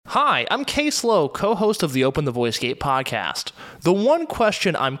Hi, I'm Case Lowe, co-host of the Open the Voice Gate podcast. The one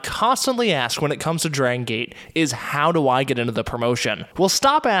question I'm constantly asked when it comes to Dragon Gate is, how do I get into the promotion? Well,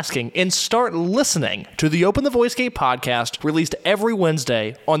 stop asking and start listening to the Open the Voice Gate podcast, released every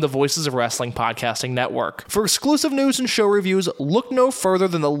Wednesday on the Voices of Wrestling podcasting network. For exclusive news and show reviews, look no further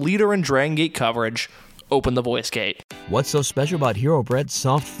than the leader in Dragon Gate coverage, Open the Voice Gate. What's so special about Hero Bread's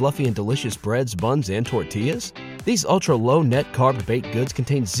soft, fluffy, and delicious breads, buns, and tortillas? These ultra-low net-carb baked goods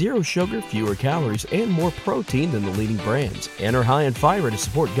contain zero sugar, fewer calories, and more protein than the leading brands, and are high in fiber to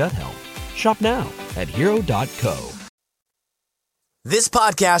support gut health. Shop now at Hero.co. This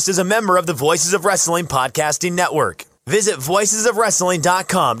podcast is a member of the Voices of Wrestling podcasting network. Visit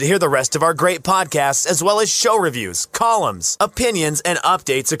voicesofwrestling.com to hear the rest of our great podcasts, as well as show reviews, columns, opinions, and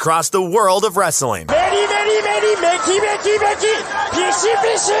updates across the world of wrestling.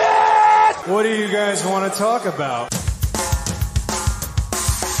 What do you guys want to talk about?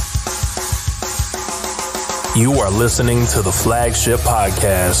 You are listening to the Flagship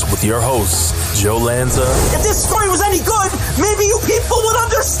Podcast with your hosts, Joe Lanza. If this story was any good, maybe you people would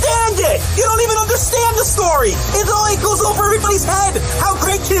understand it. You don't even understand the story. It goes over everybody's head. How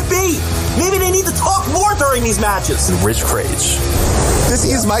great can it be? Maybe they need to talk more during these matches. And Rich Crage. This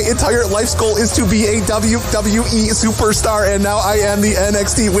is my entire life's goal, is to be a WWE superstar, and now I am the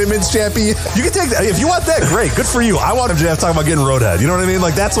NXT Women's Champion. You can take that. If you want that, great. Good for you. I want him to have to talk about getting roadhead. You know what I mean?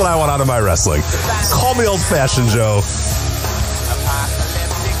 Like, that's what I want out of my wrestling. Call me old-fashioned, Joe.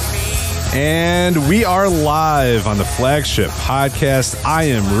 And we are live on the Flagship Podcast. I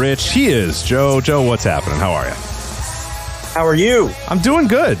am Rich. He is Joe. Joe, what's happening? How are you? How are you? I'm doing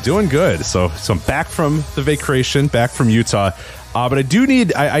good. So I'm back from the vacation, back from Utah. But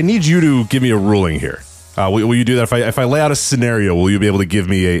I need you to give me a ruling here. Will you do that? If I lay out a scenario, will you be able to give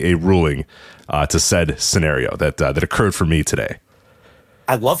me a ruling to said scenario that occurred for me today?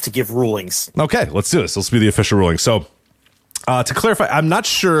 I'd love to give rulings. Okay, let's do this. Let's be the official ruling. So to clarify, I'm not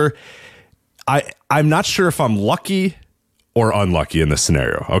sure if I'm lucky or unlucky in this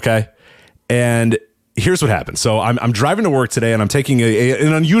scenario. Okay, and here's what happened. So I'm driving to work today, and I'm taking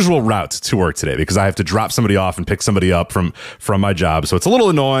an unusual route to work today because I have to drop somebody off and pick somebody up from my job. So it's a little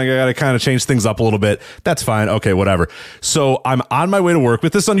annoying. I got to kind of change things up a little bit. That's fine. Okay, whatever. So I'm on my way to work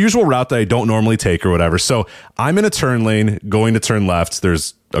with this unusual route that I don't normally take or whatever. So I'm in a turn lane going to turn left.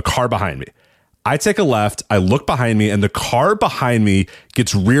 There's a car behind me. I take a left. I look behind me, and the car behind me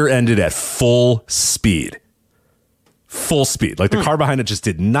gets rear-ended at full speed. Full speed. Like the car behind it just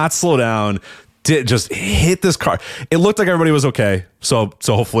did not slow down. Did just hit this car. It looked like everybody was okay. So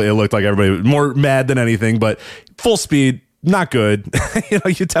hopefully it looked like everybody was more mad than anything, but full speed, not good. You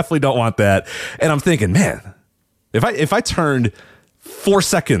definitely don't want that. And I'm thinking, man, if I turned 4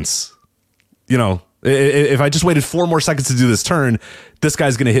 seconds, if I just waited 4 more seconds to do this turn, this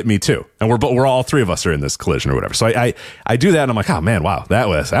guy's going to hit me too. And we're all three of us are in this collision or whatever. So I do that, and I'm like, oh man, wow, that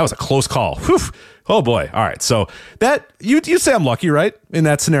was a close call. Whew. Oh boy. All right. So that you say I'm lucky, right? In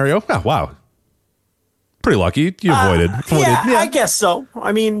that scenario. Oh, wow. Pretty lucky. You avoided. Yeah, I guess so.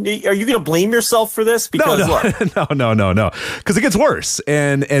 I mean, are you going to blame yourself for this? Because no. Because it gets worse.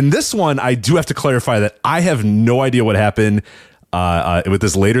 And this one, I do have to clarify that I have no idea what happened with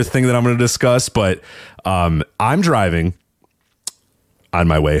this later thing that I'm going to discuss. But I'm driving on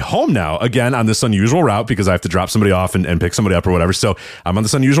my way home now, again, on this unusual route because I have to drop somebody off and pick somebody up or whatever. So I'm on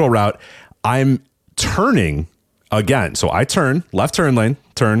this unusual route. I'm turning again. So I turn, left turn lane,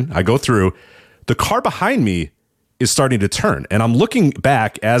 I go through. The car behind me is starting to turn, and I'm looking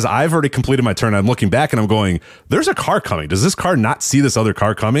back as I've already completed my turn. I'm looking back and I'm going, there's a car coming. Does this car not see this other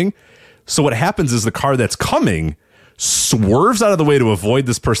car coming? So what happens is the car that's coming swerves out of the way to avoid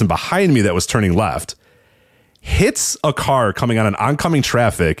this person behind me that was turning left, hits a car coming on an oncoming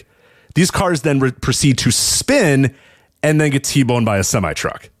traffic. These cars then proceed to spin and then get T-boned by a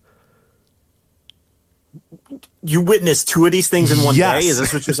semi-truck. You witnessed 2 of these things in one day? Is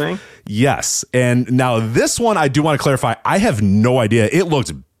this what you're saying? Yes. And now this one, I do want to clarify. I have no idea. It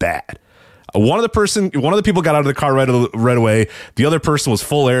looks bad. One of the people got out of the car right away. The other person was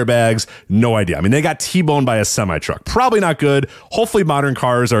full airbags. No idea. I mean, they got T-boned by a semi-truck. Probably not good. Hopefully modern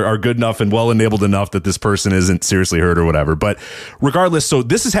cars are good enough and well-enabled enough that this person isn't seriously hurt or whatever. But regardless, so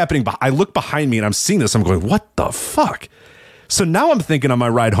this is happening. I look behind me and I'm seeing this. I'm going, what the fuck? So now I'm thinking on my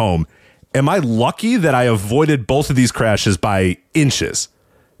ride home, am I lucky that I avoided both of these crashes by inches,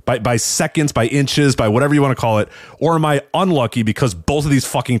 by seconds, by inches, by whatever you want to call it? Or am I unlucky because both of these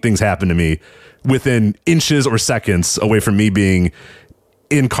fucking things happened to me within inches or seconds away from me being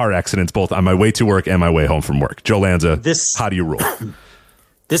in car accidents, both on my way to work and my way home from work? Joe Lanza, how do you rule?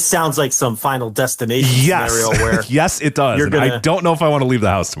 This sounds like some Final Destination scenario where yes, it does. I don't know if I want to leave the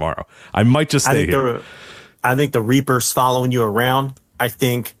house tomorrow. I might just stay here. I think the Reaper's following you around. I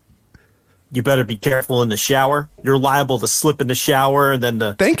think you better be careful in the shower. You're liable to slip in the shower and then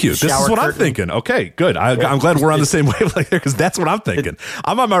the Thank you. This is what I'm thinking. Okay, good. I'm glad we're on the same wavelength there because that's what I'm thinking.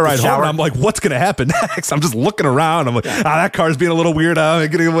 I'm on my ride home and I'm like, what's going to happen next? I'm just looking around. I'm like, that car's being a little weird. I'm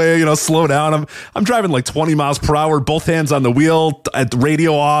getting away, slow down. I'm driving like 20 miles per hour, both hands on the wheel, at the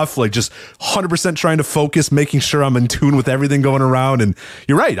radio off, like just 100% trying to focus, making sure I'm in tune with everything going around. And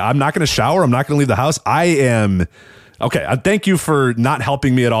you're right. I'm not going to shower. I'm not going to leave the house. I am... Okay, thank you for not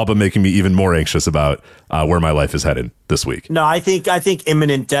helping me at all, but making me even more anxious about where my life is headed this week. No, I think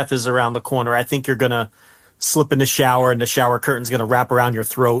imminent death is around the corner. I think you're gonna slip in the shower, and the shower curtain's gonna wrap around your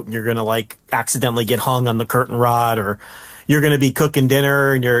throat, and you're gonna like accidentally get hung on the curtain rod, or you're gonna be cooking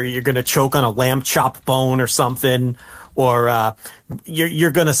dinner, and you're gonna choke on a lamb chop bone or something, or you're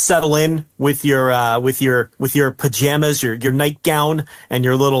gonna settle in with your pajamas, your nightgown, and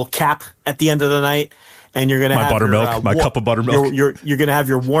your little cap at the end of the night. And you're gonna have buttermilk, my cup of buttermilk. You're gonna have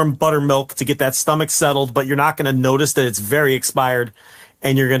your warm buttermilk to get that stomach settled, but you're not gonna notice that it's very expired,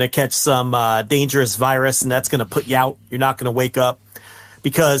 and you're gonna catch some dangerous virus, and that's gonna put you out. You're not gonna wake up,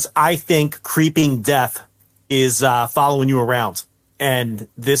 because I think creeping death is following you around, and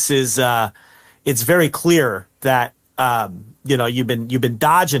this is it's very clear that you've been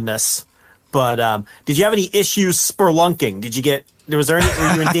dodging this. But did you have any issues spelunking?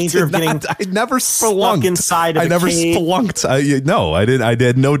 Were you in danger of getting? I never spelunked stuck inside of a cave? Spelunked. No, I didn't. I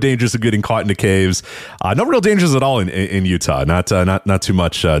had no dangers of getting caught into caves. No real dangers at all in Utah. Not too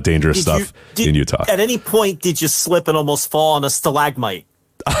much dangerous stuff in Utah. At any point, did you slip and almost fall on a stalagmite?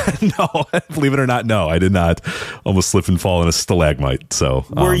 No, believe it or not, no, I did not almost slip and fall in a stalagmite. So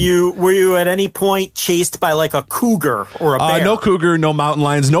were you at any point chased by like a cougar or a bear? No cougar, no mountain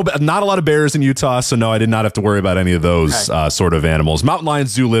lions, not a lot of bears in Utah. So no, I did not have to worry about any of those sort of animals. Mountain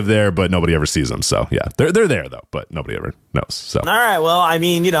lions do live there, but nobody ever sees them. So yeah, they're there though, but nobody ever knows. So all right, well, I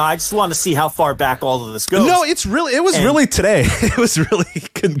mean, I just want to see how far back all of this goes. No, it was really today. It was really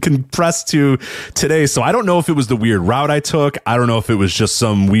compressed to today. So I don't know if it was the weird route I took. I don't know if it was just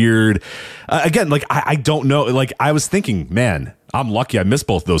some weird again, like I don't know, like I was thinking, man, I'm lucky I missed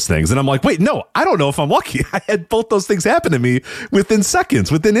both those things, and I'm like, wait, no, I don't know if I'm lucky. I had both those things happen to me within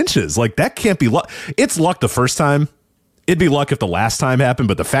seconds, within inches. Like that can't be luck. It's luck the first time. It'd be luck if the last time happened,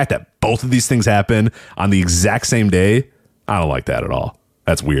 but the fact that both of these things happen on the exact same day, I don't like that at all.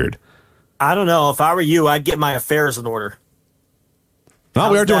 That's weird. I don't know. If I were you, I'd get my affairs in order. No,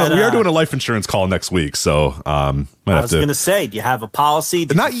 we are doing a life insurance call next week, so I was going to say, do you have a policy?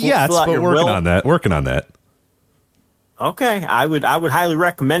 Not yet, but working on that. Working on that. Okay, I would highly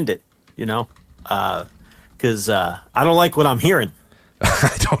recommend it. Because I don't like what I'm hearing.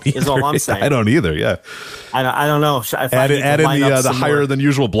 I don't either. Is all I'm saying. I don't either. Yeah. I don't know. Add in the higher than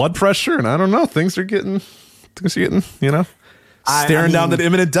usual blood pressure, and I don't know. Things are getting. Staring down that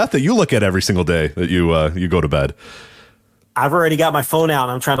imminent death that you look at every single day that you go to bed. I've already got my phone out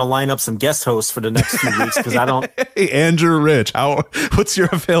and I'm trying to line up some guest hosts for the next few weeks because I don't. Hey, Andrew Rich, what's your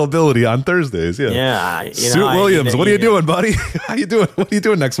availability on Thursdays? Yeah. Suit Williams, what are you doing, buddy? How you doing? What are you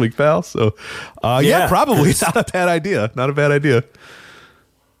doing next week, pal? So, probably not a bad idea. Not a bad idea.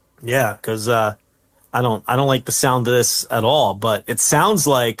 Yeah, because I don't like the sound of this at all. But it sounds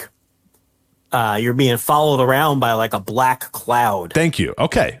like you're being followed around by like a black cloud. Thank you.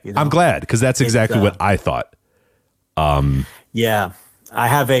 Okay, I'm glad because that's exactly what I thought. Yeah, I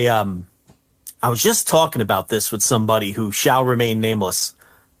have I was just talking about this with somebody who shall remain nameless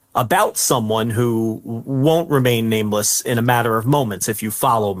about someone who won't remain nameless in a matter of moments. If you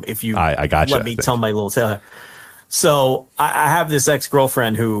follow, I gotcha. Let me tell my little tale. So I have this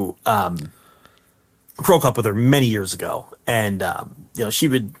ex-girlfriend who, broke up with her many years ago. And, she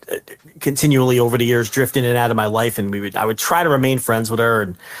would continually over the years drift in and out of my life, and I would try to remain friends with her,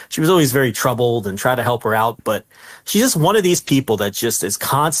 and she was always very troubled and try to help her out. But she's just one of these people that just is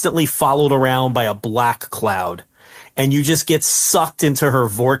constantly followed around by a black cloud, and you just get sucked into her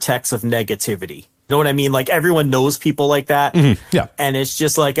vortex of negativity. You know what I mean? Like everyone knows people like that. Mm-hmm. Yeah. And it's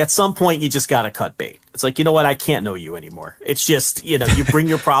just like at some point you just got to cut bait. It's like, you know what? I can't know you anymore. It's just, you bring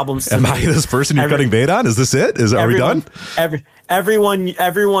your problems to Am I this person you're cutting bait on? Is this it? Are we done?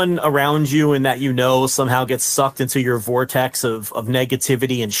 Everyone around you and that somehow gets sucked into your vortex of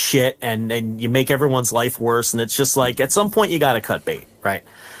negativity and shit, and you make everyone's life worse. And it's just like at some point you got to cut bait, right?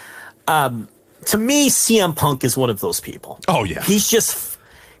 To me, CM Punk is one of those people. Oh yeah. He's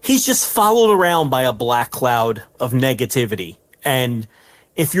just followed around by a black cloud of negativity. And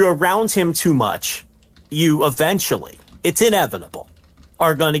if you're around him too much, you eventually, it's inevitable.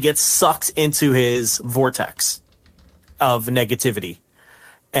 are going to get sucked into his vortex of negativity.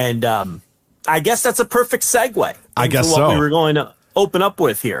 And I guess that's a perfect segue into what we were going to open up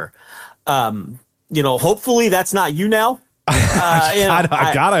with here. Hopefully that's not you now.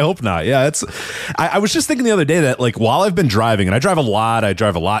 I hope not. Yeah, I was just thinking the other day that, like, while I've been driving, and I drive a lot,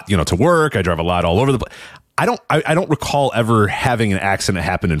 to work, I drive a lot all over the place. I don't recall ever having an accident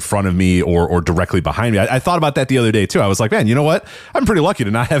happen in front of me or directly behind me. I thought about that the other day too. I was like, man, you know what? I'm pretty lucky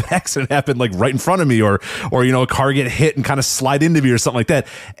to not have an accident happen like right in front of me or a car get hit and kind of slide into me or something like that.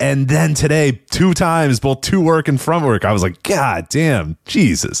 And then today, 2 times, both to work and from work, I was like, God damn,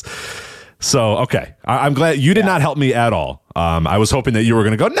 Jesus. So, okay. I'm glad you did not help me at all. I was hoping that you were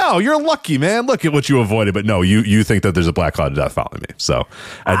going to go, no, you're lucky, man. Look at what you avoided. But no, you think that there's a black cloud of death following me. So,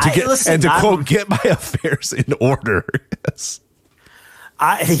 quote, get my affairs in order. Yes.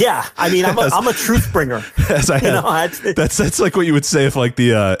 I'm a truth bringer. That's like what you would say if, like,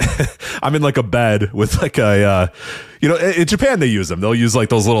 I'm in like a bed with like in Japan they use them. They'll use like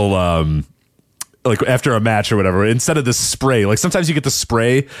those little like after a match or whatever, instead of the spray, like sometimes you get the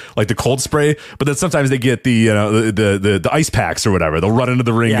spray, like the cold spray, but then sometimes they get the ice packs or whatever. They'll run into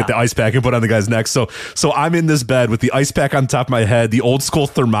the ring, get the ice pack and put on the guy's neck. So I'm in this bed with the ice pack on top of my head, the old school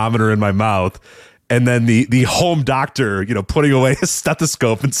thermometer in my mouth, and then the home doctor, putting away his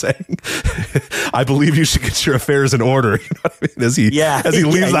stethoscope and saying, I believe you should get your affairs in order. You know what I mean? As he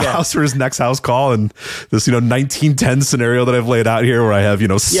leaves the house for his next house call, and this, 1910 scenario that I've laid out here where I have,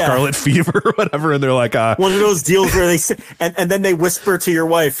 scarlet fever or whatever. And they're like, one of those deals where they say, and then they whisper to your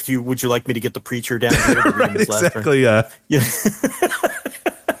wife, would you like me to get the preacher down here? Right, exactly. Yeah.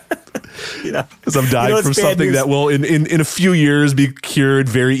 Because I'm dying from something that will in a few years be cured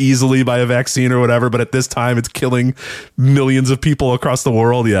very easily by a vaccine or whatever, but at this time it's killing millions of people across the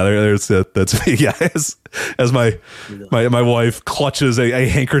worworld. That's me. Yeah, as my wife clutches a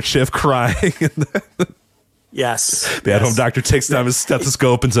handkerchief crying. Yes. The at-home doctor takes down his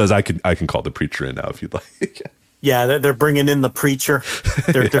stethoscope and says, I can call the preacher in now if you'd like. Yeah, they're bringing in the preacher.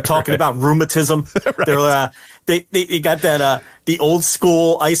 They're talking about rheumatism. Right. They got that the old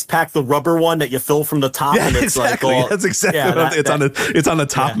school ice pack, the rubber one that you fill from the top. Yeah, and it's exactly. Like, that's exactly it's on the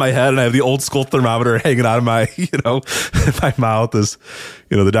top of my head, and I have the old school thermometer hanging out of my my mouth as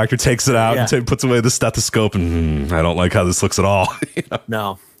the doctor takes it out and puts away the stethoscope, and I don't like how this looks at all.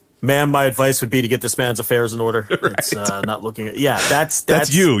 No. Ma'am, my advice would be to get this man's affairs in order. Right. It's not looking at. Yeah,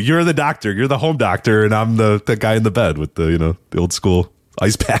 that's you. You're the doctor. You're the home doctor, and I'm the guy in the bed with the the old school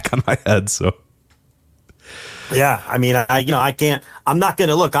ice pack on my head. So, yeah, I mean, I can't. I'm not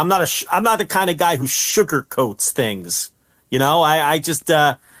gonna look. I'm not the kind of guy who sugarcoats things. I just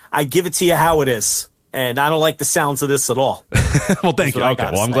I give it to you how it is. And I don't like the sounds of this at all. Well, thank you. Okay.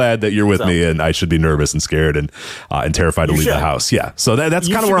 Well, I'm glad that you're with me, and I should be nervous and scared and terrified to leave the house. Yeah. So that's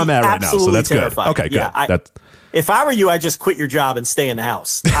kind of where I'm at right now. So that's terrified. Good. Okay, good. Yeah, if I were you, I'd just quit your job and stay in the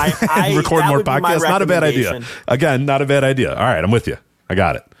house. I record more podcasts. Not a bad idea. Again, not a bad idea. All right, I'm with you. I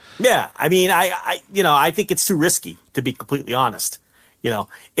got it. Yeah. I mean, I think it's too risky, to be completely honest.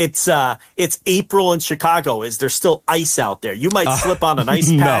 It's April in Chicago. Is there still ice out there? You might slip on an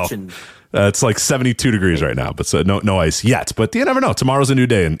ice patch and. It's like 72 degrees right now, but no ice yet. But you never know. Tomorrow's a new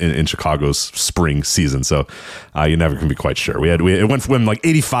day in Chicago's spring season, so you never can be quite sure. It went from like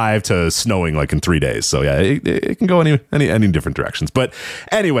 85 to snowing like in 3 days. So yeah, it can go any different directions. But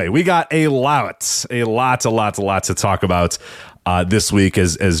anyway, we got a lot to talk about. This week,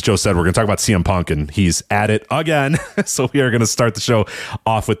 as Joe said, we're going to talk about CM Punk, and he's at it again. So we are going to start the show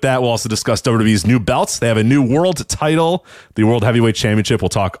off with that. We'll also discuss WWE's new belts. They have a new world title, the World Heavyweight Championship. We'll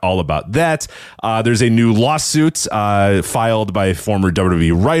talk all about that. There's a new lawsuit filed by a former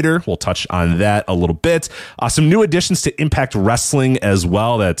WWE writer. We'll touch on that a little bit. Some new additions to Impact Wrestling as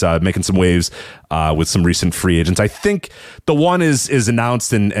well, that making some waves with some recent free agents. I think the one is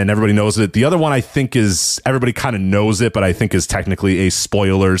announced and everybody knows it. The other one, I think, is everybody kind of knows it, but I think is technically a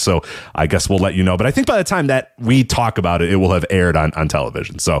spoiler. So I guess we'll let you know. But I think by the time that we talk about it, it will have aired on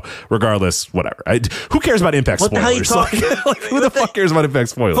television. So regardless, whatever. Who cares about Impact spoilers? Who the fuck cares about Impact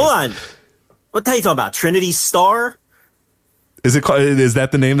spoilers? Hold on. What the hell are you talking about? Trinity Star? Is that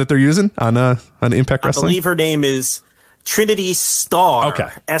the name that they're using on Impact Wrestling? I believe her name is Trinity Starr. Okay.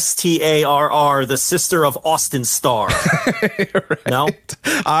 Starr, the sister of Austin Starr. Right. No?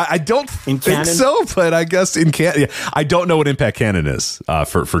 I don't think so, but I guess in canon. Yeah. I don't know what Impact canon is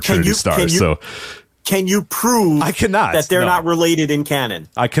for Trinity Starr. Can you prove I cannot, that they're not related in canon?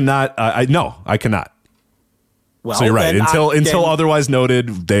 I cannot. I cannot. Well, so you're right. Until otherwise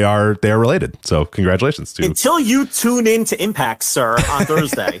noted, they are related. So congratulations to until you tune in to Impact, sir, on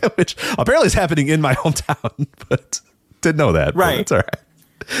Thursday, which apparently is happening in my hometown, but didn't know that. Right. That's all right.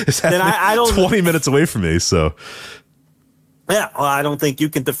 then I don't 20 minutes away from me. So yeah, well, I don't think you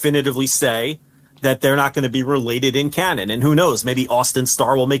can definitively say that they're not going to be related in canon. And who knows? Maybe Austin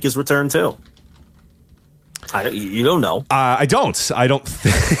Starr will make his return too. You don't know. I don't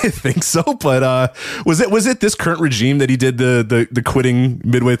think so. But was it this current regime that he did the quitting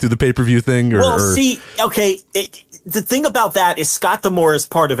midway through the pay-per-view thing? See, okay. The thing about that is Scott D'Amore is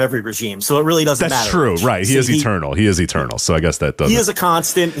part of every regime, so it really doesn't matter. That's true, right? He is eternal. He is eternal. So I guess that doesn't. He is a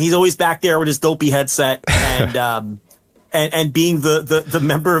constant. He's always back there with his dopey headset and and being the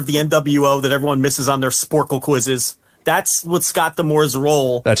member of the NWO that everyone misses on their Sporkle quizzes. That's what Scott D'Amore's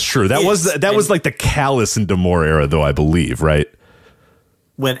role. That's true. That was like the Callis and D'Amore era, though, I believe, right?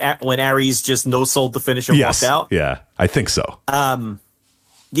 When Aries just no-sold the finish and walked out. Yeah, I think so.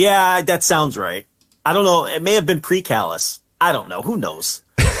 Yeah, that sounds right. I don't know. It may have been pre-Callis. I don't know. Who knows?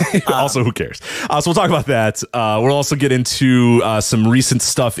 Also, who cares? So we'll talk about that. We'll also get into some recent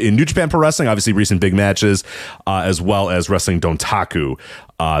stuff in New Japan Pro Wrestling, obviously recent big matches, as well as Wrestling Dontaku,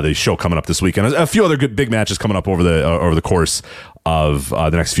 the show coming up this weekend. A few other good big matches coming up over the course of the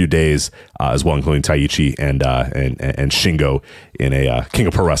next few days, as well, including Taichi and Shingo in a King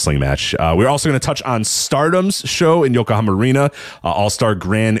of Pro Wrestling match. We're also going to touch on Stardom's show in Yokohama Arena, All-Star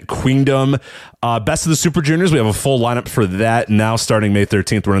Grand Queendom. Best of the Super Juniors. We have a full lineup for that now starting May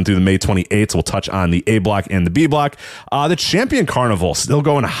 13th, running through the May 28th. We'll touch on the A block and the B block. The Champion Carnival still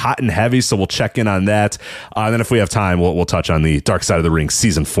going hot and heavy, so we'll check in on that. And then if we have time, we'll touch on the Dark Side of the Ring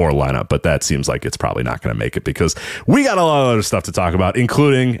Season 4 lineup, but that seems like it's probably not going to make it because we got a lot of other stuff to talk about,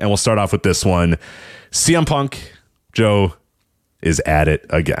 including, and we'll start off with this one, CM Punk, Joe, is at it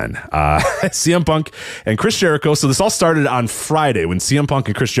again. CM Punk and Chris Jericho. So this all started on Friday when CM Punk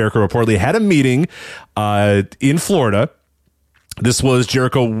and Chris Jericho reportedly had a meeting in Florida. This was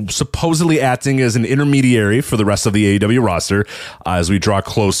Jericho supposedly acting as an intermediary for the rest of the AEW roster as we draw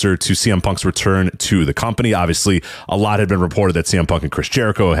closer to CM Punk's return to the company. Obviously, a lot had been reported that CM Punk and Chris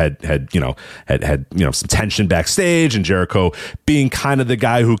Jericho had some tension backstage, and Jericho being kind of the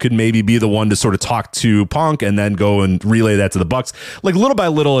guy who could maybe be the one to sort of talk to Punk and then go and relay that to the Bucks. Like little by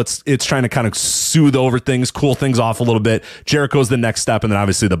little, it's trying to kind of soothe over things, cool things off a little bit. Jericho's the next step, and then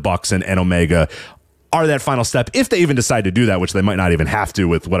obviously the Bucks and Omega are that final step, if they even decide to do that, which they might not even have to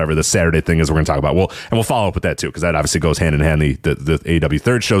with whatever the Saturday thing is we're going to talk about. We'll follow up with that too, because that obviously goes hand in hand, the AEW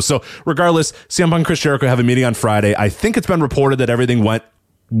third show. So regardless, CM Punk and Chris Jericho have a meeting on Friday. I think it's been reported that everything went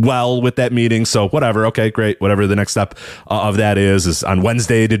well with that meeting. So whatever. Okay, great. Whatever the next step of that is on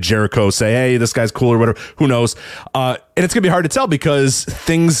Wednesday, did Jericho say, hey, this guy's cool or whatever? Who knows? And it's going to be hard to tell because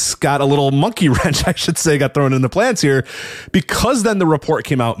things got a little monkey wrench, I should say, got thrown in the plans here, because then the report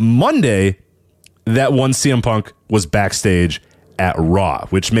came out Monday that one CM Punk was backstage at Raw,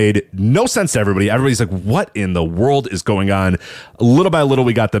 which made no sense to everybody. Everybody's like, what in the world is going on? Little by little,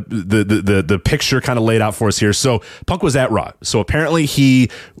 we got the picture kind of laid out for us here. So Punk was at Raw. So apparently he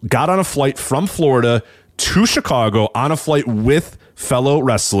got on a flight from Florida to Chicago on a flight with fellow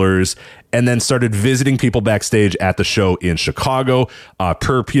wrestlers, and then started visiting people backstage at the show in Chicago.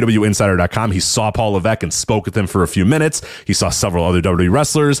 Per PWInsider.com, he saw Paul Levesque and spoke with him for a few minutes. He saw several other WWE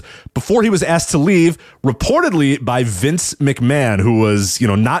wrestlers before he was asked to leave, reportedly by Vince McMahon, who was,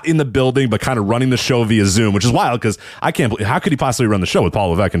 not in the building, but kind of running the show via Zoom, which is wild because I can't believe, how could he possibly run the show with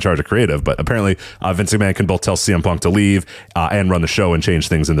Paul Levesque in charge of creative? But apparently Vince McMahon can both tell CM Punk to leave and run the show and change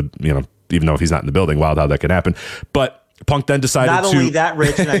things in the, even though if he's not in the building. Wild how that could happen. But Punk then decided not only that,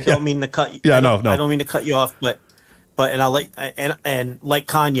 Rich, and I don't mean to cut you. Yeah, no, I don't mean to cut you off, but and I'll and like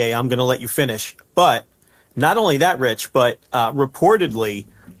Kanye, I'm going to let you finish. But not only that, Rich, but reportedly,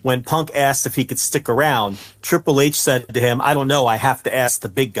 when Punk asked if he could stick around, Triple H said to him, "I don't know. I have to ask the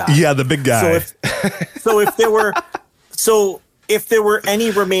big guy." Yeah, the big guy. So if there were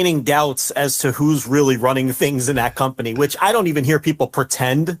any remaining doubts as to who's really running things in that company, which I don't even hear people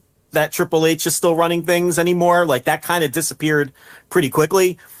pretend that Triple H is still running things anymore. Like that kind of disappeared pretty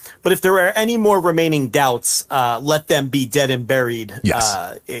quickly. But if there are any more remaining doubts, let them be dead and buried. Yes.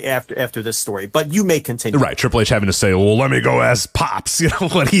 After this story. But you may continue. Right. Triple H having to say, well, let me go ask Pops,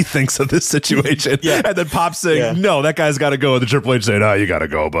 what he thinks of this situation. Yeah. And then Pops saying, no, that guy's got to go. And the Triple H saying, no, you got to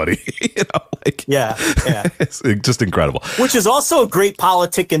go, buddy. Yeah. It's just incredible. Which is also great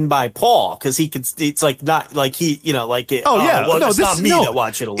politicking by Paul, because he could, it's like not like he, it's not me that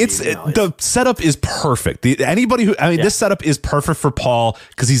wants you to leave. The setup is perfect. This setup is perfect for Paul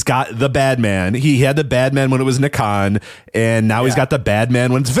because he's got the bad man. He had the bad man when it was Nick Khan, and now he's got the bad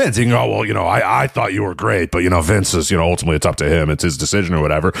man when it's Vince. He can go, well, I thought you were great, but Vince is, ultimately it's up to him. It's his decision or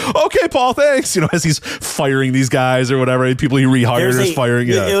whatever. Okay, Paul, thanks. As he's firing these guys or whatever, people he rehired is firing.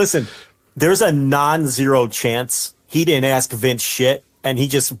 Listen, there's a non-zero chance he didn't ask Vince shit and he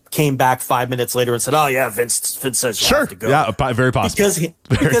just came back 5 minutes later and said, "Oh yeah, Vince says you have to go." Yeah, very possible.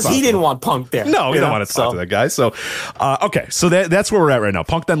 Because he didn't want Punk there. No, we don't want to talk to that guy. So, okay, so that's where we're at right now.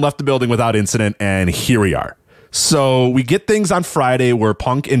 Punk then left the building without incident, and here we are. So we get things on Friday where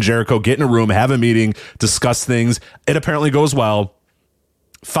Punk and Jericho get in a room, have a meeting, discuss things. It apparently goes well.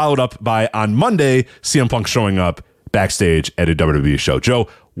 Followed up by on Monday, CM Punk showing up backstage at a WWE show. Joe,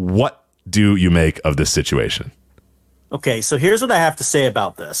 what do you make of this situation? Okay, so here's what I have to say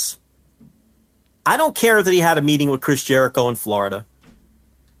about this. I don't care that he had a meeting with Chris Jericho in Florida.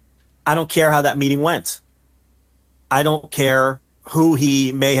 I don't care how that meeting went. I don't care who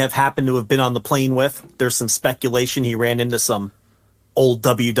he may have happened to have been on the plane with. There's some speculation he ran into some old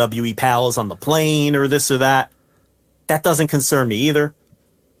WWE pals on the plane or this or that. That doesn't concern me either.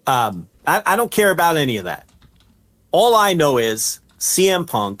 I don't care about any of that. All I know is CM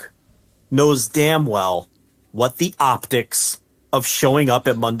Punk knows damn well what the optics of showing up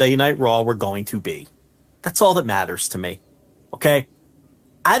at Monday Night Raw were going to be. That's all that matters to me. Okay?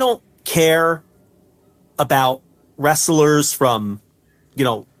 I don't care about wrestlers from,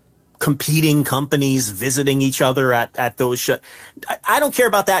 competing companies visiting each other at those shows. I don't care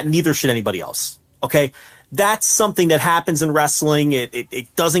about that, and neither should anybody else. Okay? That's something that happens in wrestling.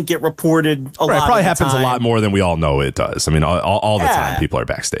 It doesn't get reported a lot. It probably happens a lot more than we all know it does. I mean, all the time people are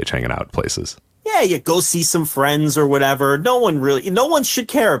backstage hanging out at places. Yeah, you go see some friends or whatever. No one should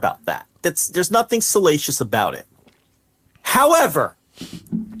care about that. There's nothing salacious about it. However,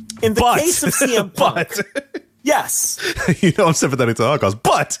 in the case of CM Punk, yes. I'm sympathetic to the Holocaust,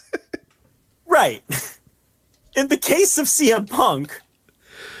 but right. In the case of CM Punk,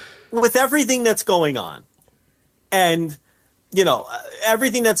 with everything that's going on, and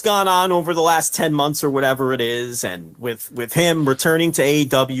everything that's gone on over the last 10 months or whatever it is, and with him returning to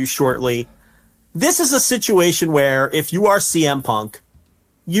AEW shortly, this is a situation where if you are CM Punk,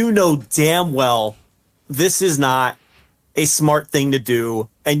 you know damn well this is not a smart thing to do,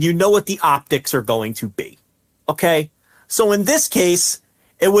 and you know what the optics are going to be. Okay? So in this case,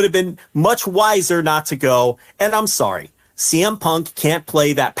 it would have been much wiser not to go, and I'm sorry. CM Punk can't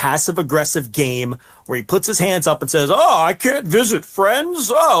play that passive-aggressive game where he puts his hands up and says, "Oh, I can't visit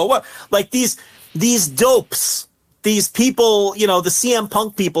friends." Oh, what? Like these dopes, these people, the CM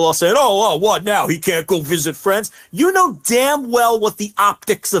Punk people are saying, "Oh, what now? He can't go visit friends." You know damn well what the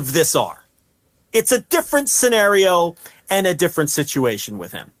optics of this are. It's a different scenario and a different situation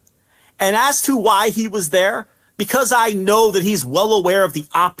with him. And as to why he was there, because I know that he's well aware of the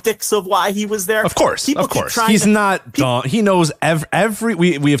optics of why he was there. Of course. He's not dumb. He knows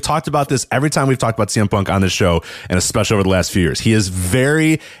we have talked about this every time we've talked about CM Punk on this show, and especially over the last few years. He is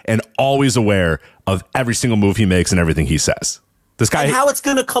very and always aware of every single move he makes and everything he says. This guy, and how it's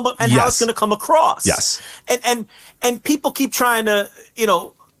going to come up, and how it's going to come across. Yes. And people keep trying to,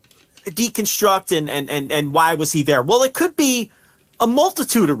 deconstruct and why was he there? Well, it could be a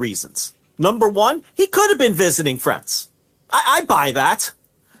multitude of reasons. Number one, he could have been visiting friends. I buy that.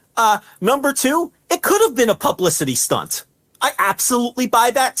 Number two, it could have been a publicity stunt. I absolutely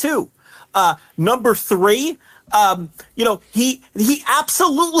buy that too. Number three, he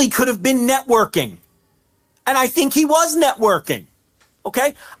absolutely could have been networking. And I think he was networking.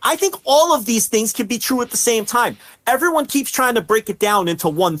 Okay? I think all of these things can be true at the same time. Everyone keeps trying to break it down into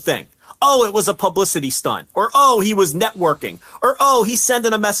one thing. Oh, it was a publicity stunt. Or, oh, he was networking. Or, oh, he's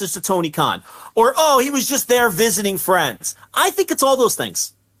sending a message to Tony Khan. Or, oh, he was just there visiting friends. I think it's all those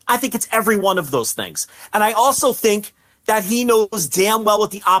things. I think it's every one of those things. And I also think that he knows damn well what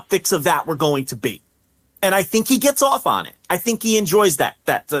the optics of that were going to be. And I think he gets off on it. I think he enjoys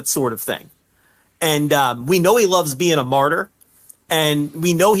that sort of thing. And we know he loves being a martyr. And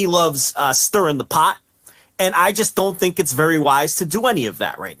we know he loves stirring the pot. And I just don't think it's very wise to do any of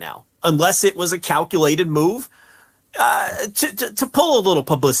that right now, unless it was a calculated move to pull a little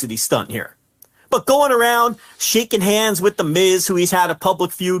publicity stunt here. But going around shaking hands with The Miz, who he's had a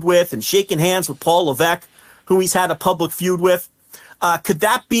public feud with, and shaking hands with Paul Levesque, who he's had a public feud with, could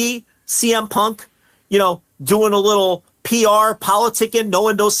that be CM Punk, doing a little PR politicking,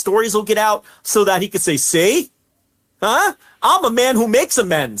 knowing those stories will get out so that he could say, "See? Huh? I'm a man who makes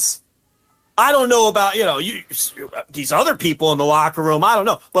amends. I don't know about, these other people in the locker room. I don't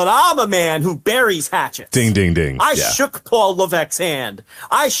know. But I'm a man who buries hatchets." Ding, ding, ding. I shook Paul Levesque's hand.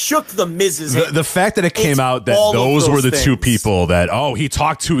 I shook The Miz's hand. The fact that it came out that those were the two people that, he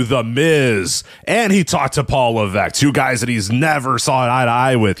talked to The Miz and he talked to Paul Levesque, two guys that he's never saw eye to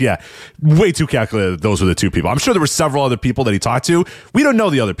eye with. Yeah, way too calculated. Those were the two people. I'm sure there were several other people that he talked to. We don't know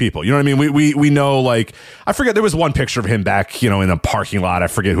the other people. You know what I mean? We know, I forget, there was one picture of him back, in a parking lot. I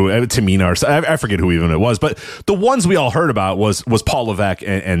forget who, Tamina or I forget who even it was, but the ones we all heard about was Paul Levesque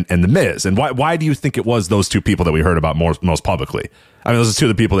and The Miz. And why do you think it was those two people that we heard about most publicly? I mean, those are two of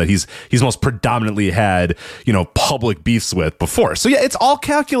the people that he's most predominantly had, public beefs with before. So yeah, it's all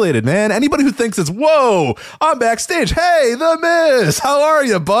calculated, man. Anybody who thinks it's, whoa, I'm backstage. Hey, The Miz, how are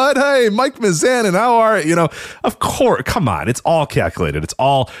you, bud? Hey, Mike Mizanin, how are you? Of course, come on, it's all calculated. It's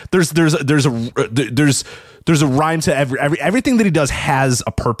all there's a rhyme to everything that he does has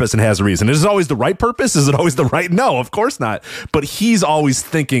a purpose and has a reason. Is it always the right purpose? Is it always the right? No, of course not. But he's always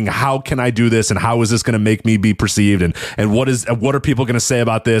thinking, how can I do this? And how is this going to make me be perceived? And what are people going to say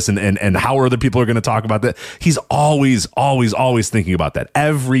about this? And how are other people are going to talk about that? He's always thinking about that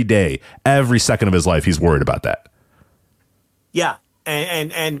every day, every second of his life. He's worried about that. Yeah.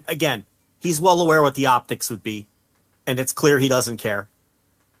 And again, he's well aware what the optics would be, and it's clear he doesn't care.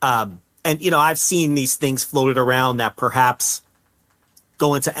 And, I've seen these things floated around that perhaps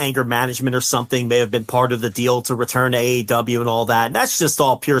go into anger management or something may have been part of the deal to return to AEW and all that. And that's just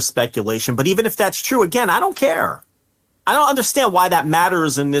all pure speculation. But even if that's true, again, I don't care. I don't understand why that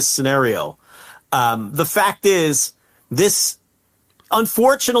matters in this scenario. The fact is,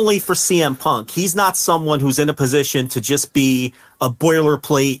 unfortunately for CM Punk, he's not someone who's in a position to just be a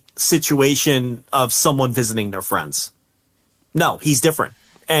boilerplate situation of someone visiting their friends. No, he's different.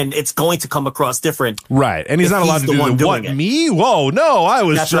 And it's going to come across different. Right. And he's not allowed to do what? Me? Whoa, no, I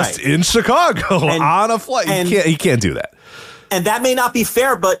was just in Chicago on a flight. He can't do that. And that may not be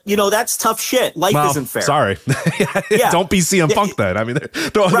fair, but, that's tough shit. Life isn't fair. Sorry. Don't be CM Punk then. I mean,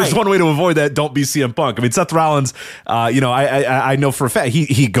 there's one way to avoid that. Don't be CM Punk. I mean, Seth Rollins, I know for a fact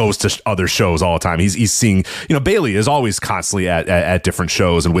he goes to other shows all the time. He's seeing, Bailey is always constantly at different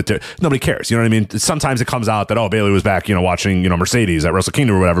shows and nobody cares. You know what I mean? Sometimes it comes out that, Bailey was back, watching, Mercedes at Wrestle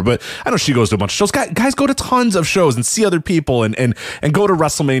Kingdom or whatever. But I know she goes to a bunch of shows. Guys go to tons of shows and see other people and go to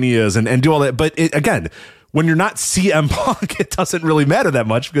WrestleManias and do all that. But again, when you're not CM Punk, it doesn't really matter that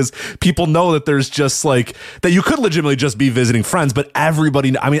much because people know that there's just that you could legitimately just be visiting friends, but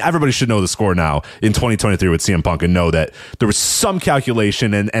everybody should know the score now in 2023 with CM Punk and know that there was some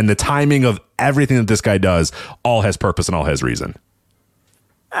calculation and the timing of everything that this guy does all has purpose and all has reason.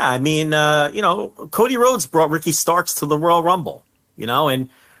 I mean, Cody Rhodes brought Ricky Starks to the Royal Rumble, and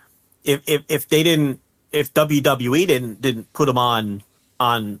if WWE didn't put him on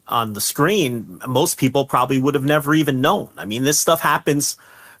the screen, most people probably would have never even known. I mean, this stuff happens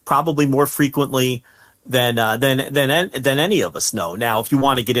probably more frequently than any of us know. Now, if you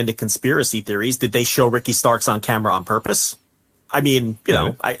want to get into conspiracy theories, did they show Ricky Starks on camera on purpose? I mean,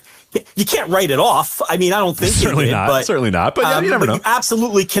 you can't write it off. I mean, I don't think certainly not. But you never know. You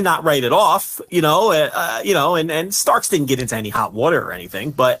absolutely cannot write it off. And Starks didn't get into any hot water or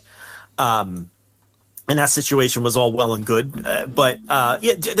anything, but. And that situation was all well and good. But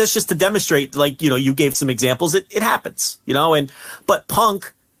that's just to demonstrate, you gave some examples. It happens, but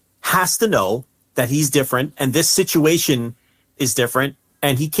Punk has to know that he's different and this situation is different.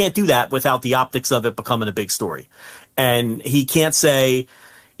 And he can't do that without the optics of it becoming a big story. And he can't say,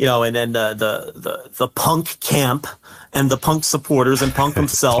 and then the Punk camp and the Punk supporters and Punk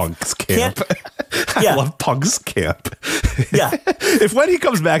himself. Punk's camp. I love Punk's camp. Yeah. If when he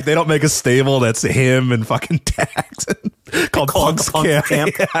comes back, they don't make a stable that's him and fucking Dax called Punk's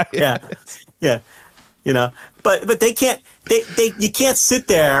camp. Yeah. But they can't. You can't sit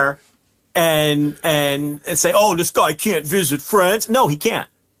there and say, oh, this guy can't visit friends. No, he can't.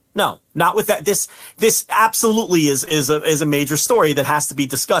 No, not with that. This absolutely is a major story that has to be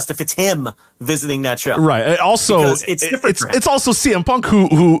discussed if it's him visiting that show. Right. And also, it's also CM Punk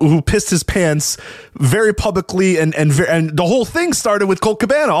who pissed his pants very publicly and the whole thing started with Colt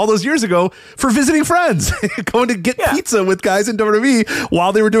Cabana all those years ago for visiting friends, going to get pizza with guys in WWE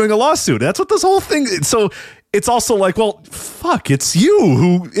while they were doing a lawsuit. That's what this whole thing. So. It's also well, fuck, it's you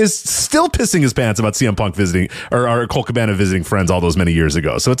who is still pissing his pants about CM Punk visiting or Colt Cabana visiting friends all those many years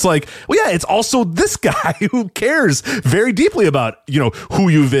ago. So it's it's also this guy who cares very deeply about, who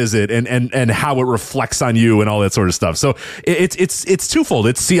you visit and how it reflects on you and all that sort of stuff. So it's twofold.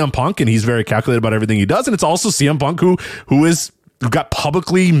 It's CM Punk and he's very calculated about everything he does. And it's also CM Punk who got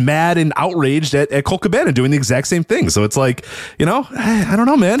publicly mad and outraged at Colt Cabana doing the exact same thing. So it's I don't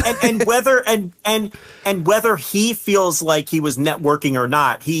know, man. And whether he feels like he was networking or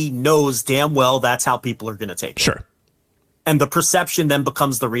not, he knows damn well that's how people are going to take it. Sure. And the perception then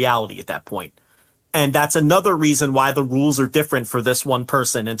becomes the reality at that point. And that's another reason why the rules are different for this one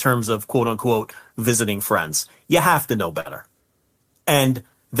person in terms of quote unquote visiting friends. You have to know better. And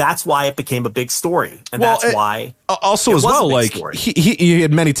That's why it became a big story, and that's why. Also, as well, like he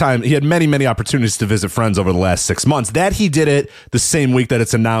had many opportunities to visit friends over the last 6 months. That he did it the same week that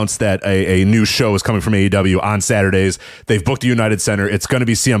it's announced that a new show is coming from AEW on Saturdays. They've booked the United Center. It's going to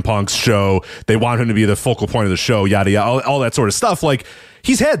be CM Punk's show. They want him to be the focal point of the show. Yada yada, all that sort of stuff. Like,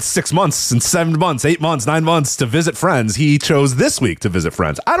 he's had 6 months and 7 months, 8 months, 9 months to visit friends. He chose this week to visit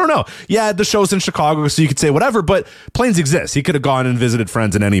friends. I don't know. Yeah, the show's in Chicago, so you could say whatever, but planes exist. He could have gone and visited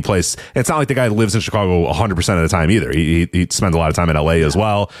friends in any place. It's not like the guy lives in Chicago 100% of the time either. He spends a lot of time in LA as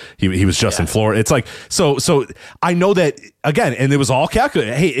well. He was just in Florida. It's like, so I know that, again, and it was all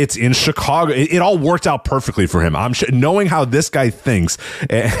calculated. Hey, it's in Chicago. It all worked out perfectly for him. I'm knowing how this guy thinks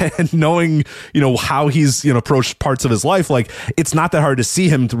and knowing, how he's, approached parts of his life. Like, it's not that hard to see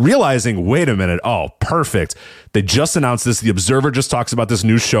him realizing, wait a minute. Oh, perfect. They just announced this. The Observer just talks about this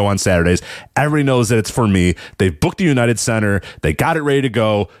new show on Saturdays. Everybody knows that it's for me. They've booked the United Center. They got it ready to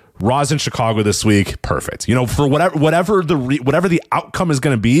go. Raw's in Chicago this week. Perfect. For whatever the outcome is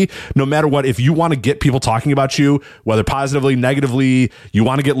going to be, no matter what, if you want to get people talking about you, whether positively, negatively, you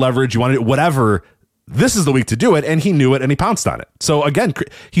want to get leverage, you want to whatever, this is the week to do it. And he knew it and he pounced on it. So again,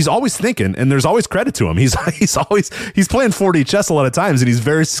 he's always thinking, and there's always credit to him. He's playing 4D chess a lot of times, and he's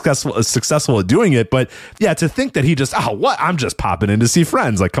very successful at doing it. But yeah, to think that he just, I'm just popping in to see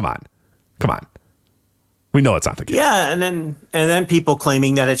friends. Like, come on. We know it's not the case. Yeah, and then people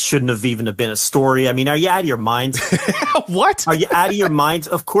claiming that it shouldn't have even been a story. I mean, are you out of your mind? What? Are you out of your mind?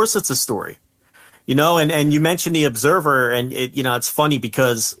 Of course it's a story. And you mentioned the Observer, and it's funny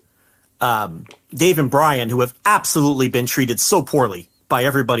because Dave and Brian, who have absolutely been treated so poorly by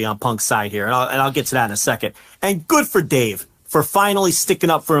everybody on Punk's side here, and I'll get to that in a second. And good for Dave for finally sticking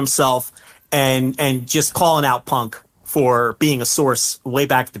up for himself and just calling out Punk for being a source way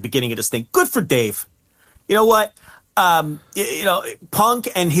back at the beginning of this thing. Good for Dave. You know what? Punk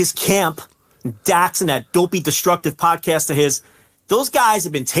and his camp, Dax and that Dopey Destructive podcast of his, those guys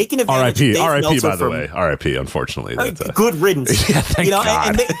have been taking advantage of Dave Meltzer, by the way. R.I.P., unfortunately. Good riddance. Yeah, thank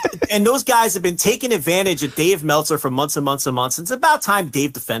God. And those guys have been taking advantage of Dave Meltzer for months and months and months. It's about time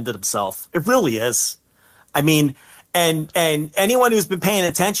Dave defended himself. It really is. I mean, and anyone who's been paying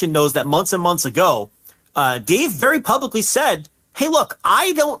attention knows that months and months ago, Dave very publicly said, hey, look, I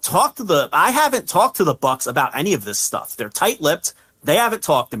haven't talked to the Bucks about any of this stuff. They're tight-lipped. They haven't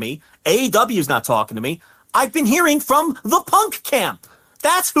talked to me. AEW's not talking to me. I've been hearing from the Punk camp.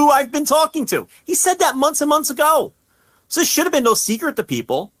 That's who I've been talking to. He said that months and months ago. So it should have been no secret to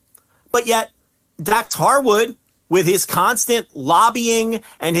people. But yet, Dax Harwood, with his constant lobbying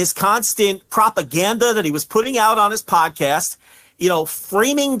and his constant propaganda that he was putting out on his podcast,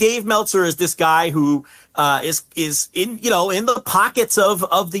 framing Dave Meltzer as this guy who is in the pockets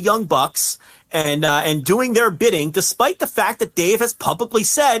of the Young Bucks and doing their bidding, despite the fact that Dave has publicly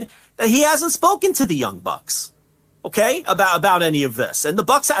said that he hasn't spoken to the Young Bucks, about any of this. And the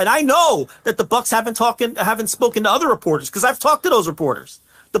Bucks, and I know that the Bucks haven't spoken to other reporters because I've talked to those reporters.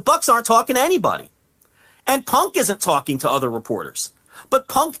 The Bucks aren't talking to anybody, and Punk isn't talking to other reporters. But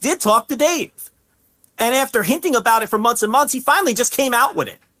Punk did talk to Dave. And after hinting about it for months and months, he finally just came out with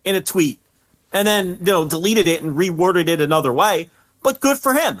it in a tweet and then, deleted it and reworded it another way. But good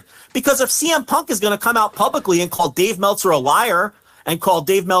for him. Because if CM Punk is going to come out publicly and call Dave Meltzer a liar and call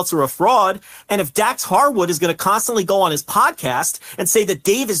Dave Meltzer a fraud, and if Dax Harwood is going to constantly go on his podcast and say that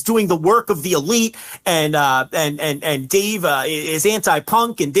Dave is doing the work of the elite and Dave is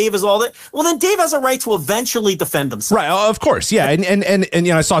anti-Punk and Dave is all that, well, then Dave has a right to eventually defend himself. Right, of course, yeah. And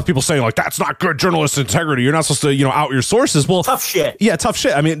I saw people saying, like, that's not good journalist integrity. You're not supposed to, out your sources. Well, tough shit. Yeah, tough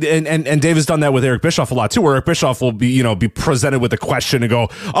shit. I mean, and Dave has done that with Eric Bischoff a lot, too, where Eric Bischoff will be presented with a question and go,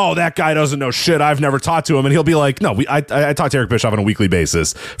 oh, that guy doesn't know shit. I've never talked to him. And he'll be like, no, I talked to Eric Bischoff on a weekly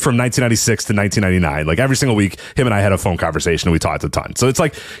basis from 1996 to 1999. Like, every single week, him and I had a phone conversation and we talked a ton. So it's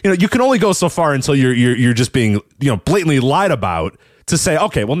like, you can only go so far until you're just being, blatantly lied about to say,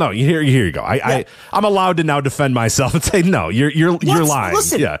 okay, well, no, here you go. I'm allowed to now defend myself and say, no, you're lying.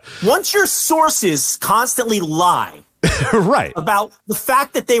 Listen, yeah. Once your sources constantly lie right about the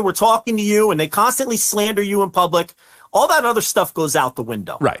fact that they were talking to you and they constantly slander you in public, all that other stuff goes out the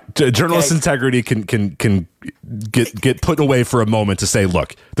window. Right. Journalist integrity can get put away for a moment to say,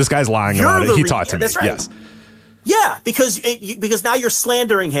 look, this guy's lying about it. He talked to me. That's right. Yes. Yeah, because now you're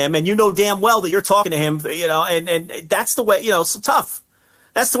slandering him and you know damn well that you're talking to him, and that's the way, so tough.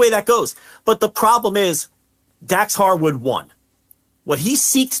 That's the way that goes. But the problem is Dax Harwood won. What he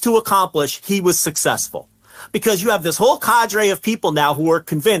seeks to accomplish, he was successful. Because you have this whole cadre of people now who are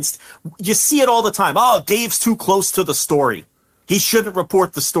convinced. You see it all the time. Oh, Dave's too close to the story. He shouldn't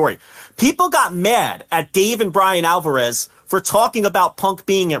report the story. People got mad at Dave and Brian Alvarez for talking about Punk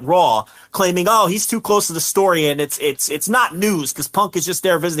being at Raw, claiming, oh, he's too close to the story and it's not news because Punk is just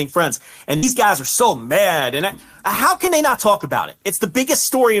there visiting friends. And these guys are so mad. And how can they not talk about it? It's the biggest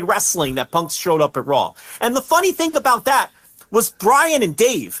story in wrestling that Punk showed up at Raw. And the funny thing about that was Brian and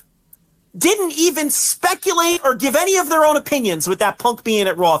Dave didn't even speculate or give any of their own opinions with that Punk being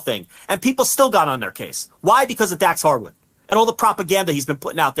at Raw thing. And people still got on their case. Why? Because of Dax Harwood and all the propaganda he's been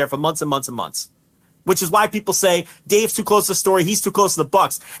putting out there for months and months and months. Which is why people say Dave's too close to the story, he's too close to the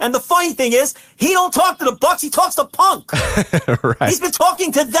Bucks. And the funny thing is, he don't talk to the Bucks, he talks to Punk. Right. He's been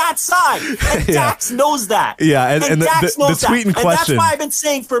talking to that side. And Dax knows that. Yeah, and Dax knows the tweet in that. question. And that's why I've been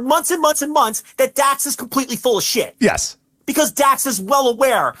saying for months and months and months that Dax is completely full of shit. Yes. Because Dax is well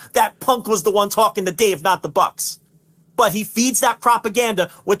aware that Punk was the one talking to Dave, not the Bucks. But he feeds that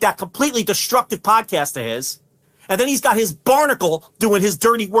propaganda with that completely destructive podcast of his. And then he's got his Barnacle doing his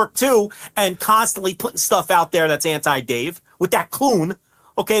dirty work too and constantly putting stuff out there that's anti-Dave with that coon,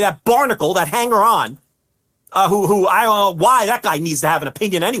 okay, that Barnacle, that hanger-on, who I don't know why that guy needs to have an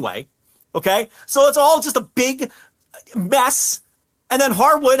opinion anyway, okay? So it's all just a big mess. And then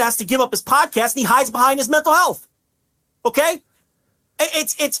Harwood has to give up his podcast and he hides behind his mental health, okay?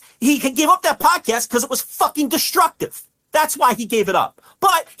 He could give up that podcast because it was fucking destructive. That's why he gave it up.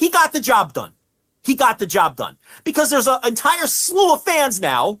 But he got the job done. He got the job done because there's an entire slew of fans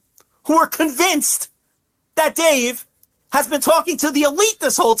now who are convinced that Dave has been talking to the elite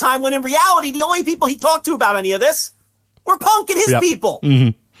this whole time when in reality, the only people he talked to about any of this were Punk and his people.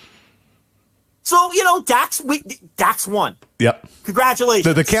 Mm-hmm. So, you know, Dax won. Yep.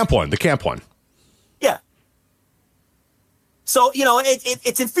 Congratulations. The camp won. The camp won. Yeah. So, you know,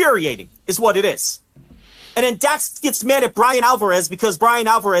 it's infuriating is what it is. And then Dax gets mad at Brian Alvarez because Brian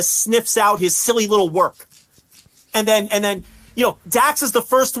Alvarez sniffs out his silly little work. And then, you know, Dax is the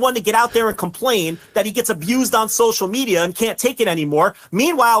first one to get out there and complain that he gets abused on social media and can't take it anymore.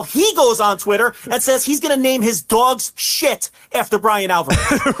 Meanwhile, he goes on Twitter and says he's going to name his dog's shit after Brian Alvarez.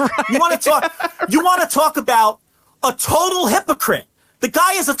 Right. You want to talk about a total hypocrite. The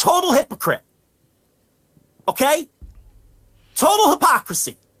guy is a total hypocrite. Okay? Total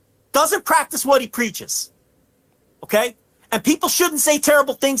hypocrisy. Doesn't practice what he preaches. Okay? And people shouldn't say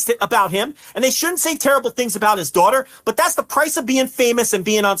terrible things about him, and they shouldn't say terrible things about his daughter, but that's the price of being famous and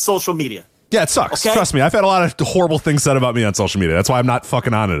being on social media. Yeah, it sucks. Okay? Trust me. I've had a lot of horrible things said about me on social media. That's why I'm not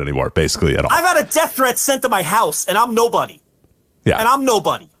fucking on it anymore, basically, at all. I've had a death threat sent to my house, and I'm nobody. Yeah. And I'm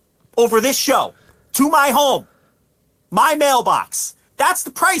nobody. Over this show. To my home. My mailbox. That's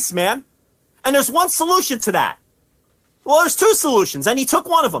the price, man. And there's one solution to that. Well, there's two solutions, and he took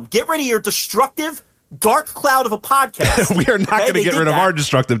one of them. Get rid of your destructive dark cloud of a podcast. We are not going to get rid of our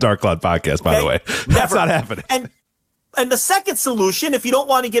destructive dark cloud podcast, by the way. That's not happening. And the second solution, if you don't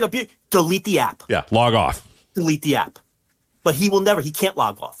want to get abused, delete the app. Yeah, log off. Delete the app. But he can't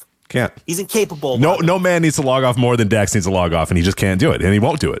log off. Can't. He's incapable. No man needs to log off more than Dax needs to log off, and he just can't do it, and he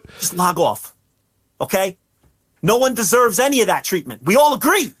won't do it. Just log off. Okay? No one deserves any of that treatment. We all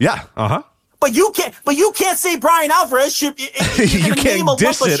agree. Yeah, uh-huh. But you can't say Brian Alvarez should. You can't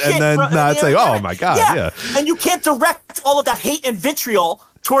dish it and then not say, "Oh my God!" Yeah, and you can't direct all of that hate and vitriol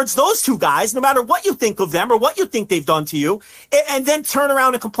towards those two guys, no matter what you think of them or what you think they've done to you, and then turn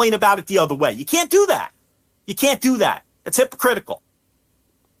around and complain about it the other way. You can't do that. You can't do that. It's hypocritical.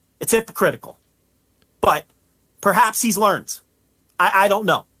 It's hypocritical. But perhaps he's learned. I don't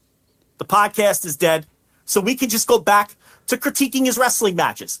know. The podcast is dead, so we can just go back to critiquing his wrestling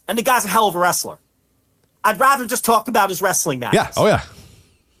matches. And the guy's a hell of a wrestler. I'd rather just talk about his wrestling matches. Yeah. Oh, yeah.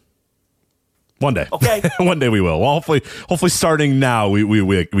 One day. Okay. One day we will. Well, hopefully starting now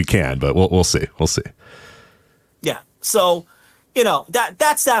we can, but we'll see. We'll see. Yeah. So, you know,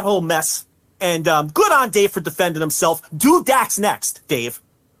 that's that whole mess. And good on Dave for defending himself. Do Dax next, Dave.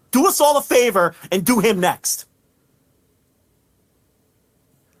 Do us all a favor and do him next.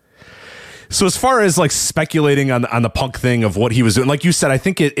 So as far as like speculating on the Punk thing of what he was doing, like you said, I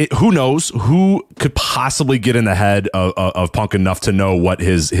think it who knows who could possibly get in the head of Punk enough to know what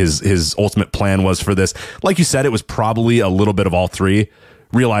his ultimate plan was for this. Like you said, it was probably a little bit of all three,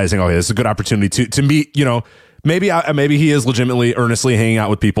 realizing, okay, this is a good opportunity to meet, you know, maybe he is legitimately earnestly hanging out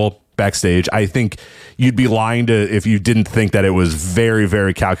with people backstage. I think you'd be lying if you didn't think that it was very,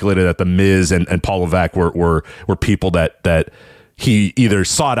 very calculated that the Miz and Paul Levesque were people that he either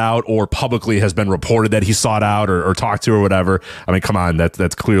sought out or publicly has been reported that he sought out or talked to or whatever. I mean, come on,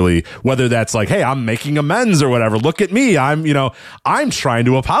 that's clearly, whether that's like, hey, I'm making amends or whatever. Look at me. I'm trying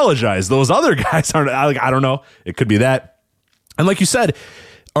to apologize. Those other guys aren't, like, I don't know. It could be that. And like you said,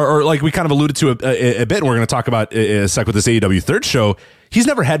 or like we kind of alluded to a bit, and we're going to talk about in a sec with this AEW third show, he's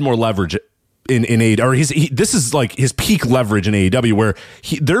never had more leverage in AEW, or this is like his peak leverage in AEW, where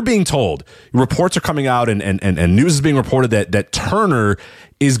they're being told, reports are coming out and news is being reported that Turner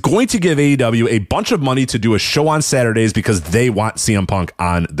is going to give AEW a bunch of money to do a show on Saturdays because they want CM Punk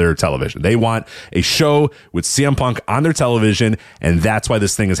on their television. They want a show with CM Punk on their television, and that's why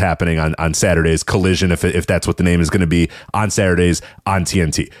this thing is happening on Saturdays. Collision, if that's what the name is going to be, on Saturdays on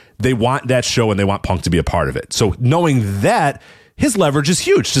TNT. They want that show, and they want Punk to be a part of it. So knowing that, his leverage is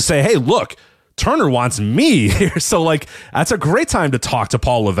huge to say, hey, look, Turner wants me here. So like, that's a great time to talk to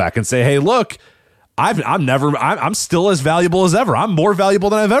Paul Levesque and say, hey, look, I'm still as valuable as ever. I'm more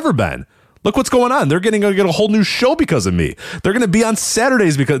valuable than I've ever been. Look what's going on. They're going to get a whole new show because of me. They're going to be on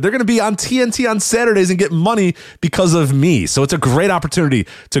Saturdays because they're going to be on TNT on Saturdays and get money because of me. So it's a great opportunity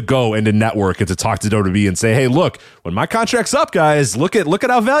to go and to network and to talk to WWE and say, hey, look, when my contract's up, guys, look at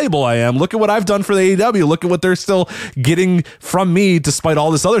how valuable I am. Look at what I've done for the AEW. Look at what they're still getting from me despite all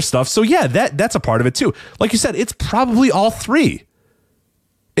this other stuff. So yeah, that's a part of it too. Like you said, it's probably all three.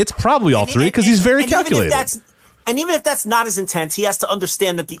 It's probably all three because he's very calculated. And even if that's not his intent, he has to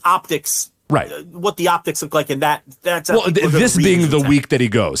understand that the optics, right? What the optics look like, and that's this being the week that he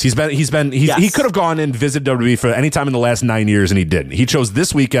goes. He could have gone and visited WWE for any time in the last 9 years, and he didn't. He chose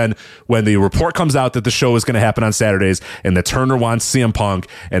this weekend when the report comes out that the show is going to happen on Saturdays, and that Turner wants CM Punk,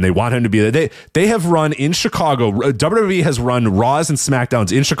 and they want him to be there. They have run in Chicago. WWE has run Raws and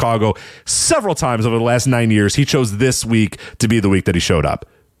SmackDowns in Chicago several times over the last 9 years. He chose this week to be the week that he showed up.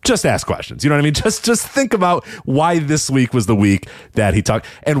 Just ask questions. You know what I mean? Just think about why this week was the week that he talked,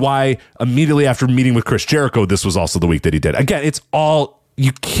 and why immediately after meeting with Chris Jericho, this was also the week that he did. Again, it's all,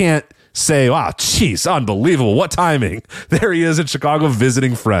 you can't say, wow, geez, unbelievable. What timing. There he is in Chicago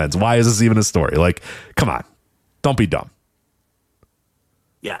visiting friends. Why is this even a story? Like, come on. Don't be dumb.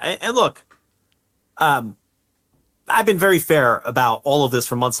 Yeah. And look, I've been very fair about all of this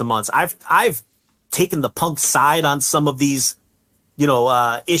for months and months. I've taken the Punk side on some of these,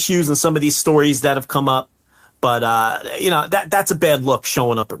 issues and some of these stories that have come up. But, that's a bad look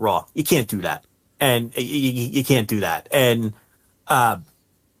showing up at Raw. You can't do that. And you can't do that. And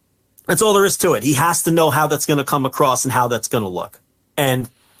that's all there is to it. He has to know how that's going to come across and how that's going to look. And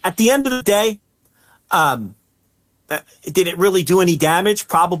at the end of the day, did it really do any damage?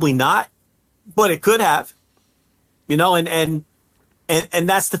 Probably not. But it could have. And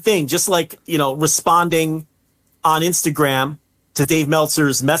that's the thing. Just like, responding on Instagram to Dave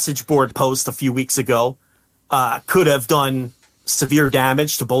Meltzer's message board post a few weeks ago could have done severe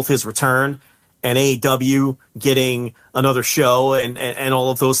damage to both his return and AEW getting another show and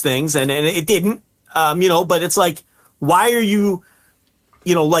all of those things. And it didn't, but it's like, why are you,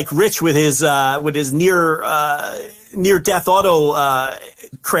 like Rich with his near death auto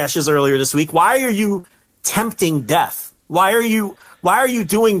crashes earlier this week? Why are you tempting death? Why are you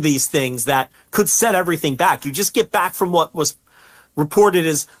doing these things that could set everything back? You just get back from what was reported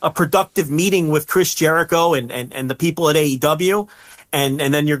as a productive meeting with Chris Jericho and the people at AEW, and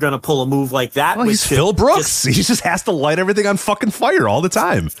then you're going to pull a move like that. Well, he's Phil Brooks. He just has to light everything on fucking fire all the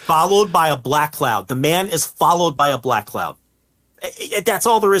time. Followed by a black cloud. The man is followed by a black cloud. That's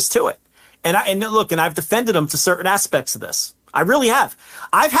all there is to it. And I've defended him to certain aspects of this. I really have.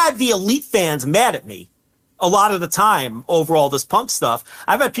 I've had the elite fans mad at me a lot of the time over all this Punk stuff.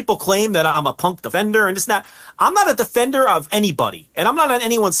 I've had people claim that I'm a Punk defender and it's not. I'm not a defender of anybody, and I'm not on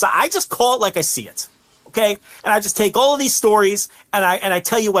anyone's side. I just call it like I see it. Okay. And I just take all of these stories and I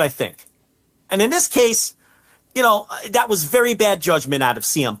tell you what I think. And in this case, that was very bad judgment out of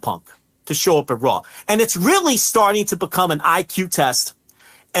CM Punk to show up at Raw. And it's really starting to become an IQ test.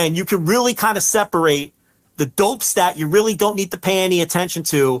 And you can really kind of separate the dopes that you really don't need to pay any attention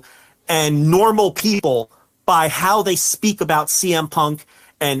to and normal people by how they speak about CM Punk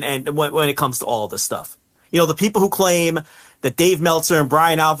and when it comes to all of this stuff. The people who claim that Dave Meltzer and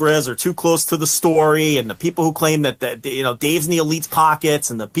Brian Alvarez are too close to the story, and the people who claim that Dave's in the elite's pockets,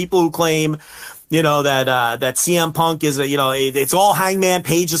 and the people who claim that CM Punk is it's all Hangman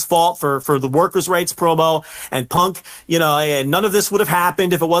Page's fault for the workers' rights promo, and Punk, and none of this would have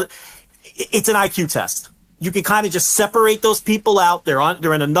happened if it was. It's an IQ test. You can kind of just separate those people out. They're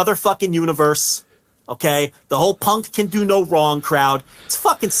in another fucking universe. Okay, the whole Punk can do no wrong crowd. It's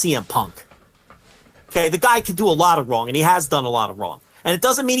fucking CM Punk. Okay, the guy can do a lot of wrong, and he has done a lot of wrong. And it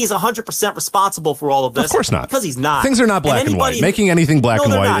doesn't mean he's 100% responsible for all of this. Of course not. Because he's not. Things are not black and white. Making anything black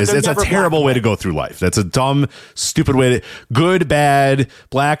and white is a terrible way to go through life. That's a dumb, stupid way to good, bad,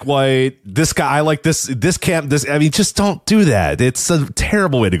 black, white. This guy, I like this camp, this. I mean, just don't do that. It's a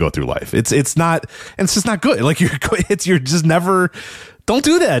terrible way to go through life. It's not, and it's just not good. Like you're just never. Don't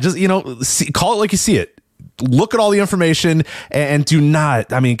do that. Just call it like you see it. look at all the information and do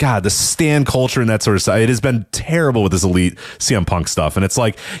not. I mean, God, the stan culture and that sort of stuff. It has been terrible with this elite CM Punk stuff, and it's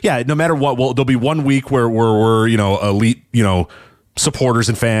like, yeah, no matter what, well, there'll be 1 week where we're elite supporters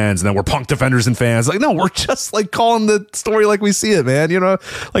and fans, and then we're Punk defenders and fans. Like, no, we're just like calling the story like we see it, man.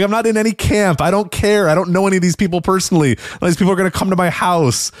 Like, I'm not in any camp. I don't care. I don't know any of these people personally. These people are going to come to my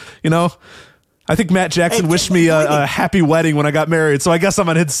house. I think Matt Jackson wished me a happy wedding when I got married, so I guess I'm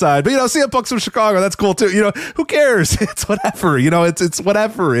on his side. But CM Punk's from Chicago, that's cool too. Who cares? It's whatever. It's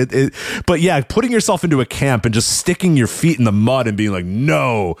whatever. But yeah, putting yourself into a camp and just sticking your feet in the mud and being like,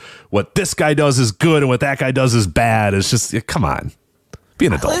 no, what this guy does is good and what that guy does is bad. It's just, come on. Be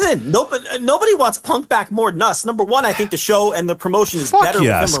an adult. Listen, nobody wants Punk back more than us. Number one, I think the show and the promotion is better with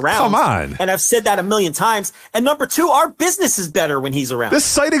him around. Come on. And I've said that a million times. And number two, our business is better when he's around. This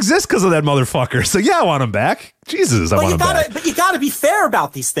site exists because of that motherfucker. So yeah, I want him back. Jesus, I want him back. But you got to be fair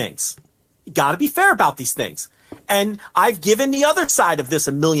about these things. And I've given the other side of this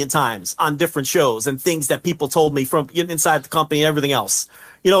a million times on different shows and things that people told me from inside the company and everything else.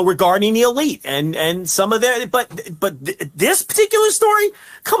 Regarding the elite and some of their, but this particular story,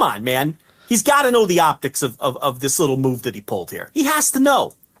 come on, man. He's got to know the optics of this little move that he pulled here. He has to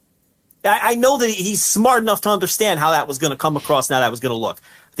know. I know that he's smart enough to understand how that was going to come across and how that was going to look.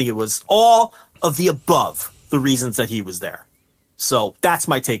 I think it was all of the above, the reasons that he was there. So that's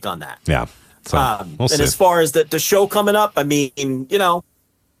my take on that. Yeah. So, we'll see. And as far as the show coming up, I mean,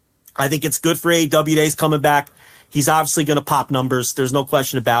 I think it's good for AEW Days coming back. He's obviously going to pop numbers. There's no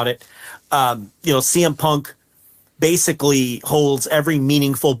question about it. CM Punk basically holds every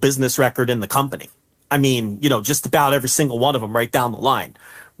meaningful business record in the company. I mean, just about every single one of them right down the line,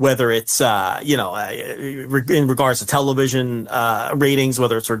 whether it's, in regards to television ratings,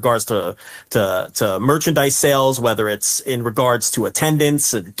 whether it's in regards to merchandise sales, whether it's in regards to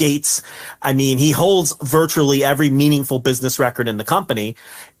attendance and gates. I mean, he holds virtually every meaningful business record in the company.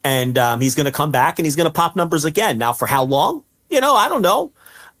 And he's going to come back and he's going to pop numbers again. Now, for how long? I don't know.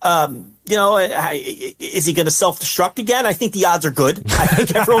 Is he going to self-destruct again? I think the odds are good. I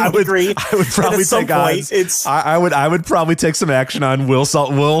think everyone would agree. I would probably take odds. I would probably take some action on will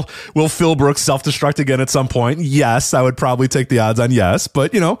Phil Brooks self-destruct again at some point? Yes, I would probably take the odds on yes.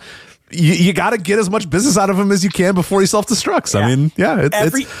 But you got to get as much business out of him as you can before he self-destructs. Yeah. I mean, yeah.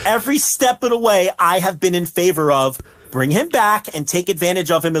 Every step of the way, I have been in favor of bring him back and take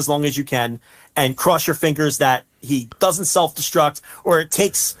advantage of him as long as you can, and cross your fingers that he doesn't self-destruct or it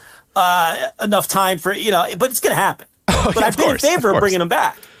takes enough time for, but it's going to happen. But I've been in favor of bringing him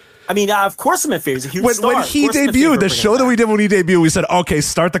back. I mean, of course I'm in favor. He's a huge star. When he debuted, the show that we did when he debuted, we said, okay,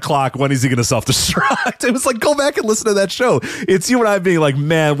 start the clock. When is he going to self-destruct? It was like, go back and listen to that show. It's you and I being like,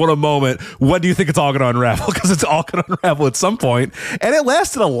 man, what a moment. When do you think it's all going to unravel? Because it's all going to unravel at some point. And it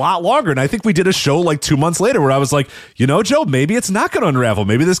lasted a lot longer. And I think we did a show like 2 months later where I was like, Joe, maybe it's not going to unravel.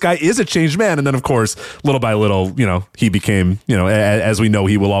 Maybe this guy is a changed man. And then, of course, little by little, he became, as we know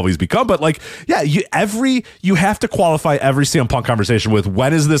he will always become. But like, yeah, you have to qualify every CM Punk conversation with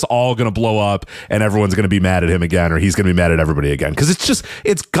when is this all going to blow up and everyone's going to be mad at him again, or he's going to be mad at everybody again, because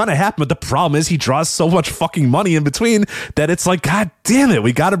it's going to happen. But the problem is he draws so much fucking money in between that it's like, God damn it,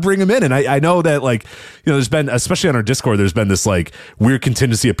 we got to bring him in. And I know that, like, there's been, especially on our Discord, there's been this like weird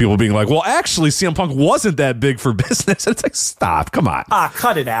contingency of people being like, well, actually CM Punk wasn't that big for business. And it's like, stop, come on,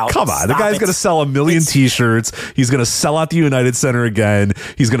 cut it out, come on. The guy's going to sell 1 million t-shirts. He's going to sell out the United Center again.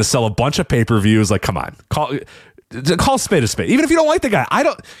 He's going to sell a bunch of pay-per-views. Like, come on, call spade a spade. Even if you don't like the guy,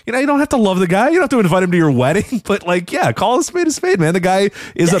 you don't have to love the guy. You don't have to invite him to your wedding, but like, yeah, call a spade, man. The guy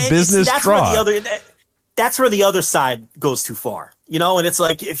is a business draw. That's where the other side goes too far, and it's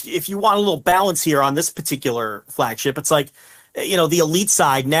like, if you want a little balance here on this particular flagship, it's like, the elite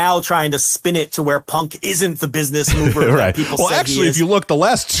side now trying to spin it to where Punk isn't the business mover. Right. That people well, say actually, he if you look, the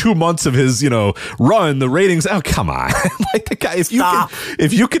last 2 months of his, run, the ratings. Oh, come on! Like, the guy,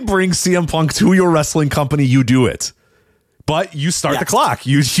 if you can bring CM Punk to your wrestling company, you do it. But you start the clock.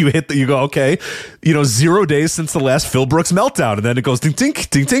 You hit you go, okay, 0 days since the last Phil Brooks meltdown. And then it goes ding, ding,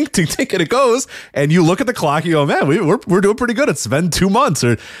 ding, ding, ding, ding, and it goes. And you look at the clock, you go, man, we're doing pretty good. It's been 2 months,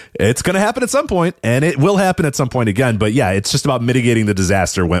 or it's going to happen at some point, and it will happen at some point again. But yeah, it's just about mitigating the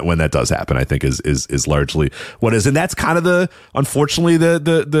disaster when that does happen, I think is largely what is. And that's kind of unfortunately,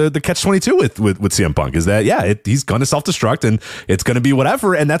 the catch-22 with CM Punk is that, he's going to self-destruct and it's going to be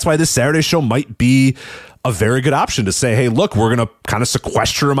whatever. And that's why this Saturday show might be a very good option to say, hey, look, we're going to kind of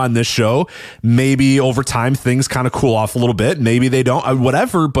sequester him on this show. Maybe over time things kind of cool off a little bit. Maybe they don't,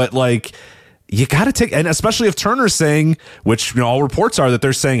 whatever. But like, you got to take, and especially if Turner's saying, which all reports are that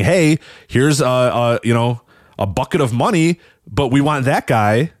they're saying, hey, here's a bucket of money, but we want that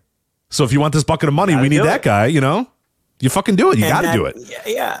guy. So if you want this bucket of money, we need that guy, you know? You fucking do it. You got to do it.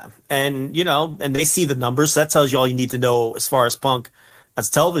 Yeah. And, you know, and they see the numbers. That tells you all you need to know as far as Punk as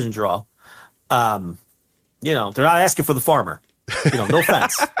a television draw. You know, they're not asking for the farmer. You know, no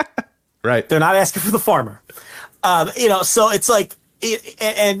offense. Right. They're not asking for the farmer. You know, so it's like,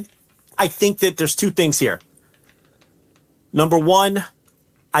 and I think that there's two things here. Number one,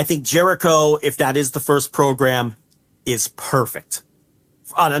 I think Jericho, if that is the first program, is perfect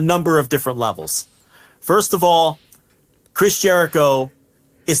on a number of different levels. First of all, Chris Jericho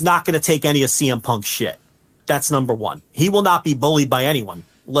is not going to take any of CM Punk's shit. That's number one. He will not be bullied by anyone,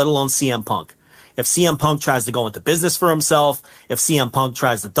 let alone CM Punk. If CM Punk tries to go into business for himself, if CM Punk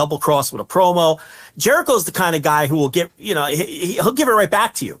tries to double cross with a promo, Jericho's the kind of guy who will get, you know, he'll give it right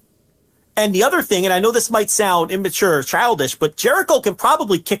back to you. And the other thing, and I know this might sound immature or childish, but Jericho can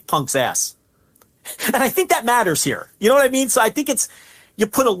probably kick Punk's ass. And I think that matters here. You know what I mean? So I think it's, you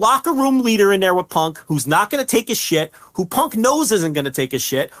put a locker room leader in there with Punk who's not going to take his shit, who Punk knows isn't going to take his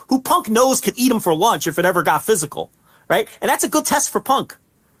shit, who Punk knows could eat him for lunch if it ever got physical, right? And that's a good test for Punk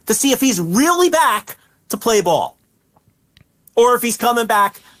to see if he's really back to play ball or if he's coming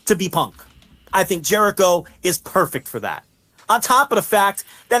back to be Punk. I think Jericho is perfect for that. On top of the fact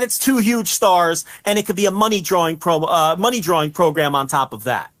that it's two huge stars and it could be a money drawing program on top of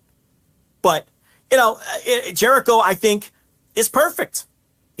that. But, you know, Jericho, I think, is perfect.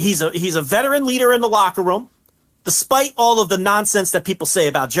 He's a veteran leader in the locker room, despite all of the nonsense that people say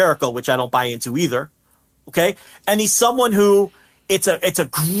about Jericho, which I don't buy into either. Okay. And he's someone who it's a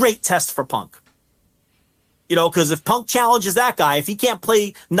great test for Punk. You know, because if Punk challenges that guy, if he can't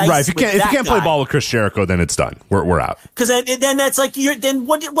play nice, right? If you can't play ball with Chris Jericho, then it's done. We're out. Because then that's like then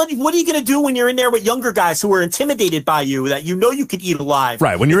what are you going to do when you're in there with younger guys who are intimidated by you that you know you could eat alive?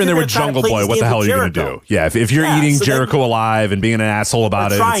 Right. When you're in there with Jungle Boy, what the hell are you going to do? Yeah. If you're eating Jericho alive and being an asshole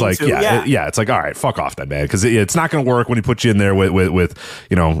about it, it's like it's like, all right, fuck off then, man, because it's not going to work when he puts you in there with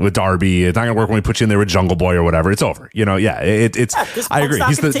you know, with Darby. It's not going to work when he puts you in there with Jungle Boy or whatever. It's over. You know. Yeah. I agree.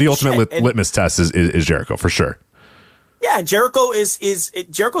 He's the ultimate litmus test is Jericho for sure. Yeah, and Jericho's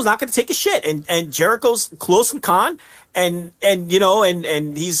not going to take a shit, and Jericho's close with Khan, and you know,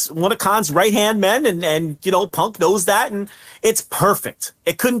 and he's one of Khan's right hand men, and you know, Punk knows that, and it's perfect.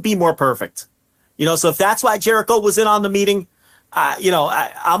 It couldn't be more perfect, you know. So if that's why Jericho was in on the meeting, you know,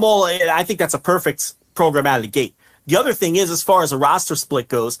 I think that's a perfect program out of the gate. The other thing is, as far as a roster split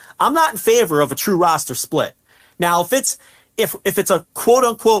goes, I'm not in favor of a true roster split. Now, if it's a quote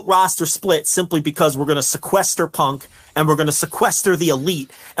unquote roster split simply because we're going to sequester Punk and we're going to sequester the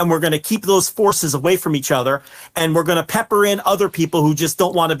elite and we're going to keep those forces away from each other and we're going to pepper in other people who just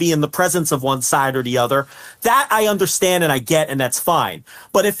don't want to be in the presence of one side or the other, that I understand and I get, and that's fine.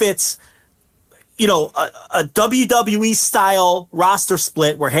 But if it's, you know, a WWE style roster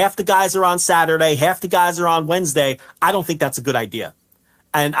split where half the guys are on Saturday, half the guys are on Wednesday, I don't think that's a good idea.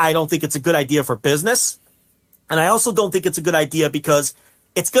 And I don't think it's a good idea for business. And I also don't think it's a good idea because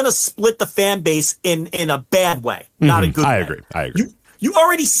it's going to split the fan base in a bad way, not a good way. I agree. You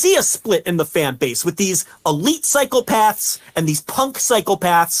already see a split in the fan base with these elite psychopaths and these Punk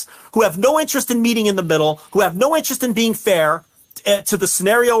psychopaths who have no interest in meeting in the middle, who have no interest in being fair to the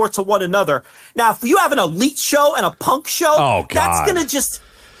scenario or to one another. Now, if you have an elite show and a Punk show, that's going to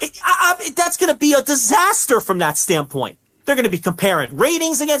that's going to be a disaster from that standpoint. They're going to be comparing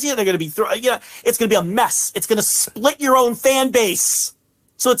ratings against you. They're going to be it's going to be a mess. It's going to split your own fan base.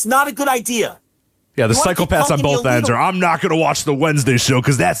 So it's not a good idea. Yeah, the psychopaths on both ends are, I'm not going to watch the Wednesday show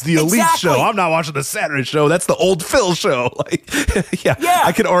because that's the elite show. I'm not watching the Saturday show. That's the old Phil show. Like, yeah,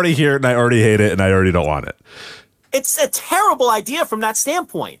 I can already hear it and I already hate it and I already don't want it. It's a terrible idea from that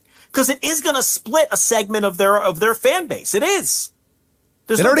standpoint because it is going to split a segment of their fan base. It is.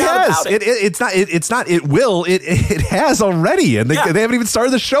 It already has. It will. It has already, and they haven't even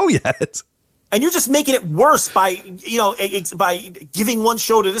started the show yet. And you're just making it worse by by giving one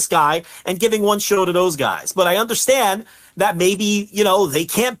show to this guy and giving one show to those guys. But I understand that maybe, they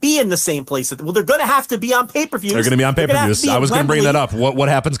can't be in the same place. Well, they're going to have to be on pay-per-views. They're going to be on pay-per-views. I was going to bring that up. What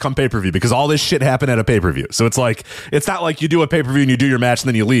happens come pay-per-view? Because all this shit happened at a pay-per-view. So it's like, it's not like you do a pay-per-view and you do your match and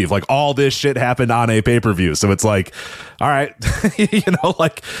then you leave. Like, all this shit happened on a pay-per-view. So it's like, all right,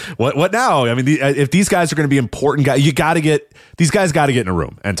 like, what now? I mean, if these guys are going to be important guys, these guys got to get in a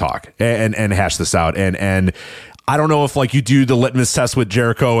room and talk and hash this out. And I don't know if like you do the litmus test with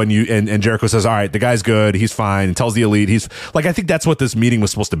Jericho and and Jericho says, all right, the guy's good, he's fine, and tells the elite he's like, I think that's what this meeting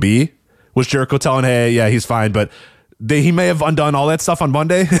was supposed to be, was Jericho telling, hey, yeah, he's fine, but he may have undone all that stuff on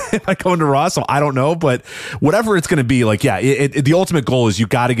Monday by going to Raw, so I don't know. But whatever it's going to be, like, yeah, the ultimate goal is you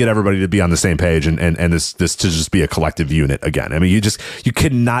got to get everybody to be on the same page and this to just be a collective unit again. I mean, you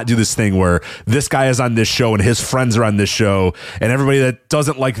cannot do this thing where this guy is on this show and his friends are on this show and everybody that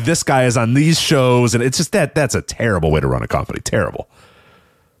doesn't like this guy is on these shows, and it's just that's a terrible way to run a company. Terrible.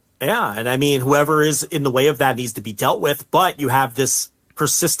 Yeah, and I mean, whoever is in the way of that needs to be dealt with, but you have this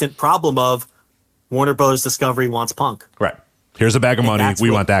persistent problem of Warner Brothers Discovery wants Punk. Right. Here's a bag of money.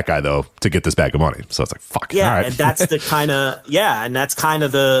 We want that guy, though, to get this bag of money. So it's like, fuck. Yeah, all right. and that's the kind of, and that's kind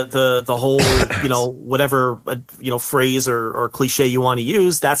of the whole, whatever, phrase or cliche you want to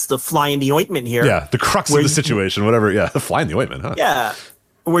use. That's the fly in the ointment here. Yeah, the crux of the situation, whatever. Yeah, the fly in the ointment, huh? Yeah,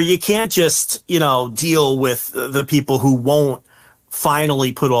 where you can't just, deal with the people who won't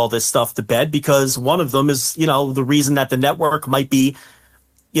finally put all this stuff to bed, because one of them is, the reason that the network might be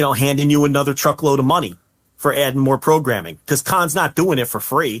handing you another truckload of money for adding more programming, because Khan's not doing it for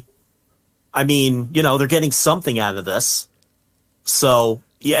free. I mean, they're getting something out of this. So,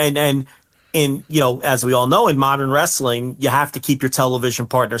 yeah, and as we all know, in modern wrestling, you have to keep your television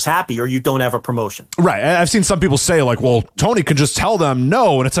partners happy or you don't have a promotion. Right. I've seen some people say, like, well, Tony can just tell them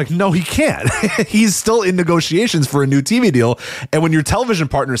no. And it's like, no, he can't. He's still in negotiations for a new TV deal. And when your television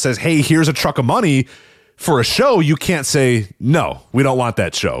partner says, hey, here's a truck of money for a show, you can't say, no, we don't want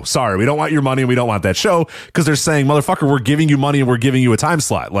that show. Sorry, we don't want your money and we don't want that show, because they're saying, motherfucker, we're giving you money and we're giving you a time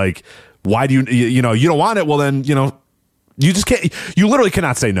slot. Like, why do you don't want it? Well, then, you just can't, you literally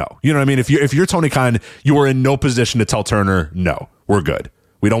cannot say no. You know what I mean? If you're Tony Khan, you are in no position to tell Turner, no, we're good.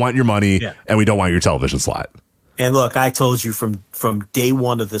 We don't want your money and we don't want your television slot. And look, I told you from day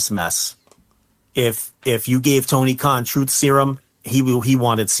one of this mess, if you gave Tony Khan truth serum, he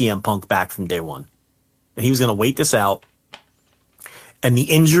wanted CM Punk back from day one. And he was going to wait this out. And the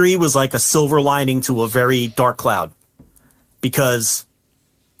injury was like a silver lining to a very dark cloud, because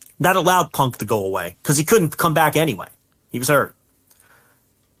that allowed Punk to go away, because he couldn't come back anyway. He was hurt.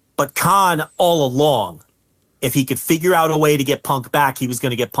 But Khan, all along, if he could figure out a way to get Punk back, he was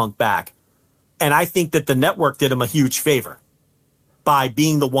going to get Punk back. And I think that the network did him a huge favor by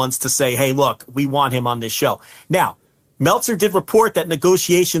being the ones to say, hey, look, we want him on this show. Now, Meltzer did report that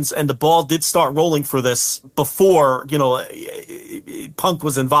negotiations and the ball did start rolling for this before, Punk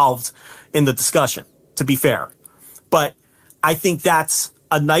was involved in the discussion, to be fair. But I think that's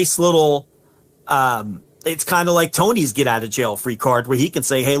a nice little, it's kind of like Tony's get out of jail free card, where he can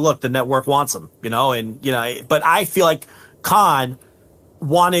say, hey, look, the network wants him, but I feel like Khan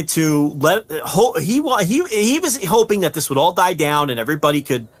wanted to he was hoping that this would all die down and everybody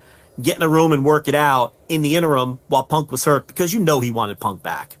could get in a room and work it out in the interim while Punk was hurt, because he wanted Punk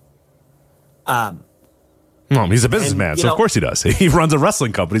back. Well, he's a businessman, so of course he does. He runs a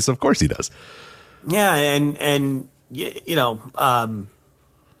wrestling company, so of course he does. Yeah, and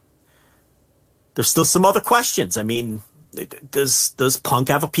there's still some other questions. I mean, does Punk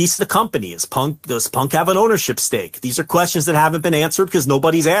have a piece of the company? Does Punk have an ownership stake? These are questions that haven't been answered because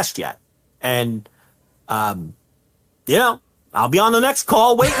nobody's asked yet. And I'll be on the next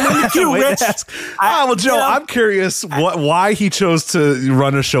call waiting in the queue, Rich. Well, Joe, I'm curious why he chose to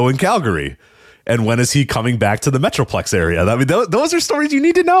run a show in Calgary, and when is he coming back to the Metroplex area? I mean, those are stories you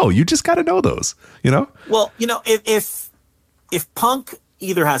need to know. You just got to know those, Well, if Punk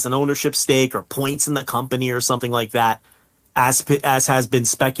either has an ownership stake or points in the company or something like that, as has been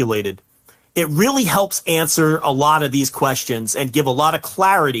speculated, it really helps answer a lot of these questions and give a lot of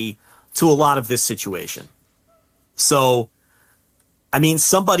clarity to a lot of this situation. So, I mean,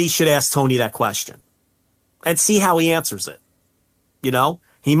 somebody should ask Tony that question and see how he answers it.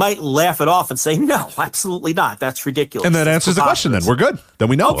 He might laugh it off and say, no, absolutely not. That's ridiculous. And that answers the question. Then we're good. Then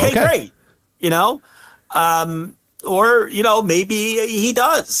we know. Okay. Great. Or, maybe he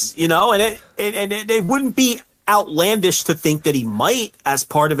does, and it wouldn't be outlandish to think that he might, as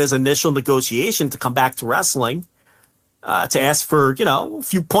part of his initial negotiation to come back to wrestling, to ask for, a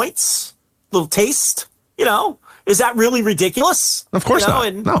few points, little taste, Is that really ridiculous? Of course not.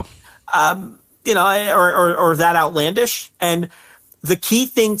 And, no. Or that outlandish. And the key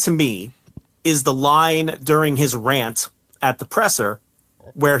thing to me is the line during his rant at the presser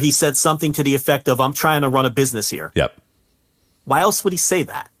where he said something to the effect of, I'm trying to run a business here. Yep. Why else would he say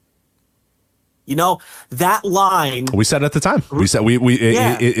that? That line. We said at the time. We said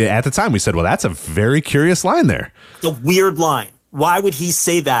at the time we said, well, that's a very curious line there. The weird line. Why would he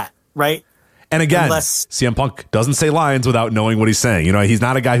say that? Right. And again, Unless CM Punk doesn't say lines without knowing what he's saying. You know, he's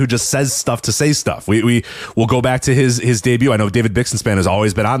not a guy who just says stuff to say stuff. We'll go back to his debut. I know David Bixenspan has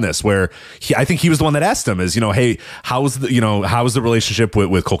always been on this, where I think he was the one that asked him is, you know, hey, how's the relationship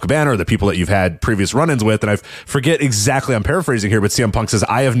with Colt Cabana or the people that you've had previous run-ins with? And I forget exactly, I'm paraphrasing here, but CM Punk says,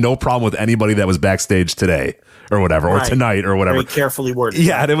 I have no problem with anybody that was backstage today or whatever, or tonight or whatever. Very carefully worded.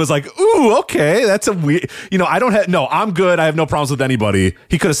 Yeah, and it was like, ooh, okay, that's a weird, you know, I'm good. I have no problems with anybody.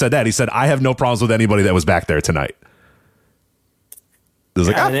 He could have said that. He said, I have no problems with anybody that was back there tonight. It was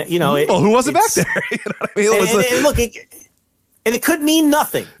like, who wasn't back there? You know what I mean? And it could mean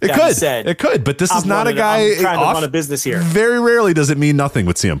nothing. It could, but this is not a guy I'm trying to run a business here. Very rarely does it mean nothing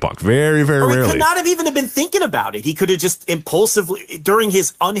with CM Punk. Very, very rarely. He could not have even been thinking about it. He could have just impulsively, during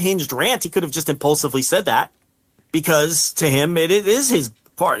his unhinged rant, he could have just impulsively said that, because to him it is his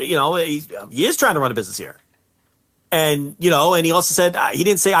part. You know, he is trying to run a business here. And, you know, and he also said, he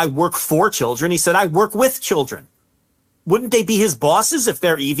didn't say I work for children. He said I work with children. Wouldn't they be his bosses if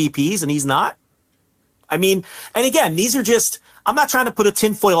they're EVPs and he's not? I mean, and again, these are just, I'm not trying to put a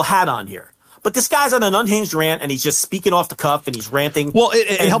tinfoil hat on here, but this guy's on an unhinged rant and he's just speaking off the cuff and he's ranting. Well,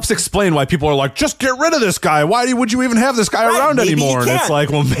 it helps explain why people are like, just get rid of this guy. Why would you even have this guy around anymore? And it's like,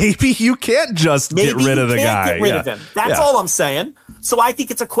 well, maybe you can't just get rid of the guy. Get rid of him. That's all I'm saying. So I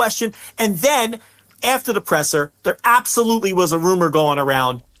think it's a question. And then after the presser, there absolutely was a rumor going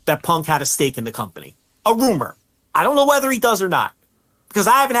around that Punk had a stake in the company. A rumor. I don't know whether he does or not, because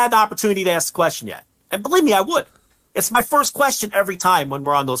I haven't had the opportunity to ask the question yet. And believe me, I would. It's my first question every time when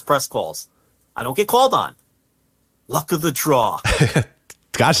we're on those press calls. I don't get called on. Luck of the draw.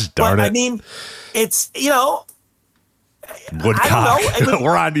 Gosh darn it. I mean, it's, you know. Woodcock. I don't know.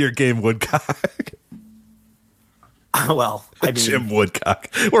 We're on to your game, Woodcock. Well, I mean, Jim Woodcock.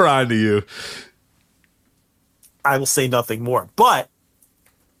 We're on to you. I will say nothing more. But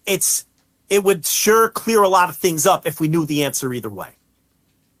it would sure clear a lot of things up if we knew the answer either way.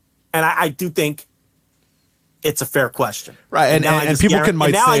 And I do think it's a fair question. Right. And people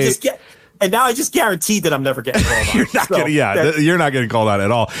might say... And now I just guaranteed that I'm never getting called on. You're not getting called on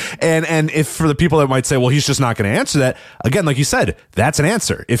at all. And if for the people that might say, well, he's just not going to answer that, again, like you said, that's an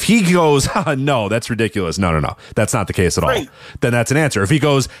answer. If he goes, no, that's ridiculous. No, that's not the case at all. Then that's an answer. If he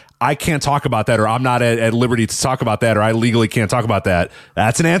goes, I can't talk about that, or I'm not at liberty to talk about that, or I legally can't talk about that,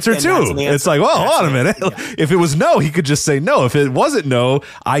 that's an answer too. It's like, well, hold on a minute. Yeah. If it was no, he could just say no. If it wasn't no,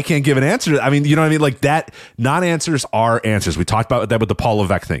 I can't give an answer. I mean, you know what I mean? Like that, non-answers are answers. We talked about that with the Paul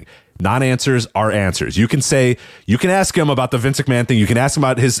Levesque thing. Non-answers are answers. You can ask him about the Vince McMahon thing. You can ask him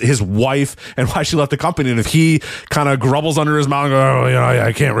about his wife and why she left the company. And if he kind of grumbles under his mouth and goes, oh, you know,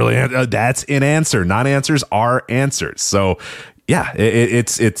 I can't really answer, that's an answer. Non-answers are answers. So yeah,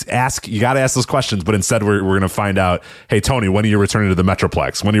 it's ask, you got to ask those questions, but instead we're going to find out, hey, Tony, when are you returning to the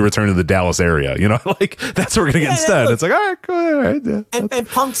Metroplex? When are you returning to the Dallas area? You know, like that's what we're going to get instead. Look, it's like, all right, cool, all right. Yeah. And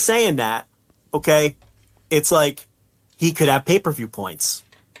Punk's saying that, okay, it's like he could have pay-per-view points.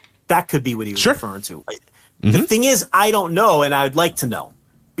 That could be what he was referring to. Mm-hmm. The thing is, I don't know, and I'd like to know,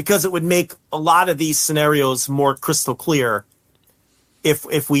 because it would make a lot of these scenarios more crystal clear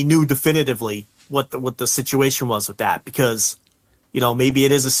if we knew definitively what the situation was with that. Because, you know, maybe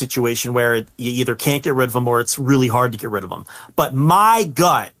it is a situation where you either can't get rid of them or it's really hard to get rid of them. But my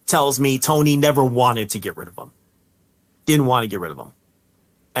gut tells me Tony never wanted to get rid of them. Didn't want to get rid of them.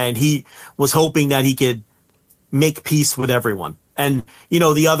 And he was hoping that he could make peace with everyone. And, you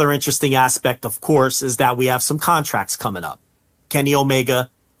know, the other interesting aspect, of course, is that we have some contracts coming up. Kenny Omega,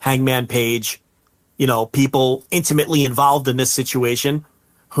 Hangman Page, you know, people intimately involved in this situation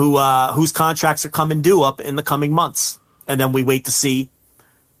whose contracts are coming due up in the coming months. And then we wait to see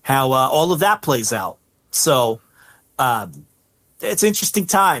how all of that plays out. So it's interesting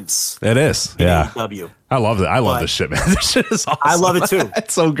times. It is. Yeah. AEW. I love it. I love this shit, man. This shit is awesome. I love it too.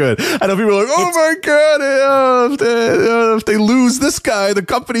 It's so good. I know people are like, oh my God, if they lose this guy, the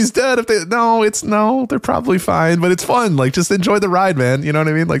company's dead. No, they're probably fine, but it's fun. Like, just enjoy the ride, man. You know what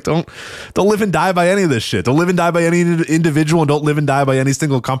I mean? Like, don't live and die by any of this shit. Don't live and die by any individual, and don't live and die by any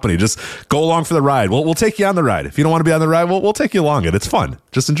single company. Just go along for the ride. We'll take you on the ride. If you don't want to be on the ride, we'll take you along it. It's fun.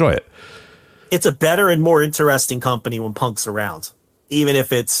 Just enjoy it. It's a better and more interesting company when Punk's around, even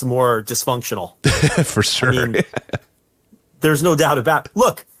if it's more dysfunctional. For sure. I mean, there's no doubt about it.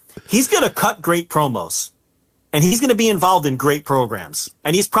 Look, he's going to cut great promos, and he's going to be involved in great programs,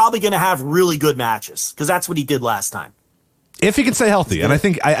 and he's probably going to have really good matches, because that's what he did last time. If he can stay healthy. And I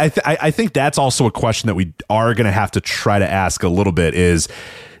think that's also a question that we are going to have to try to ask a little bit is,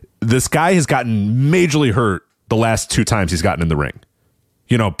 this guy has gotten majorly hurt the last 2 times he's gotten in the ring.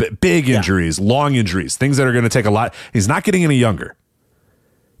 You know, big injuries, long injuries, things that are going to take a lot. He's not getting any younger.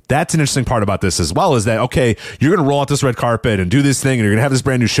 That's an interesting part about this as well, is that, okay, you're going to roll out this red carpet and do this thing and you're going to have this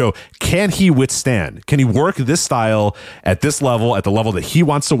brand new show. Can he withstand? Can he work this style at this level, at the level that he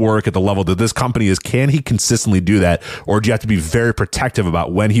wants to work, at the level that this company is? Can he consistently do that? Or do you have to be very protective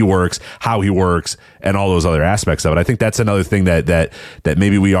about when he works, how he works, and all those other aspects of it? I think that's another thing that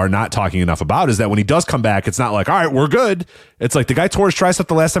maybe we are not talking enough about, is that when he does come back, it's not like, all right, we're good. It's like the guy tore his tricep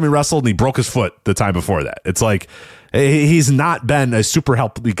the last time he wrestled and he broke his foot the time before that. It's like, he's not been a super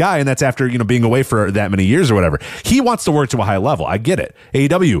healthy guy, and that's after, being away for that many years or whatever. He wants to work to a high level. I get it.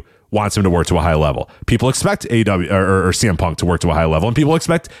 AEW wants him to work to a high level. People expect AEW or CM Punk to work to a high level, and people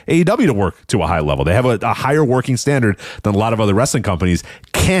expect AEW to work to a high level. They have a higher working standard than a lot of other wrestling companies.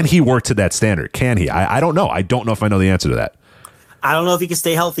 Can he work to that standard? Can he? I don't know. I don't know if I know the answer to that. I don't know if he can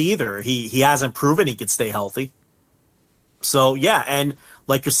stay healthy either. He hasn't proven he can stay healthy. So, yeah, and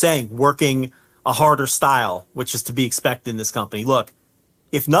like you're saying, working a harder style, which is to be expected in this company. Look,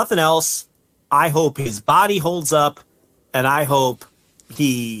 if nothing else, I hope his body holds up, and I hope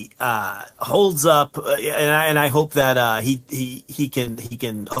he holds up, and I hope that he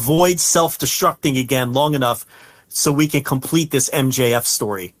can avoid self-destructing again long enough so we can complete this MJF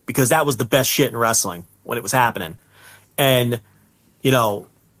story, because that was the best shit in wrestling when it was happening. And the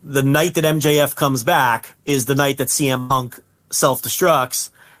night that MJF comes back is the night that CM Punk self-destructs,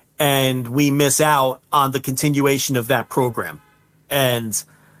 and we miss out on the continuation of that program. And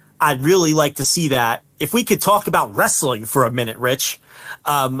I'd really like to see that. If we could talk about wrestling for a minute, Rich,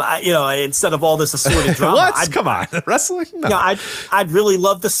 instead of all this assorted drama. Come on, wrestling? No. I'd really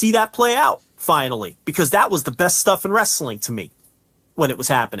love to see that play out finally, because that was the best stuff in wrestling to me when it was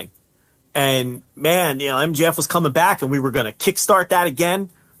happening. And man, MJF was coming back, and we were going to kickstart that again,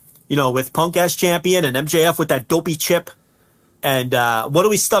 with Punk as champion and MJF with that dopey chip. And what are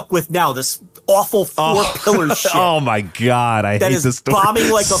we stuck with now? This awful four pillars shit. Oh my God, I hate this story.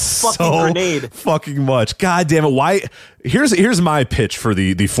 Bombing like a fucking grenade. Fucking much. God damn it. Why? Here's my pitch for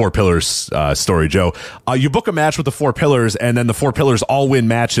the four pillars story, Joe. You book a match with the four pillars, and then the four pillars all win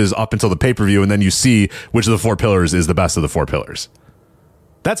matches up until the pay-per-view, and then you see which of the four pillars is the best of the four pillars.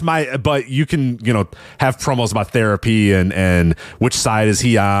 That's but you can, have promos about therapy and which side is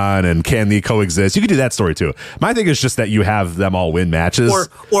he on and can they coexist. You can do that story too. My thing is just that you have them all win matches.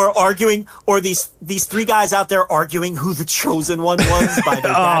 Or arguing, or these three guys out there arguing who the chosen one was by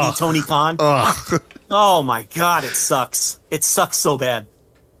their daddy, Tony Khan. Oh my God, it sucks. It sucks so bad.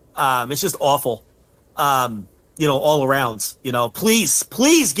 It's just awful. All around,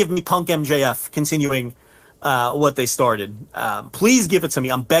 please give me Punk MJF continuing what they started. Please give it to me.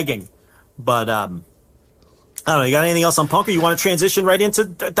 I'm begging. But I don't know. You got anything else on Punk, or you want to transition right into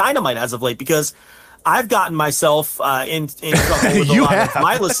Dynamite as of late? Because I've gotten myself in trouble with a lot of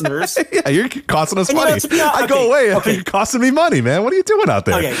my listeners. Yeah, you're costing us money. I go away. Okay. You're costing me money, man. What are you doing out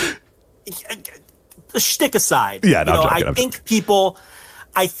there? Okay. The shtick aside. Yeah, no, I think people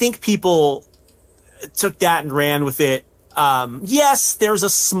took that and ran with it. Yes, there's a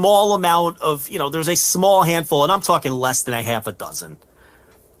small amount of, there's a small handful, and I'm talking less than a half a dozen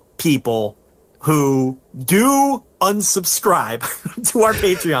people who do unsubscribe to our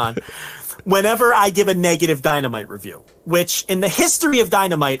Patreon whenever I give a negative Dynamite review, which in the history of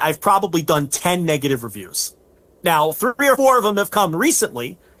Dynamite, I've probably done 10 negative reviews. Now, 3 or 4 of them have come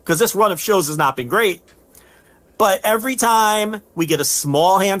recently, because this run of shows has not been great. But every time we get a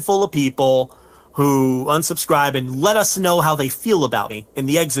small handful of people who unsubscribe and let us know how they feel about me in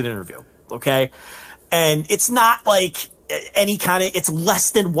the exit interview, okay? And it's not like any kind of, it's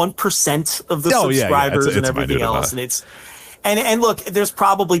less than 1% of the subscribers and everything else. And look, there's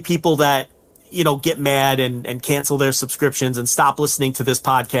probably people that, get mad and cancel their subscriptions and stop listening to this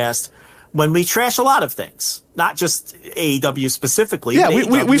podcast when we trash a lot of things, not just AEW specifically. Yeah,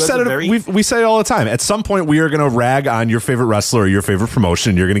 we've said it. We say it all the time. At some point, we are going to rag on your favorite wrestler or your favorite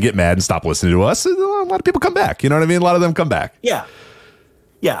promotion. You're going to get mad and stop listening to us. A lot of people come back. You know what I mean? A lot of them come back. Yeah.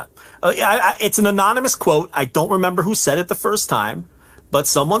 It's an anonymous quote. I don't remember who said it the first time, but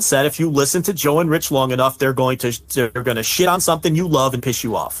someone said if you listen to Joe and Rich long enough, they're going to shit on something you love and piss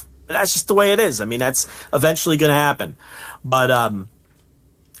you off. That's just the way it is. I mean, that's eventually going to happen.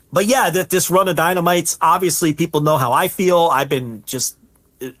 But yeah, this run of Dynamites, obviously people know how I feel. I've been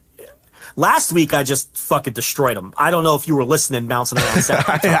last week I just fucking destroyed them. I don't know if you were listening, bouncing around.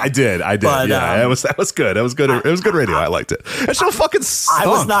 I did. But, that was good. It was good. It was good radio. I liked it. That show fucking stunk. I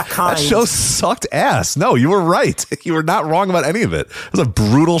was not kind. That show sucked ass. No, you were right. You were not wrong about any of it. It was a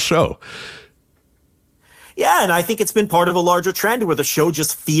brutal show. Yeah, and I think it's been part of a larger trend where the show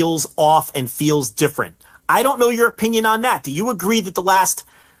just feels off and feels different. I don't know your opinion on that. Do you agree that the last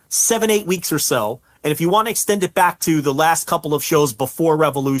 7-8 weeks or so, and if you want to extend it back to the last couple of shows before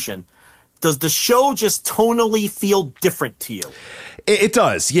Revolution, does the show just tonally feel different to you? It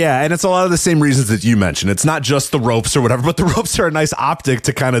does, yeah, and it's a lot of the same reasons that you mentioned. It's not just the ropes or whatever, but the ropes are a nice optic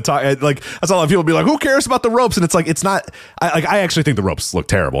to kind of talk. Like, that's a lot of people be like, "Who cares about the ropes?" And it's like, it's not. I actually think the ropes look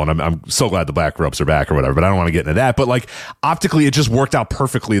terrible, and I'm so glad the black ropes are back or whatever. But I don't want to get into that. But like, optically, it just worked out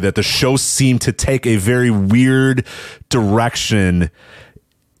perfectly that the show seemed to take a very weird direction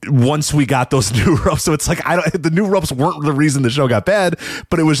once we got those new ropes. So it's like, the new ropes weren't the reason the show got bad,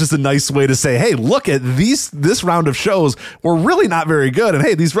 but it was just a nice way to say, hey, look at this round of shows were really not very good. And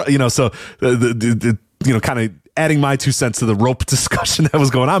hey, these, so kind of adding my 2 cents to the rope discussion that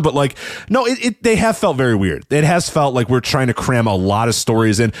was going on. But like, no, they have felt very weird. It has felt like we're trying to cram a lot of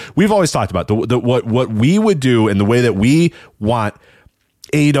stories in. We've always talked about what we would do and the way that we want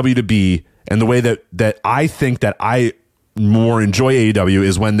AEW to be, and the way that I think that I more enjoy AEW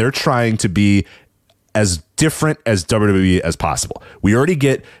is when they're trying to be as different as WWE as possible. We already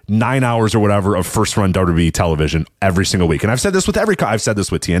get 9 hours or whatever of first run WWE television every single week. And I've said this with I've said this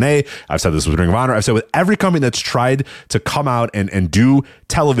with TNA, I've said this with Ring of Honor, I've said with every company that's tried to come out and do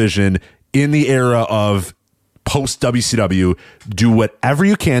television in the era of post WCW. Do whatever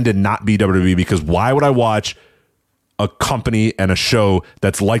you can to not be WWE, because why would I watch a company and a show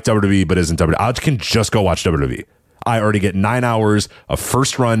that's like WWE but isn't WWE? I can just go watch WWE. I already get 9 hours of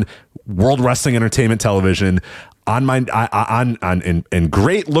first run World Wrestling Entertainment television on my in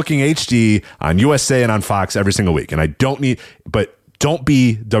great looking HD on USA and on Fox every single week. And I don't need, but don't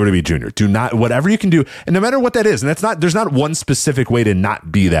be WWE Junior. Do not, whatever you can do, and no matter what that is, and there's not one specific way to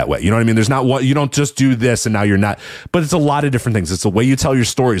not be that way. You know what I mean? There's not one, you don't just do this and now you're not, but it's a lot of different things. It's the way you tell your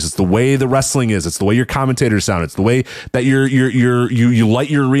stories. It's the way the wrestling is. It's the way your commentators sound. It's the way that you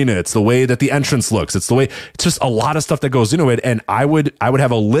light your arena. It's the way that the entrance looks. It's just a lot of stuff that goes into it. And I would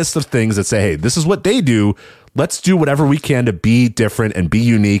have a list of things that say, hey, this is what they do. Let's do whatever we can to be different and be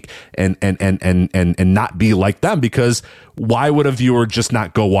unique and not be like them, because why would a viewer just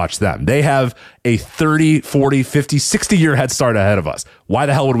not go watch them? They have a 30, 40, 50, 60 year head start ahead of us. Why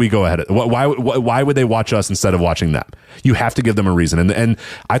the hell would we go ahead? Why would they watch us instead of watching them? You have to give them a reason. And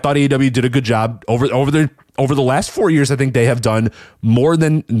I thought AEW did a good job over the last 4 years. I think they have done more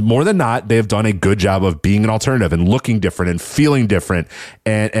than not. They have done a good job of being an alternative and looking different and feeling different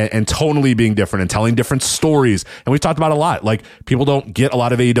and tonally being different and telling different stories. And we've talked about a lot. Like, people don't get a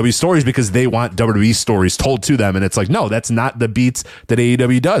lot of AEW stories because they want WWE stories told to them. And it's like, no, that's not the beats that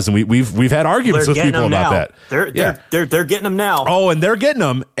AEW does. And we've had arguments with people about that. They're getting them now. Oh, and they're getting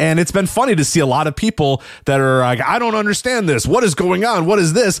them. And it's been funny to see a lot of people that are like, I don't understand this. What is going on? What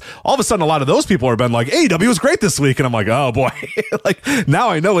is this? All of a sudden, a lot of those people have been like, AEW was great this week. And I'm like, oh boy, like, now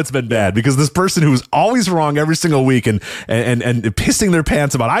I know it's been bad, because this person who's always wrong every single week and pissing their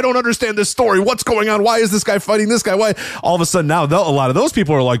pants about, I don't understand this story. What's going on? Why is this guy fighting this guy? Why? All of a sudden now, a lot of those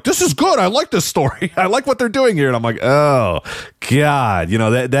people are like, this is good. I like this story. I like what they're doing here. And I'm like, oh God,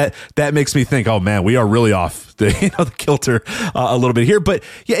 that makes me think, oh man, we are really off the kilter a little bit here. But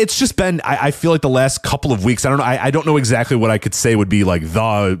yeah, it's just been, I feel like the last couple of weeks, I don't know exactly what I could say would be like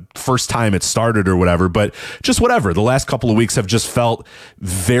the first time it started or whatever, but just whatever. The last couple of weeks have just felt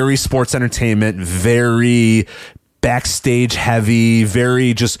very sports entertainment, very backstage heavy,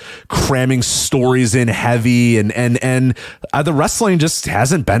 very just cramming stories in heavy, and the wrestling just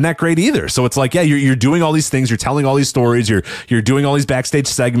hasn't been that great either. So it's like, yeah, you're doing all these things, you're telling all these stories, you're doing all these backstage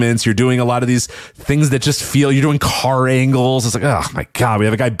segments, you're doing a lot of these things that just feel, you're doing car angles. It's like, oh my God, we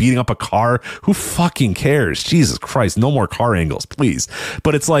have a guy beating up a car. Who fucking cares? Jesus Christ, no more car angles, please.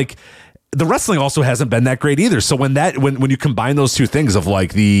 But it's like, the wrestling also hasn't been that great either. So when you combine those two things of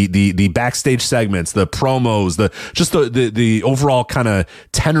like the backstage segments, the promos, the overall kind of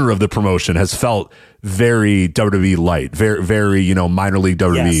tenor of the promotion has felt very WWE light, very minor league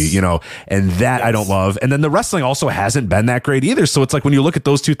WWE, yes. And that yes. I don't love. And then the wrestling also hasn't been that great either. So it's like, when you look at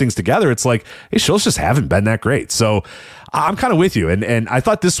those two things together, it's like, hey, shows just haven't been that great. So I'm kind of with you. And I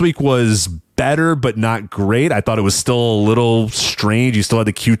thought this week was better, but not great. I thought it was still a little strange. You still had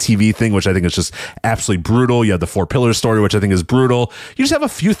the QTV thing, which I think is just absolutely brutal. You had the 4 Pillars story, which I think is brutal. You just have a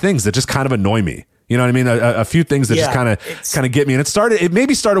few things that just kind of annoy me. You know what I mean? A few things that just kind of get me. And it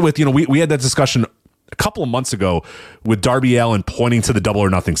maybe started with, we had that discussion a couple of months ago with Darby Allin pointing to the Double or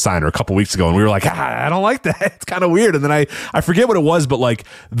Nothing sign, or a couple weeks ago, and we were like, I don't like that. It's kind of weird. And then I forget what it was, but like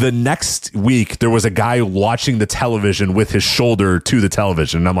the next week there was a guy watching the television with his shoulder to the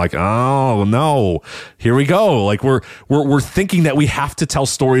television, and I'm like, oh no, here we go. Like we're thinking that we have to tell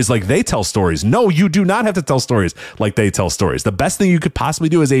stories like they tell stories. No, you do not have to tell stories like they tell stories. The best thing you could possibly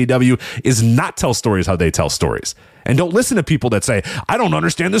do as AEW is not tell stories how they tell stories. And don't listen to people that say, I don't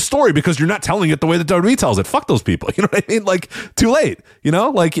understand this story because you're not telling it the way that WWE tells it. Fuck those people. You know what I mean? Like, too late. You know,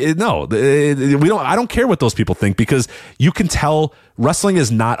 like, no, I don't care what those people think, because you can tell wrestling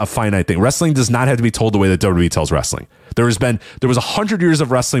is not a finite thing. Wrestling does not have to be told the way that WWE tells wrestling. There was 100 years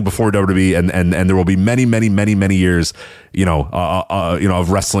of wrestling before WWE, and there will be many, many, many, many years, of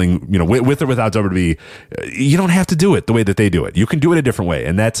wrestling, with or without WWE. You don't have to do it the way that they do it. You can do it a different way.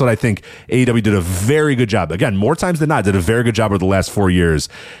 And that's what I think AEW did a very good job. Again, more times than not, did a very good job over the last 4 years,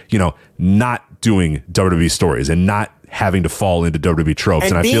 not doing WWE stories and not having to fall into WWE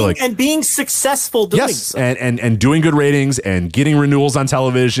tropes. I feel like, and being successful doing so. And doing good ratings and getting renewals on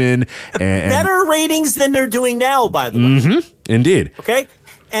television and better ratings than they're doing now, by the way. Mm-hmm. Indeed. Okay.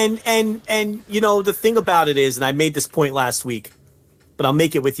 And the thing about it is, and I made this point last week, but I'll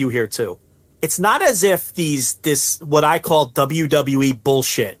make it with you here too. It's not as if this what I call WWE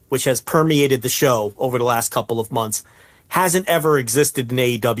bullshit, which has permeated the show over the last couple of months, hasn't ever existed in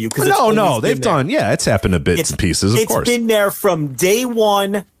AEW. It's happened in bits and pieces, of course. It's been there from day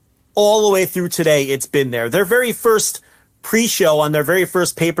one all the way through today. It's been there. Their very first pre-show on their very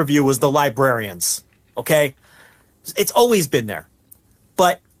first pay-per-view was the Librarians. Okay? It's always been there.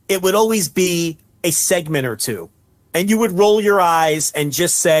 But it would always be a segment or two. And you would roll your eyes and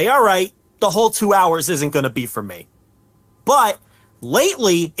just say, all right, the whole 2 hours isn't going to be for me. But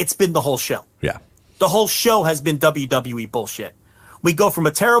lately, it's been the whole show. Yeah. The whole show has been WWE bullshit. We go from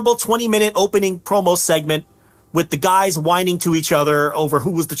a terrible 20-minute opening promo segment with the guys whining to each other over who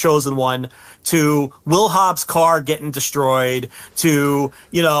was the chosen one, to Will Hobbs' car getting destroyed, to,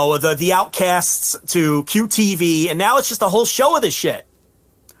 the Outcasts, to QTV, and now it's just a whole show of this shit.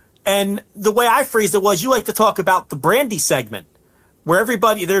 And the way I phrased it was, you like to talk about the Brandy segment, where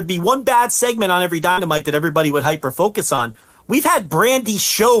there'd be one bad segment on every Dynamite that everybody would hyper focus on. We've had Brandy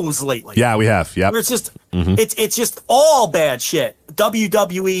shows lately. Yeah, we have. Yeah, it's just it's just all bad shit.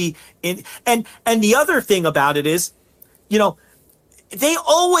 WWE and the other thing about it is, they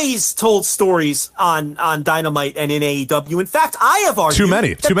always told stories on Dynamite and in AEW. In fact, I have argued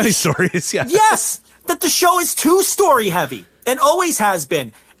too many stories. Yeah. Yes, that the show is too story heavy and always has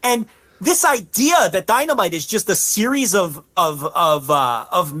been. And this idea that Dynamite is just a series of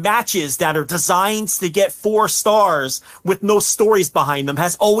matches that are designed to get 4 stars with no stories behind them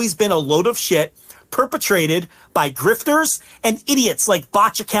has always been a load of shit perpetrated by grifters and idiots like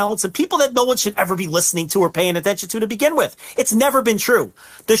botch accounts and people that no one should ever be listening to or paying attention to begin with. It's never been true.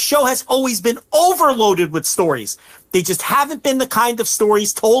 The show has always been overloaded with stories. They just haven't been the kind of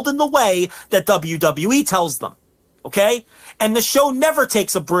stories told in the way that WWE tells them. Okay? And the show never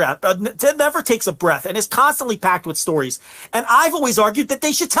takes a breath, and is constantly packed with stories. And I've always argued that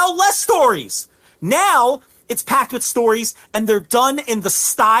they should tell less stories. Now, it's packed with stories, and they're done in the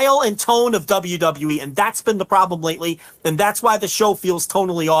style and tone of WWE, and that's been the problem lately, and that's why the show feels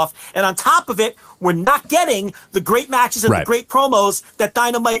tonally off. And on top of it, we're not getting the great matches and the great promos that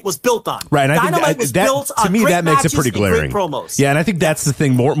Dynamite was built on. Right, and Dynamite I think was built on to me, great that makes it matches pretty glaring. And great promos. Yeah, and I think that's the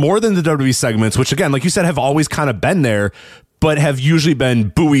thing, more than the WWE segments, which again, like you said, have always kind of been there, but have usually been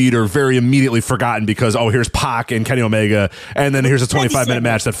buoyed or very immediately forgotten because, here's Pac and Kenny Omega, and then here's a 25-minute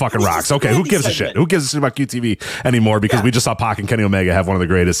match that fucking rocks. Okay, who gives a shit? Who gives a shit about QTV anymore? Because we just saw Pac and Kenny Omega have one of the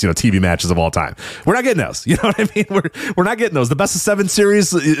greatest, TV matches of all time. We're not getting those. You know what I mean? We're not getting those. The Best of 7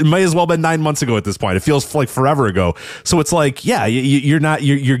 series, it may as well have been 9 months ago at this point. It feels like forever ago. So it's like, yeah,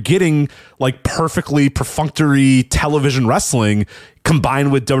 you're getting like perfectly perfunctory television wrestling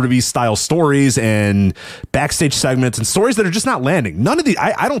combined with WWE style stories and backstage segments and stories that are just not landing. None of the,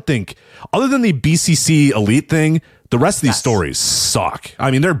 I don't think, other than the BCC Elite thing, the rest of these stories suck. I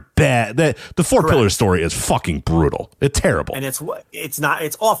mean, they're bad. The 4 Pillar story is fucking brutal. It's terrible. And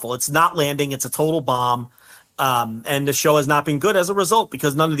it's awful. It's not landing. It's a total bomb. And the show has not been good as a result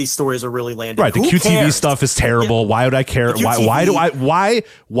because none of these stories are really landing. Right. The QTV stuff is terrible. Why would I care? Why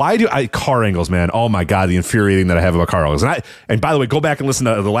do I car angles, man? Oh my God, the infuriating that I have about car angles. And by the way, go back and listen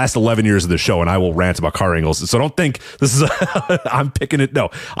to the last 11 years of the show and I will rant about car angles. So don't think this is I'm picking it. No,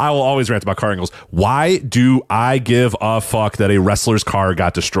 I will always rant about car angles. Why do I give a fuck that a wrestler's car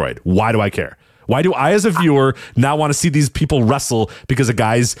got destroyed? Why do I care? Why do I, as a viewer, now want to see these people wrestle because a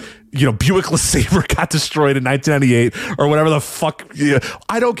guy's, Buick LeSabre got destroyed in 1998 or whatever the fuck?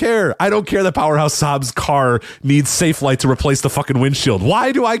 I don't care. I don't care that Powerhouse Hobbs' car needs safe light to replace the fucking windshield.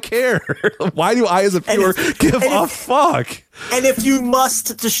 Why do I care? Why do I, as a viewer, give a fuck? And if you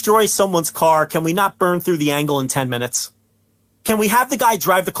must destroy someone's car, can we not burn through the angle in 10 minutes? Can we have the guy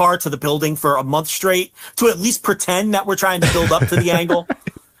drive the car to the building for a month straight to at least pretend that we're trying to build up to the angle?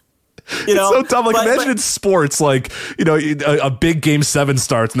 It's so dumb. Like, imagine in sports, like, a big Game 7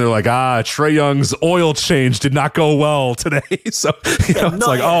 starts, and they're like, Trae Young's oil change did not go well today. So,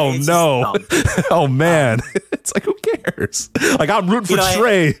 no. Oh, man. It's like, who cares? Like, I'm rooting for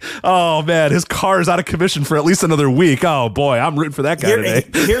Trae. Oh, man, his car is out of commission for at least another week. Oh, boy, I'm rooting for that guy today.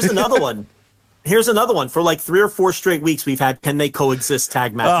 Here's another one. For like 3 or 4 straight weeks, we've had can they coexist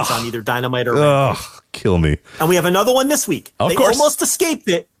tag matches on either Dynamite or Rampage. Kill me. And we have another one this week. They almost escaped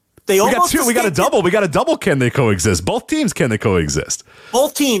it. We got a double. We got a double. Can they coexist? Both teams. Can they coexist?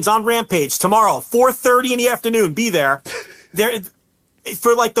 Both teams on Rampage tomorrow, 4:30 in the afternoon. Be there.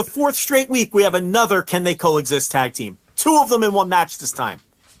 For like the 4th straight week, we have another Can They Coexist tag team. 2 of them in one match this time.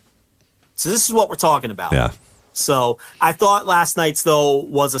 So this is what we're talking about. Yeah. So I thought last night's, though,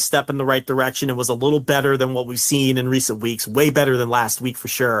 was a step in the right direction. It was a little better than what we've seen in recent weeks. Way better than last week for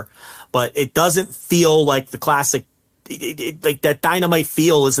sure. But it doesn't feel like the classic, like that Dynamite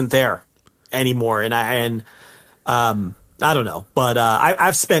feel isn't there anymore. And I don't know. But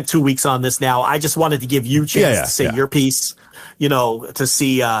I've spent 2 weeks on this now. I just wanted to give you a chance to say your piece, to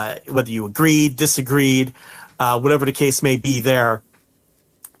see whether you agreed, disagreed, whatever the case may be there.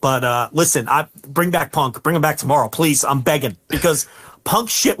 But listen, bring back Punk. Bring him back tomorrow, please. I'm begging, because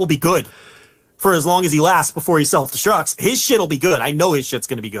Punk's shit will be good for as long as he lasts before he self-destructs. His shit will be good. I know his shit's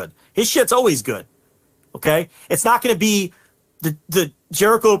going to be good. His shit's always good. Okay? It's not going to be the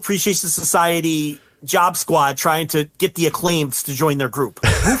Jericho Appreciation Society job squad trying to get the Acclaimed to join their group.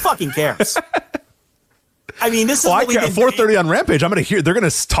 Who fucking cares? I mean, this is what we did. 4:30 on Rampage. They're going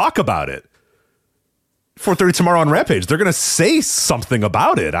to talk about it. 4:30 tomorrow on Rampage. They're going to say something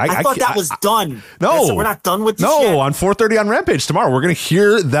about it. I thought that was done. No. So we're not done with this shit. On 4:30 on Rampage tomorrow, we're going to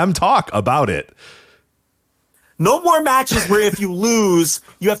hear them talk about it. No more matches where if you lose,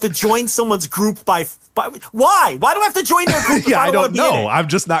 you have to join someone's group by why? Why do I have to join their group? I don't know. I'm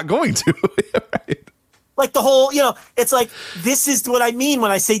just not going to. Right. Like the whole, it's like, this is what I mean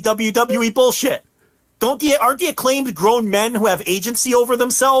when I say WWE bullshit. Aren't the Acclaimed grown men who have agency over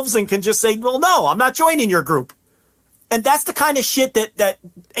themselves and can just say, well, no, I'm not joining your group. And that's the kind of shit that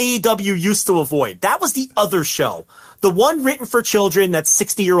AEW used to avoid. That was the other show. The one written for children that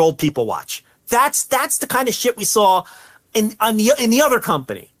 60-year-old people watch. That's the kind of shit we saw in the other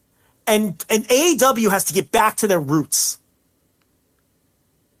company. And AEW has to get back to their roots.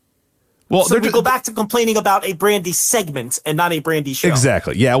 Well, so we go back to complaining about a Brandy segment and not a Brandy show.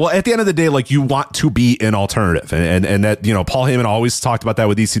 Exactly. Yeah. Well, at the end of the day, like, you want to be an alternative, and that, Paul Heyman always talked about that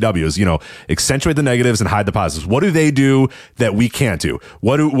with ECW is, accentuate the negatives and hide the positives. What do they do that we can't do?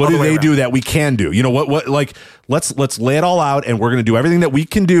 What do they do that we can do? Let's lay it all out, and we're going to do everything that we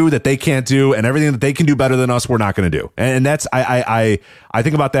can do that they can't do, and everything that they can do better than us, we're not going to do. And that's, I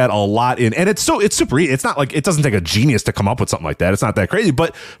think about that a lot and it's super easy. It's not like, it doesn't take a genius to come up with something like that. It's not that crazy,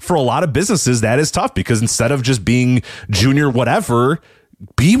 but for a lot of businesses, that is tough, because instead of just being junior whatever,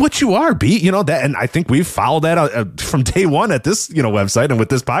 be what you are, that. And I think we've followed that out from day one at this, website and with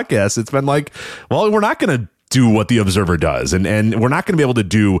this podcast. It's been like, well, we're not going to do what the Observer does, and we're not going to be able to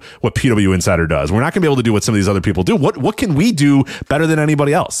do what PW Insider does. We're not going to be able to do what some of these other people do. What can we do better than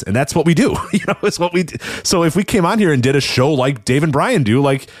anybody else? And that's what we do. It's what we do. So if we came on here and did a show like Dave and Brian do,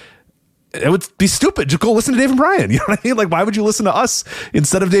 like, it would be stupid. Just go listen to Dave and Brian. You know what I mean? Like, why would you listen to us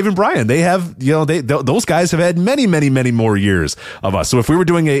instead of Dave and Brian? They have, those guys have had many, many, many more years of us. So if we were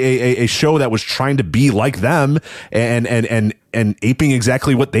doing a show that was trying to be like them and aping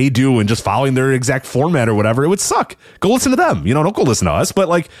exactly what they do and just following their exact format or whatever, it would suck. Go listen to them. Don't go listen to us. But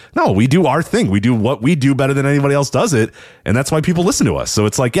like, no, we do our thing. We do what we do better than anybody else does it. And that's why people listen to us. So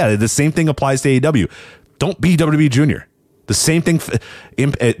it's like, yeah, the same thing applies to AEW. Don't be WWE Junior. The same thing happened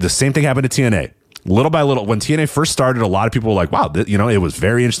to TNA. Little by little, when TNA first started, a lot of people were like, wow, it was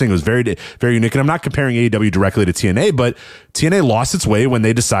very interesting. It was very, very unique. And I'm not comparing AEW directly to TNA, but TNA lost its way when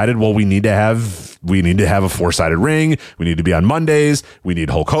they decided, well, we need to have a four-sided ring. We need to be on Mondays. We need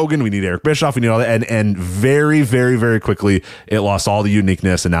Hulk Hogan. We need Eric Bischoff. We need all that. And very, very, very quickly, it lost all the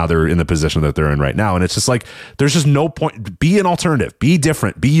uniqueness. And now they're in the position that they're in right now. And it's just like, there's just no point. Be an alternative. Be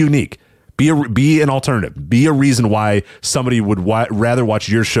different. Be unique. Be an alternative. Be a reason why somebody would rather watch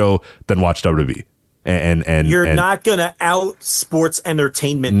your show than watch WWE. And you're not going to out sports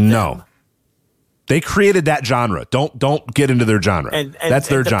entertainment. No, them. They created that genre. Don't get into their genre. And that's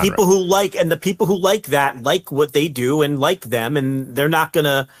their genre. People who like that like what they do and like them, and they're not going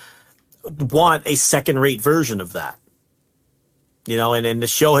to want a second-rate version of that. And the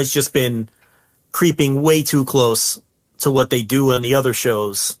show has just been creeping way too close to what they do on the other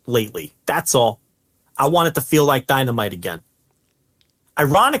shows lately. That's all. I want it to feel like Dynamite again.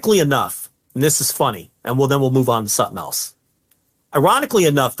 Ironically enough, and this is funny, and then we'll move on to something else. Ironically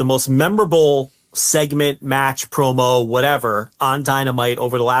enough, the most memorable segment, match, promo, whatever on Dynamite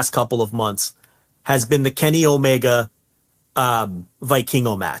over the last couple of months has been the Kenny Omega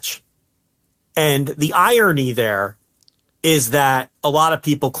Vikingo match. And the irony there is that a lot of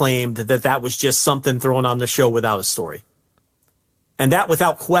people claimed that that was just something thrown on the show without a story. And that,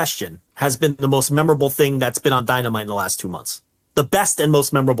 without question, has been the most memorable thing that's been on Dynamite in the last 2 months. The best and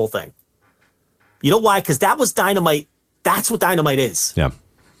most memorable thing. You know why? Because that was Dynamite. That's what Dynamite is. Yeah.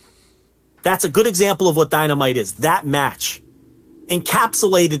 That's a good example of what Dynamite is. That match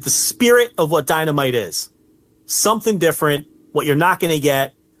encapsulated the spirit of what Dynamite is. Something different, what you're not going to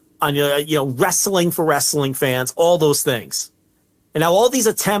get on your, wrestling for wrestling fans, all those things. And now all these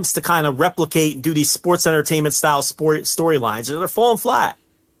attempts to kind of replicate and do these sports entertainment style storylines, they're falling flat.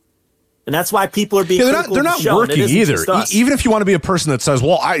 And that's why people are being they're not working either. Even if you want to be a person that says,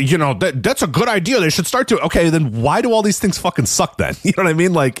 well, that's a good idea, they should start to. Okay, then why do all these things fucking suck then? You know what I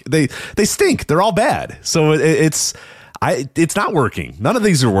mean? Like they stink. They're all bad. So it's not working. None of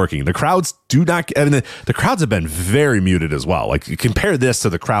these are working. The crowds do not. I mean, the crowds have been very muted as well. Like you compare this to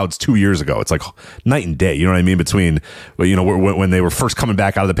the crowds 2 years ago, it's like night and day. You know what I mean? Between when they were first coming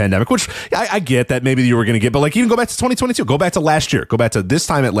back out of the pandemic, which I get that maybe you were going to get, but like even go back to 2022, go back to last year, go back to this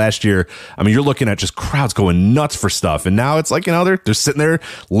time at last year. I mean, you're looking at just crowds going nuts for stuff, and now it's like they're sitting there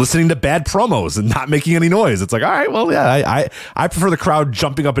listening to bad promos and not making any noise. It's like, all right, well, yeah, I prefer the crowd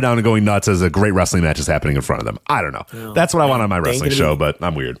jumping up and down and going nuts as a great wrestling match is happening in front of them. I don't know. Yeah. That's what I want on my wrestling show, but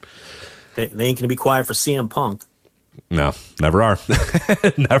I'm weird. They ain't going to be quiet for CM Punk. No, never are.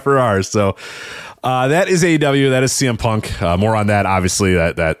 Never are. So that is AEW. That is CM Punk. More on that, obviously,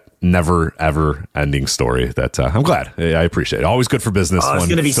 that never, ever ending story that I'm glad. I appreciate it. Always good for business. It's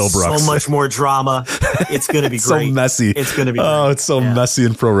going to be so much more drama. It's going to be great. So messy. It's going to be great. Oh, it's so messy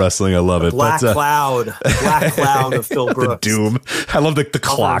in pro wrestling. I love it. Black cloud of Phil Brooks. The doom. I love the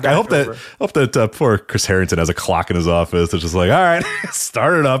clock. I hope that poor Chris Harrington has a clock in his office. It's just like, all right,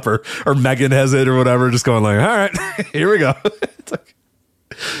 start it up, or Megan has it or whatever. Just going like, all right, here we go. It's like,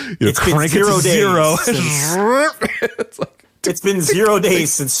 it's crank it to 0. It's like, it's been 0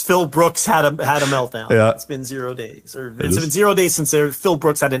 days since Phil Brooks had a meltdown. Yeah. It's been 0 days. It's been 0 days since Phil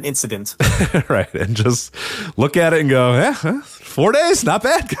Brooks had an incident. Right. And just look at it and go, 4 days? Not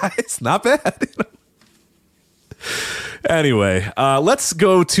bad, guys. Not bad. Anyway, let's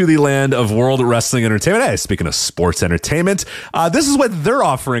go to the land of World Wrestling Entertainment. Hey, speaking of sports entertainment, this is what they're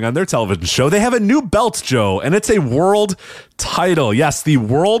offering on their television show. They have a new belt, Joe, and it's a world title. Yes, the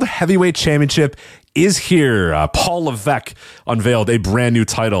World Heavyweight Championship is here. Paul Levesque unveiled a brand new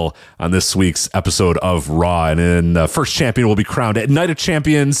title on this week's episode of Raw, and then the first champion will be crowned at Night of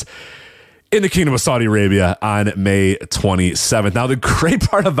Champions in the Kingdom of Saudi Arabia on May 27th. Now, the great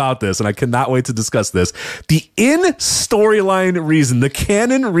part about this, and I cannot wait to discuss this, the in-storyline reason, the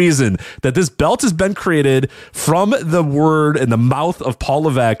canon reason that this belt has been created from the word and the mouth of Paul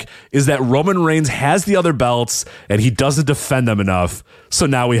Levesque is that Roman Reigns has the other belts and he doesn't defend them enough. So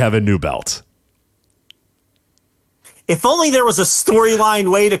now we have a new belt. If only there was a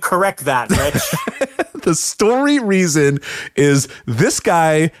storyline way to correct that, Rich. The story reason is this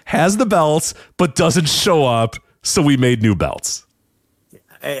guy has the belts but doesn't show up, so we made new belts.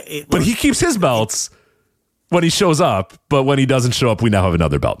 But he keeps his belts when he shows up, but when he doesn't show up, we now have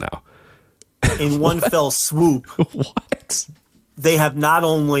another belt now. In one fell swoop. What? They have not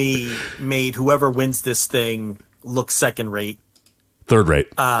only made whoever wins this thing look second rate. Third rate.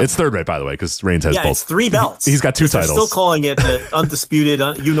 It's third rate, by the way, because Reigns has both. It's 3 belts. He's got 2 titles. They're still calling it the undisputed,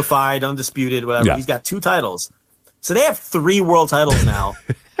 unified, undisputed, whatever. Yeah. He's got 2 titles. So they have 3 world titles now.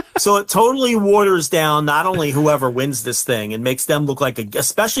 So it totally waters down not only whoever wins this thing and makes them look like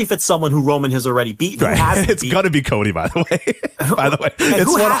especially if it's someone who Roman has already beaten. Right. It's going to be Cody, by the way.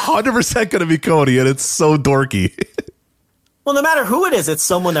 It's 100% going to be Cody, and it's so dorky. Well, no matter who it is, it's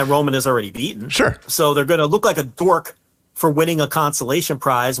someone that Roman has already beaten. Sure. So they're going to look like a dork for winning a consolation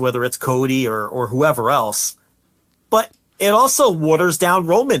prize, whether it's Cody or whoever else. But it also waters down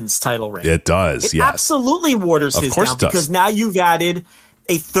Roman's title reign. It does, yes. Absolutely waters his down because now you've added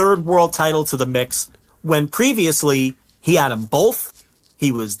a 3rd world title to the mix when previously he had them both.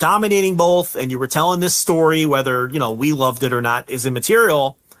 He was dominating both, and you were telling this story, whether, we loved it or not, is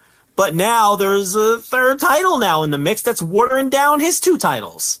immaterial. But now there's a 3rd title now in the mix that's watering down his 2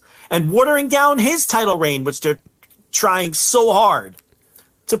 titles and watering down his title reign, which they're trying so hard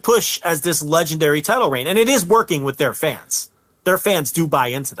to push as this legendary title reign. And it is working with their fans. Their fans do buy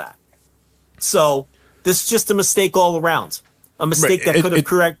into that. So this is just a mistake all around. A mistake that could have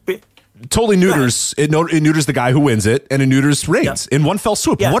corrected. Totally neuters. It neuters the guy who wins it, and it neuters Reigns in one fell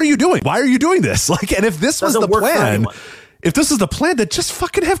swoop. Yeah. What are you doing? Why are you doing this? And if this was the plan, If this is the plan, then just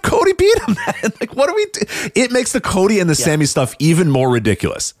fucking have Cody beat him, man. Like, what do we do? It makes the Cody and the Sammy stuff even more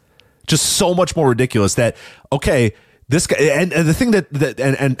ridiculous. Just so much more ridiculous that, okay, this guy, and the thing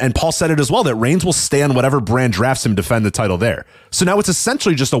that Paul said it as well, that Reigns will stay on whatever brand drafts him to defend the title there. So now it's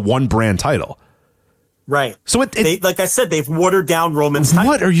essentially just a one brand title. Right. So like I said, they've watered down Roman's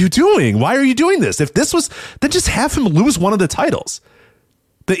title. What are you doing? Why are you doing this? If this was, then just have him lose one of the titles.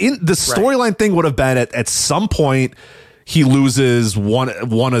 The storyline thing would have been at some point he loses one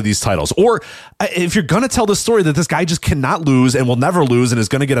of these titles. Or if you're going to tell the story that this guy just cannot lose and will never lose and is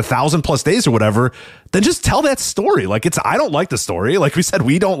going to get 1,000+ days or whatever, then just tell that story. Like, I don't like the story. Like we said,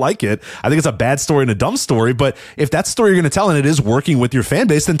 we don't like it. I think it's a bad story and a dumb story. But if that's the story you're going to tell and it is working with your fan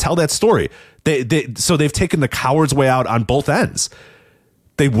base, then tell that story. So they've taken the coward's way out on both ends.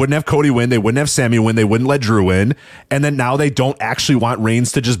 They wouldn't have Cody win. They wouldn't have Sammy win. They wouldn't let Drew win. And then now they don't actually want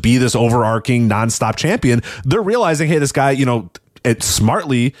Reigns to just be this overarching nonstop champion. They're realizing, hey, this guy, it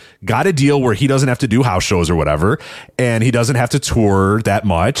smartly got a deal where he doesn't have to do house shows or whatever, and he doesn't have to tour that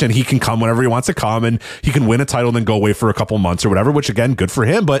much, and he can come whenever he wants to come, and he can win a title and then go away for a couple months or whatever, which again, good for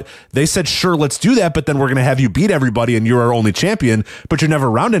him. But they said, sure, let's do that, but then we're going to have you beat everybody and you're our only champion, but you're never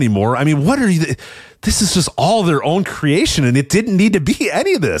around anymore. I mean, what are you? This is just all their own creation, and it didn't need to be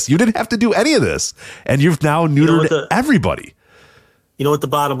any of this. You didn't have to do any of this, and you've now neutered everybody. You know what the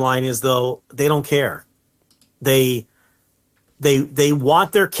bottom line is, though? They don't care. They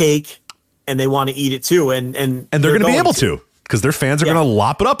want their cake and they want to eat it too, and they're going to be able to, because their fans are going to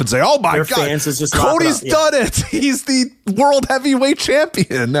lop it up and say, "Oh my God, fans is just Cody's done it! He's the world heavyweight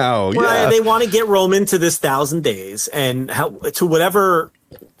champion now." Well, they want to get Roman to this 1,000 days and to whatever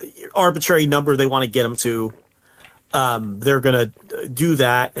arbitrary number they want to get him to. They're going to do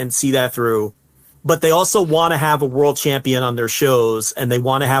that and see that through. But they also want to have a world champion on their shows, and they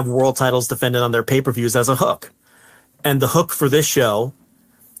want to have world titles defended on their pay-per-views as a hook. And the hook for this show,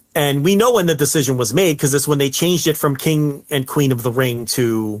 and we know when the decision was made because it's when they changed it from King and Queen of the Ring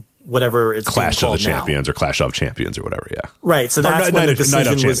to whatever it's Clash of the Champions now. Or Clash of Champions or whatever. Yeah, right. So that's when the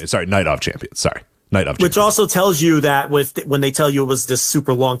decision was. Sorry, Night of Champions. Sorry, Night of Champions. Which also tells you that when they tell you it was this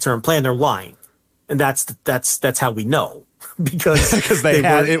super long-term plan, they're lying, and that's how we know. because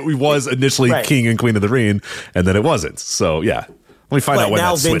it was initially King and Queen of the Ring, and then it wasn't. So yeah, let me find out when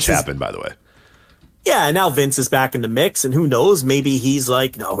that switch happened. By the way. Yeah, and now Vince is back in the mix, and who knows? Maybe he's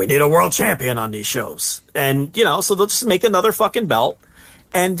like, no, we need a world champion on these shows. And, so they'll just make another fucking belt.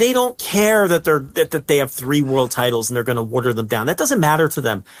 And they don't care that they have 3 world titles and they're going to water them down. That doesn't matter to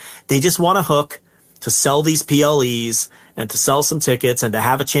them. They just want a hook to sell these PLEs and to sell some tickets and to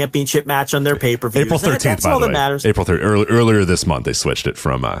have a championship match on their pay-per-view. April 13th, that's by all the that way. matters. April 3rd. Earlier this month, they switched it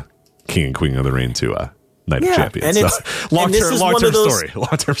from King and Queen of the Ring to Night of Champions. And so,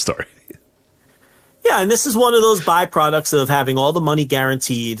 long-term story. Yeah, and this is one of those byproducts of having all the money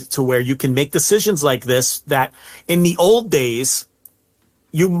guaranteed to where you can make decisions like this that in the old days,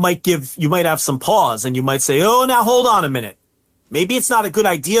 you might have some pause and you might say, oh, now hold on a minute. Maybe it's not a good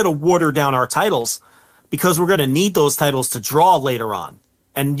idea to water down our titles because we're going to need those titles to draw later on.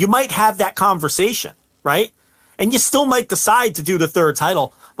 And you might have that conversation, right? And you still might decide to do the 3rd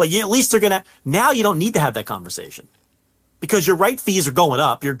title, but at least now you don't need to have that conversation. Because your right fees are going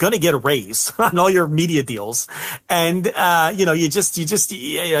up, you're going to get a raise on all your media deals, and you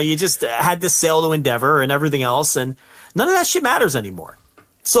just had this sale to Endeavor and everything else, and none of that shit matters anymore.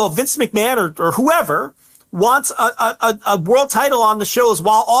 So Vince McMahon or whoever wants a world title on the shows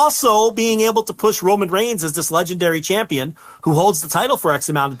while also being able to push Roman Reigns as this legendary champion who holds the title for X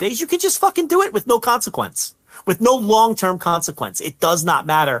amount of days, you can just fucking do it with no consequence, with no long-term consequence. It does not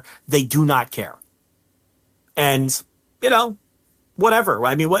matter. They do not care, and. Whatever.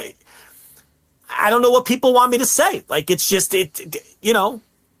 I mean, I don't know what people want me to say. Like, it's just, in the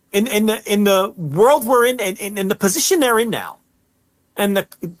world we're in the position they're in now, and the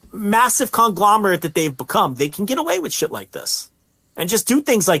massive conglomerate that they've become, they can get away with shit like this and just do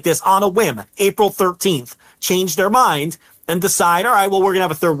things like this on a whim. April 13th, change their mind and decide, all right, well, we're going to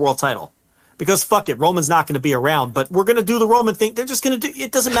have a 3rd world title. Because fuck it, Roman's not going to be around, but we're going to do the Roman thing. They're just going to do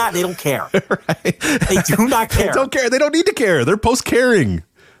it. Doesn't matter. They don't care. Right. They do not care. They don't care. They don't need to care. They're post-caring.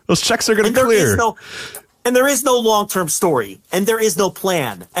 Those checks are going to clear. There is no long-term story, and there is no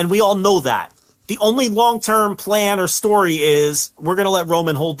plan, and we all know that. The only long-term plan or story is we're going to let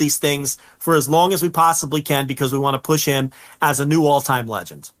Roman hold these things for as long as we possibly can because we want to push him as a new all-time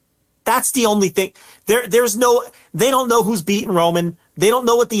legend. That's the only thing. They don't know who's beating Roman. They don't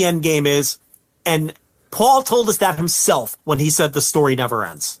know what the end game is. And Paul told us that himself when he said the story never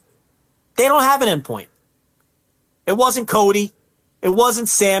ends. They don't have an end point. It wasn't Cody. It wasn't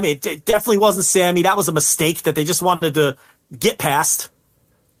Sammy. It definitely wasn't Sammy. That was a mistake that they just wanted to get past.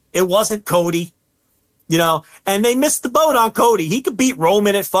 It wasn't Cody, and they missed the boat on Cody. He could beat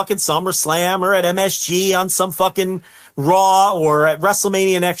Roman at fucking SummerSlam or at MSG on some fucking Raw or at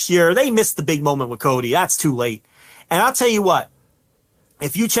WrestleMania next year. They missed the big moment with Cody. That's too late. And I'll tell you what,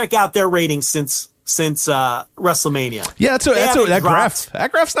 if you check out their ratings since WrestleMania. Yeah, that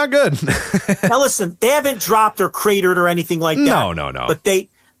graph's not good. Now listen, they haven't dropped or cratered or anything like that. No.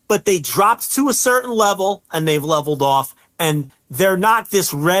 But they dropped to a certain level and they've leveled off, and they're not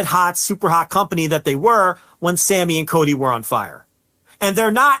this red hot, super hot company that they were when Sammy and Cody were on fire. And they're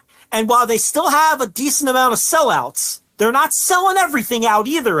not, and while they still have a decent amount of sellouts, they're not selling everything out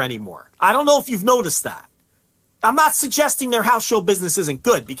either anymore. I don't know if you've noticed that. I'm not suggesting their house show business isn't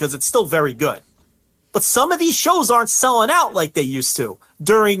good, because it's still very good. But some of these shows aren't selling out like they used to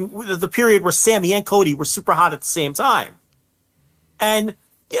during the period where Sammy and Cody were super hot at the same time. And,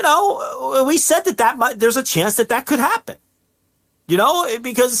 we said that there's a chance that could happen.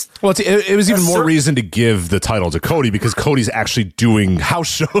 Because... Well, it was even more reason to give the title to Cody, because Cody's actually doing house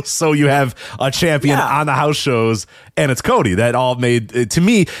shows. So you have a champion on the house shows, and it's Cody. That all made, to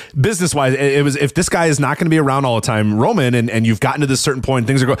me, business-wise, it was, if this guy is not going to be around all the time, Roman, and you've gotten to this certain point,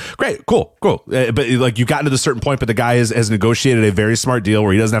 things are going, great, cool. But like, you've gotten to this certain point, but the guy has negotiated a very smart deal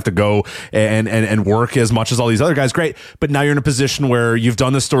where he doesn't have to go and work as much as all these other guys. Great. But now you're in a position where you've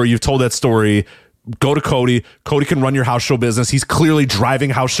done this story, you've told that story. Go to Cody. Cody can run your house show business. He's clearly driving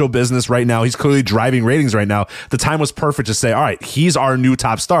house show business right now. He's clearly driving ratings right now. The time was perfect to say, all right, he's our new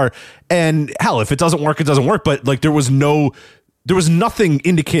top star. And hell, if it doesn't work, it doesn't work. But like, there was nothing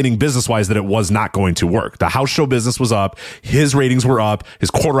indicating business-wise that it was not going to work. The house show business was up. His ratings were up.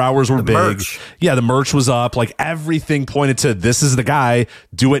 His quarter hours were big. Merch. Yeah, the merch was up. Like, everything pointed to, this is the guy.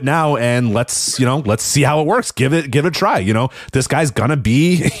 Do it now, and let's see how it works. Give it a try. This guy's gonna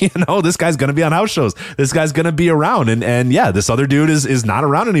be, this guy's gonna be on house shows. This guy's gonna be around. And yeah, this other dude is not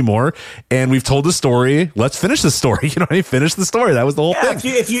around anymore. And we've told the story. Let's finish the story. Finish the story. That was the whole thing.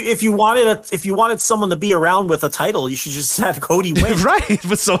 If you wanted someone to be around with a title, you should just have Cody win. Right.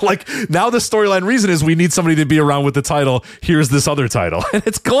 But so like, now the storyline reason is we need somebody to be around with the title. Here's this other title. And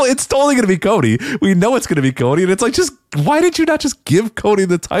it's totally going to be Cody. We know it's going to be Cody. And it's like, just why did you not just give Cody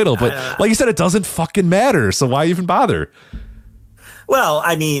the title? But like you said, it doesn't fucking matter. So why even bother? Well,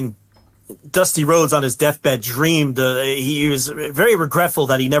 I mean, Dusty Rhodes on his deathbed dreamed, he was very regretful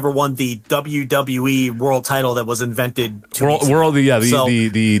that he never won the WWE world title that was invented. The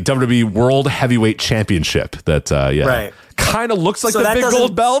WWE World Heavyweight Championship that, right. Kind of looks like the big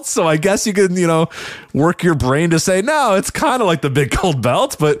gold belt. So I guess you can, work your brain to say, no, it's kind of like the big gold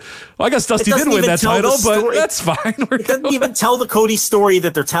belt, but I guess Dusty did win that title, but that's fine. It doesn't even tell the Cody story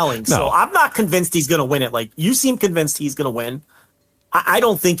that they're telling. No. So I'm not convinced he's going to win it. Like, you seem convinced he's going to win. I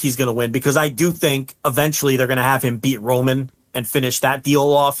don't think he's going to win, because I do think eventually they're going to have him beat Roman and finish that deal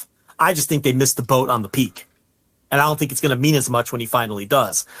off. I just think they missed the boat on the peak. And I don't think it's going to mean as much when he finally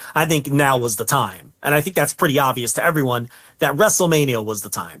does. I think now was the time. And I think that's pretty obvious to everyone that WrestleMania was the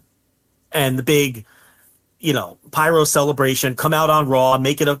time. And the big, pyro celebration, come out on Raw,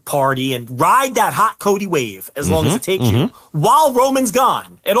 make it a party, and ride that hot Cody wave as long as it takes you while Roman's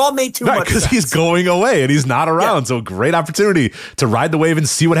gone. It all made too much sense. Because he's going away and he's not around. Yeah. So great opportunity to ride the wave and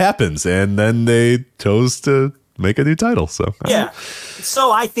see what happens. And then they chose to make a new title. So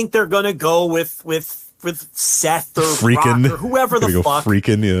So I think they're going to go with Seth or Freakin' Brock or whoever the fuck.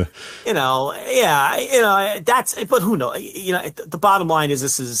 That's, but who knows? The bottom line is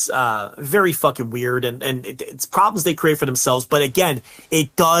this is very fucking weird, and it's problems they create for themselves. But again,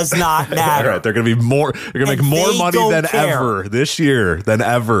 it does not matter. Right, they're going to be more. They're going to make more money than ever this year than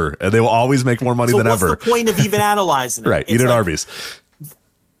ever, and they will always make more money than ever. What's the point of even analyzing it? Right, eat at Arby's.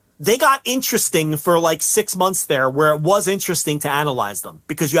 They got interesting for like 6 months there, where it was interesting to analyze them,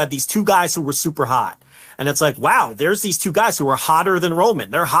 because you had these two guys who were super hot. And it's like, wow, there's these two guys who are hotter than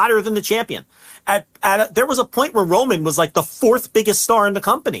Roman. They're hotter than the champion. There was a point where Roman was like the fourth biggest star in the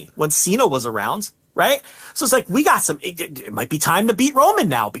company when Cena was around, right? So it's like, we got it might be time to beat Roman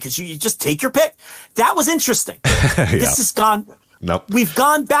now, because you just take your pick. That was interesting. This has gone. Nope. We've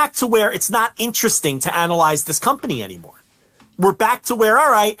gone back to where it's not interesting to analyze this company anymore. We're back to where, all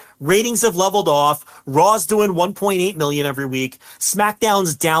right, ratings have leveled off. Raw's doing 1.8 million every week.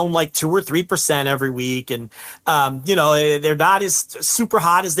 SmackDown's down like 2 or 3% every week. And, they're not as super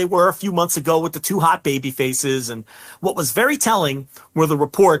hot as they were a few months ago with the two hot baby faces. And what was very telling were the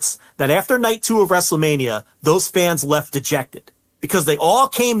reports that after night 2 of WrestleMania, those fans left dejected, because they all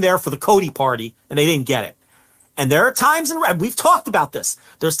came there for the Cody party and they didn't get it. And there are times we've talked about this.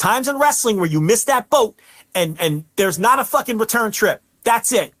 There's times in wrestling where you miss that boat, and there's not a fucking return trip.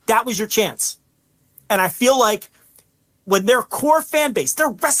 That's it. That was your chance. And I feel like when their core fan base,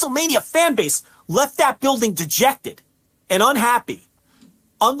 their WrestleMania fan base, left that building dejected and unhappy,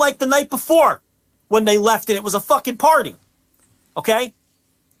 unlike the night before when they left and it was a fucking party. Okay?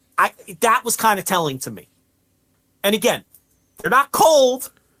 That was kind of telling to me. And again, they're not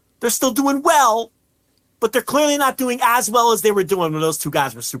cold. They're still doing well, but they're clearly not doing as well as they were doing when those two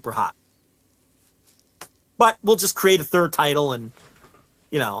guys were super hot. But we'll just create a third title and,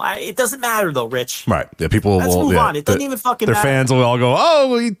 it doesn't matter though, Rich. Right. Yeah, people Let's will move on. It doesn't even fucking their matter. Their fans will all go,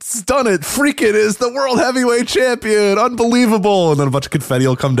 "Oh, he's done it. Freaking is the world heavyweight champion. Unbelievable." And then a bunch of confetti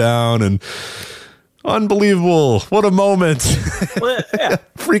will come down and unbelievable. What a moment. Well, yeah.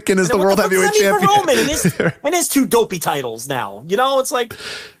 Freaking is the world heavyweight champion. Roman and his two dopey titles now. It's like,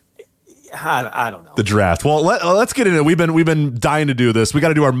 I don't know. The draft. Well, let's get into it. We've been dying to do this. We got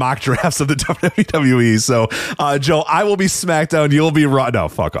to do our mock drafts of the WWE. So, Joe, I will be SmackDown. You'll be Raw. No,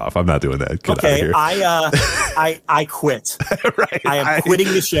 fuck off. I'm not doing that. Get okay, out of here. I quit. Right. I am quitting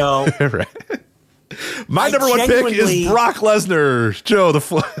the show. Right. My number one pick is Brock Lesnar. Joe,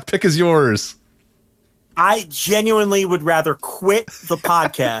 the pick is yours. I genuinely would rather quit the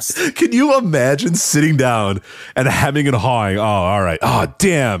podcast. Can you imagine sitting down and hemming and hawing? Oh, all right. Oh,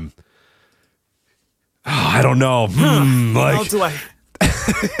 damn. Oh, I don't know.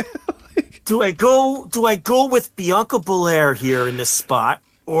 Do I go with Bianca Belair here in this spot,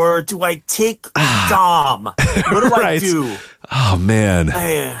 or do I take Dom? What do I do? Oh man,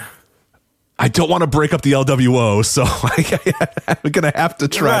 I don't want to break up the LWO, so I'm gonna have to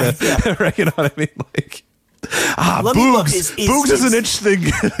try to. Yeah. Right, you know what I mean? Like, Boogs. Boogs is an interesting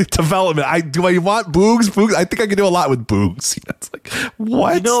development. Do I want Boogs? Boogs. I think I can do a lot with Boogs. It's like,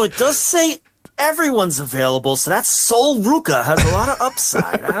 what? It does say everyone's available, so that Sol Ruka has a lot of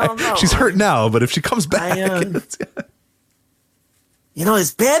upside. I don't know. She's hurt now, but if she comes back,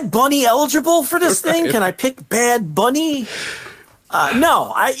 is Bad Bunny eligible for this thing? Can I pick Bad Bunny?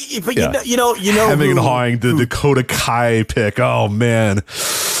 No, but hemming and hawing the Dakota Kai pick. Oh man.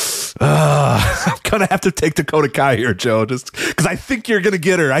 I'm gonna have to take Dakota Kai here, Joe, just because I think you're gonna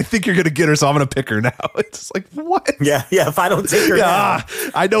get her. So I'm gonna pick her now. It's just like, what? Yeah. If I don't take her now,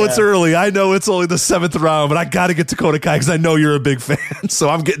 I know it's early. I know it's only the 7th round, but I gotta get Dakota Kai because I know you're a big fan. So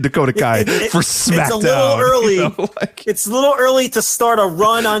I'm getting Dakota Kai for SmackDown. It's a little early. It's a little early to start a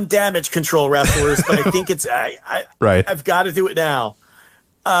run on damage control wrestlers, but I think it's right. I've got to do it now.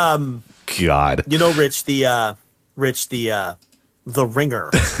 God, Rich, the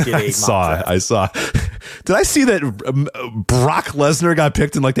Ringer did a I saw. Did I see that Brock Lesnar got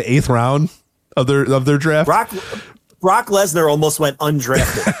picked in like the 8th round of their draft? Brock Lesnar almost went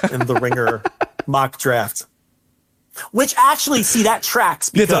undrafted in the Ringer mock draft. Which actually, that tracks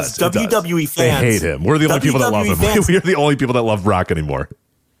because WWE fans, they hate him. We're the only people that love him. We're the only people that love Brock anymore.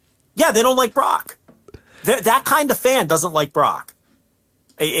 Yeah, they don't like Brock. That kind of fan doesn't like Brock.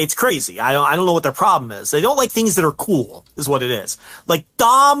 It's crazy. I don't know what their problem is. They don't like things that are cool, is what it is. Like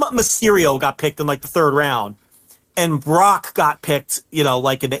Dom Mysterio got picked in like the 3rd round, and Brock got picked,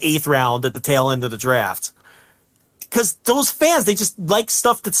 like in the 8th round at the tail end of the draft. Because those fans, they just like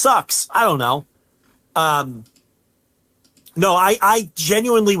stuff that sucks. I don't know. No, I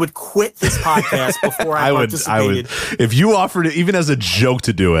genuinely would quit this podcast before I participated. If you offered it, even as a joke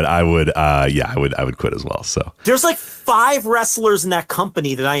to do it, I would quit as well. So there's like 5 wrestlers in that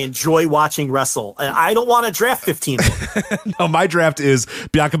company that I enjoy watching wrestle, and I don't want to draft 15 of them. No, my draft is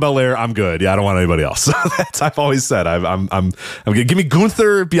Bianca Belair. I'm good. Yeah, I don't want anybody else. That's I've always said. I'm good. Give me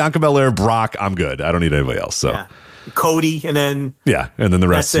Gunther, Bianca Belair, Brock. I'm good. I don't need anybody else. So. Yeah. Cody, and then and then the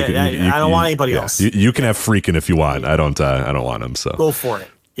rest. That's it. I don't want anybody else. You can have Freakin' if you want. I don't want him. So go for it.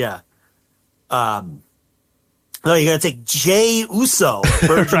 Yeah. No, you're gonna take Jay Uso,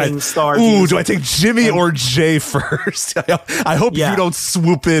 burgeoning star. Ooh, do I take Jimmy or Jay first? I hope you don't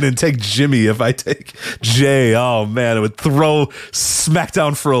swoop in and take Jimmy. If I take Jay, oh man, it would throw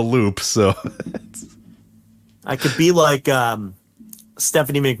SmackDown for a loop. So I could be like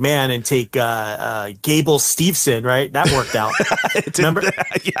Stephanie McMahon and take Gable Steveson, right? That worked out. Remember?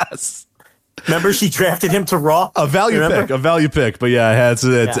 Yes. Remember she drafted him to Raw? A value pick. But yeah, it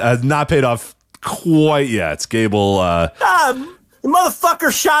has not paid off quite yet. Gable. The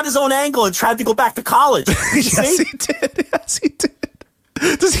motherfucker shot his own angle and tried to go back to college. Yes, he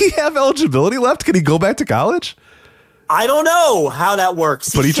did. Does he have eligibility left? Can he go back to college? I don't know how that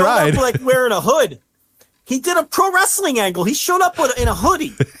works. But he tried. Up, like wearing a hood. He did a pro wrestling angle. He showed up in a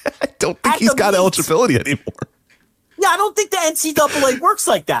hoodie. I don't think he's got eligibility anymore. Yeah, I don't think the NCAA works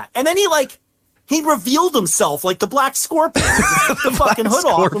like that. And then he revealed himself like the Black Scorpion. the fucking hood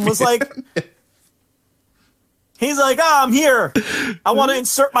off and was like, he's like, I'm here. I want to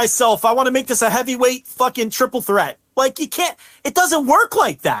insert myself. I want to make this a heavyweight fucking triple threat. Like, you can't, it doesn't work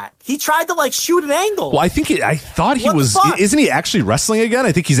like that. He tried to like shoot an angle. Well, I thought he was, isn't he actually wrestling again?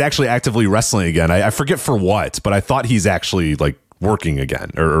 I think he's actually actively wrestling again. I forget for what, but I thought he's actually like working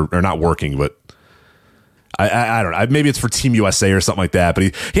again or not working, but I don't know. Maybe it's for Team USA or something like that, but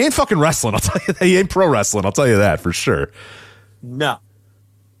he ain't fucking wrestling. I'll tell you that. He ain't pro wrestling. I'll tell you that for sure. No.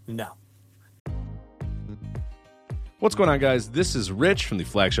 What's going on, guys? This is Rich from the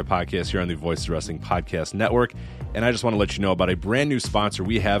Flagship Podcast here on the Voices of Wrestling Podcast Network, and I just want to let you know about a brand new sponsor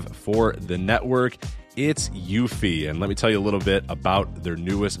we have for the network. It's Eufy, and let me tell you a little bit about their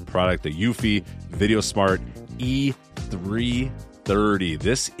newest product, the Eufy Video Smart E330.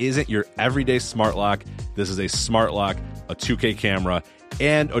 This isn't your everyday smart lock. This is a smart lock, a 2K camera,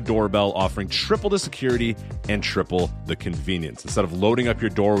 and a doorbell offering triple the security and triple the convenience. Instead of loading up your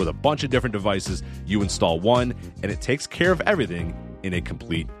door with a bunch of different devices, you install one, and it takes care of everything in a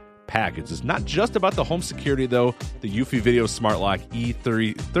complete package. It's not just about the home security, though. The Eufy Video Smart Lock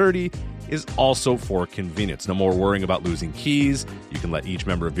E330 is also for convenience. No more worrying about losing keys. You can let each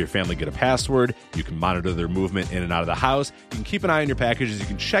member of your family get a password. You can monitor their movement in and out of the house. You can keep an eye on your packages. You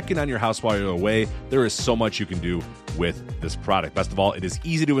can check in on your house while you're away. There is so much you can do with this product. Best of all, it is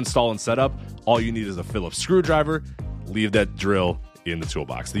easy to install and set up. All you need is a Phillips screwdriver. Leave that drill in the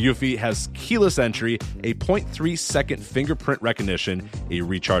toolbox. The Eufy has keyless entry, a 0.3-second fingerprint recognition, a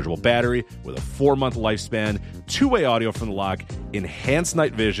rechargeable battery with a 4-month lifespan, two-way audio from the lock, enhanced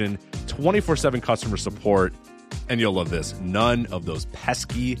night vision, 24/7 customer support, and you'll love this, none of those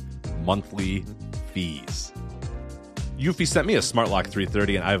pesky monthly fees. Eufy sent me a Smart Lock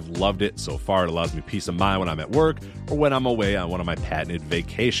 330, and I've loved it so far. It allows me peace of mind when I'm at work or when I'm away on one of my patented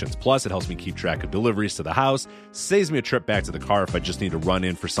vacations. Plus, it helps me keep track of deliveries to the house, saves me a trip back to the car if I just need to run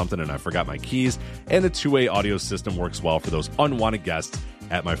in for something and I forgot my keys, and the two-way audio system works well for those unwanted guests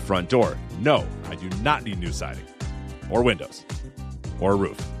at my front door. No, I do not need new siding or windows or a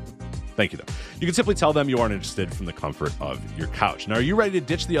roof. Thank you, though. You can simply tell them you aren't interested from the comfort of your couch. Now, are you ready to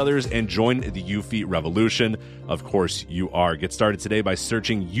ditch the others and join the Eufy revolution? Of course you are. Get started today by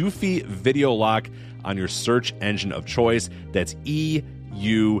searching Eufy Video Lock on your search engine of choice. That's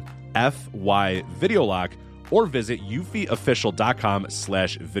EUFY Video Lock, or visit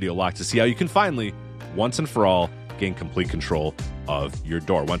eufyofficial.com/video lock to see how you can finally, once and for all, gain complete control of your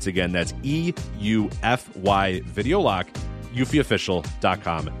door. Once again, that's EUFY Video Lock,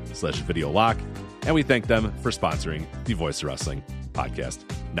 eufyofficial.com/video lock. And we thank them for sponsoring the Voice of Wrestling Podcast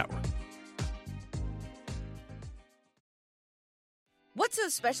Network. What's so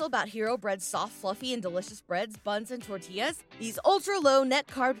special about Hero Bread's soft, fluffy, and delicious breads, buns, and tortillas? These ultra-low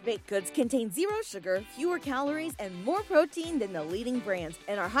net-carb baked goods contain zero sugar, fewer calories, and more protein than the leading brands,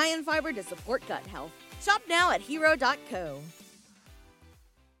 and are high in fiber to support gut health. Shop now at hero.co.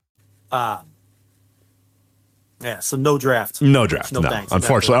 Yeah, so no draft. No draft. No. Thanks.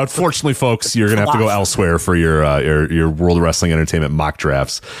 Unfortunately, folks, you're gonna have to go elsewhere for your World Wrestling Entertainment mock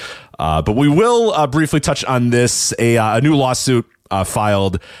drafts. But we will briefly touch on this. A new lawsuit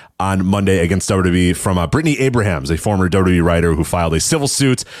filed on Monday against WWE from Brittany Abrahams, a former WWE writer who filed a civil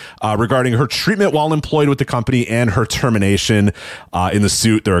suit regarding her treatment while employed with the company and her termination. In the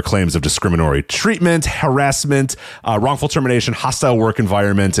suit, there are claims of discriminatory treatment, harassment, wrongful termination, hostile work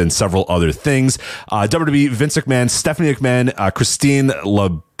environment, and several other things. WWE, Vince McMahon, Stephanie McMahon, Christine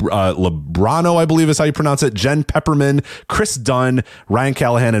Lebrano, I believe is how you pronounce it, Jen Pepperman, Chris Dunn, Ryan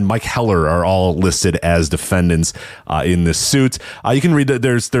Callahan, and Mike Heller are all listed as defendants in this suit. You can read that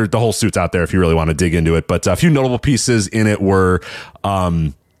there's the whole suit's out there if you really want to dig into it, but a few notable pieces in it were a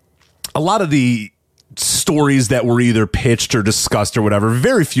lot of the stories that were either pitched or discussed or whatever.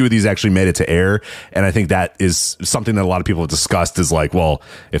 Very few of these actually made it to air, and I think that is something that a lot of people have discussed is like, well,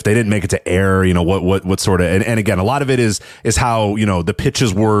 if they didn't make it to air, you know, what sort of, and again, a lot of it is how, you know, the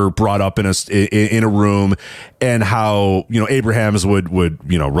pitches were brought up in a room, and how, you know, Abrahams would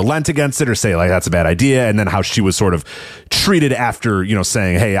you know, relent against it or say like that's a bad idea, and then how she was sort of treated after, you know,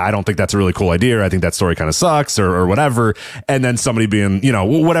 saying, hey, I don't think that's a really cool idea, or I think that story kind of sucks, or whatever, and then somebody being, you know,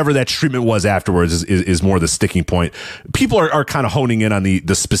 whatever that treatment was afterwards is more the sticking point. People are kind of honing in on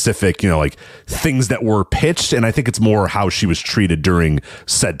the specific, you know, like things that were pitched, and I think it's more how she was treated during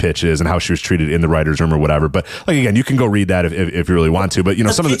said pitches and how she was treated in the writer's room or whatever. But like, again, you can go read that if you really want to. But you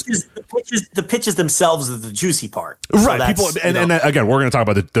know, the pitches themselves are the juicy part, right? So people, and again, we're going to talk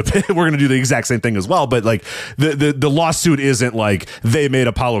about we're going to do the exact same thing as well. But like the lawsuit isn't like they made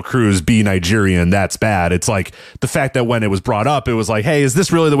Apollo Crews be Nigerian, that's bad. It's like the fact that when it was brought up, it was like, hey, is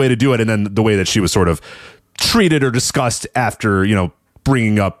this really the way to do it? And then the way that she was sort of treated or discussed after, you know,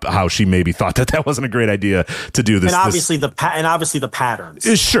 bringing up how she maybe thought that wasn't a great idea to do this. And obviously the patterns.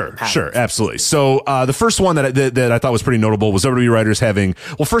 Sure, absolutely. So the first one that I thought was pretty notable was WWE writers having.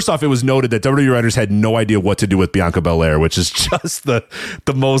 Well, first off, it was noted that WWE writers had no idea what to do with Bianca Belair, which is just the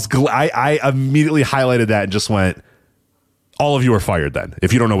most. I immediately highlighted that and just went, "All of you are fired then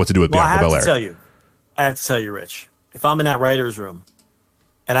if you don't know what to do with Bianca Belair." I have to tell you, Rich. If I'm in that writer's room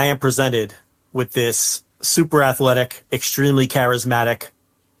and I am presented with this super athletic, extremely charismatic,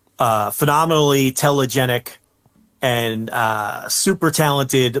 phenomenally telegenic, and super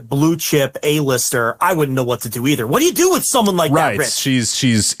talented blue chip A-lister, I wouldn't know what to do either. What do you do with someone like that, Rich?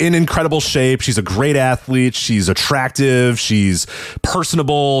 She's in incredible shape. She's a great athlete. She's attractive. She's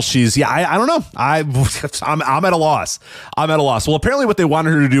personable. I don't know. I'm at a loss. Well, apparently what they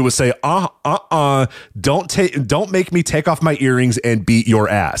wanted her to do was say, don't make me take off my earrings and beat your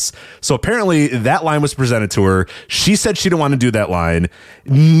ass. So apparently that line was presented to her. She said she didn't want to do that line.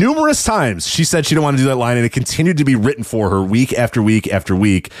 Numerous times she said she didn't want to do that line, and it continued to be written for her week after week after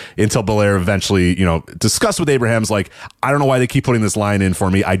week until Belair eventually, discussed with Abraham's like, I don't know why they keep putting this line in for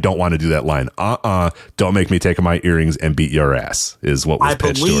me. I don't want to do that line. Don't make me take my earrings and beat your ass is what was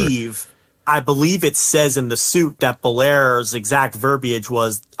pitched to her. I believe it says in the suit that Belair's exact verbiage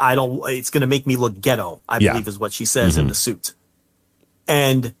was, it's going to make me look ghetto, I believe is what she says in the suit.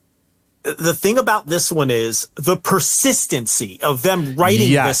 And the thing about this one is the persistency of them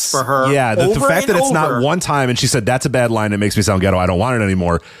writing this for her. Yeah, the fact that it's not one time and she said, that's a bad line, it makes me sound ghetto, I don't want it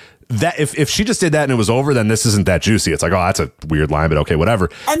anymore. That if she just did that and it was over, then this isn't that juicy. It's like, oh, that's a weird line, but okay, whatever.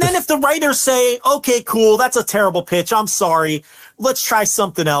 And then if the writers say, okay, cool, that's a terrible pitch, I'm sorry, let's try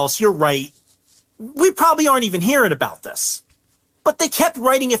something else, you're right, we probably aren't even hearing about this. But they kept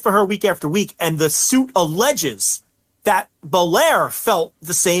writing it for her week after week, and the suit alleges that Belair felt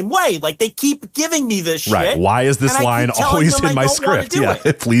the same way. Like, they keep giving me this shit. Right. Why is this line always in my script? Yeah,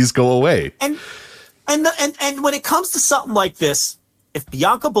 please go away. And when it comes to something like this, if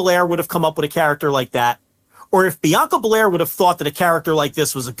Bianca Belair would have come up with a character like that, or if Bianca Belair would have thought that a character like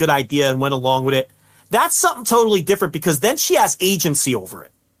this was a good idea and went along with it, that's something totally different, because then she has agency over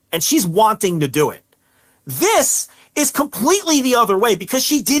it and she's wanting to do it. This is completely the other way, because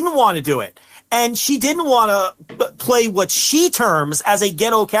she didn't want to do it. And she didn't want to play what she terms as a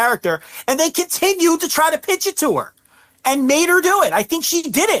ghetto character. And they continued to try to pitch it to her and made her do it. I think she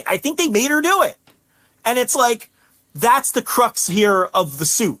did it. I think they made her do it. And it's like, that's the crux here of the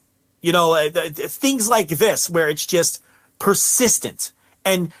suit. Things like this, where it's just persistent.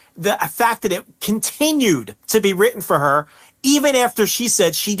 And the fact that it continued to be written for her, even after she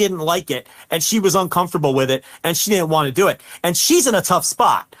said she didn't like it and she was uncomfortable with it and she didn't want to do it. And she's in a tough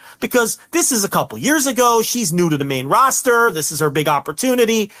spot, because this is a couple years ago. She's new to the main roster. This is her big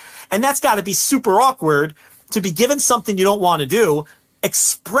opportunity. And that's got to be super awkward to be given something you don't want to do,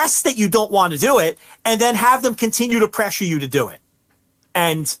 express that you don't want to do it, and then have them continue to pressure you to do it.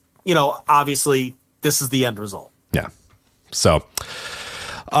 And, obviously this is the end result. Yeah. So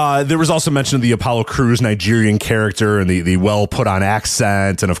there was also mention of the Apollo Crews Nigerian character and the well put on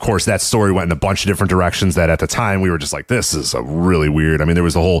accent. And of course, that story went in a bunch of different directions that at the time we were just like, this is a really weird. I mean, there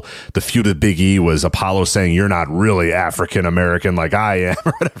was the feud with Big E was Apollo saying, you're not really African American like I am,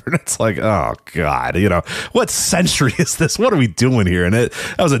 or whatever. And it's like, oh God, what century is this? What are we doing here? And that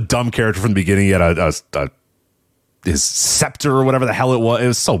was a dumb character from the beginning. He had his scepter or whatever the hell it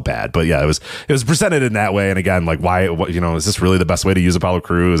was so bad. But yeah, it was presented in that way. And again, like, why, is this really the best way to use Apollo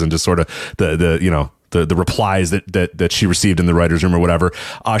Crews? And just sort of the replies that she received in the writer's room or whatever.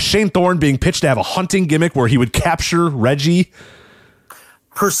 Shane Thorne being pitched to have a hunting gimmick where he would capture Reggie,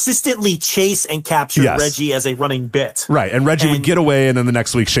 persistently chase and capture Reggie as a running bit. Right. And Reggie would get away. And then the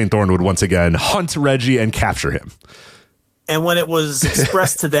next week, Shane Thorne would once again hunt Reggie and capture him. And when it was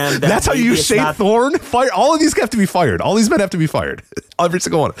expressed to them that that's how you use Shane Thorne, fire all of these have to be fired. All these men have to be fired. Every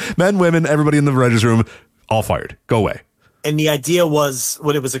single one. Men, women, everybody in the writer's room, all fired. Go away. And the idea was,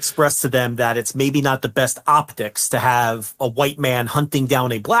 when it was expressed to them, that it's maybe not the best optics to have a white man hunting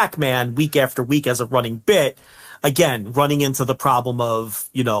down a black man week after week as a running bit. Again, running into the problem of,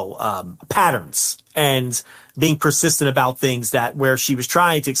 patterns and being persistent about things that where she was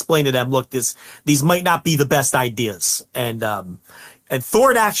trying to explain to them, look, these might not be the best ideas. And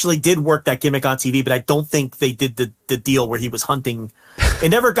Thorne actually did work that gimmick on TV, but I don't think they did the deal where he was hunting. It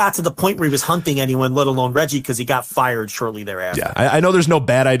never got to the point where he was hunting anyone, let alone Reggie, because he got fired shortly thereafter. Yeah, I know there's no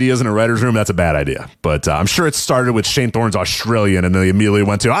bad ideas in a writer's room. That's a bad idea. But I'm sure it started with Shane Thorne's Australian, and then they immediately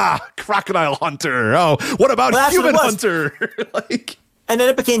went to, Crocodile Hunter. Oh, what about Human Hunter? And then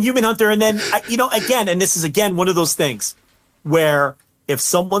it became Human Hunter. And then, again, and this is, again, one of those things where if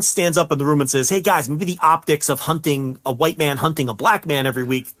someone stands up in the room and says, hey guys, maybe the optics of hunting a white man hunting a black man every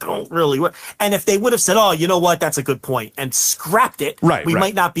week don't really work. And if they would have said, oh, you know what, that's a good point, and scrapped it, we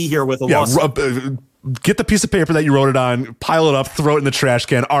might not be here with a lawsuit. Get the piece of paper that you wrote it on, pile it up, throw it in the trash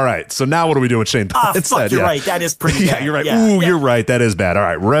can. All right, so now what are we doing with Shane? You're right. That is pretty bad. You're right. You're right. That is bad. All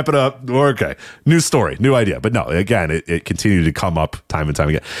right, wrap it up. Okay. New story, new idea. But no, again, it continued to come up time and time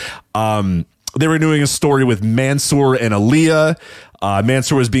again. They were doing a story with Mansoor and Aaliyah.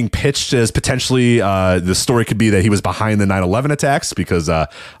 Mansoor was being pitched as potentially the story could be that he was behind the 9/11 attacks because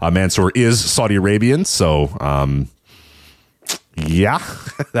Mansoor is Saudi Arabian. So,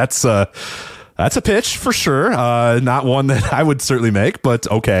 that's a pitch for sure. Not one that I would certainly make, but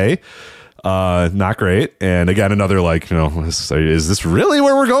okay. Not great. And again, another is this really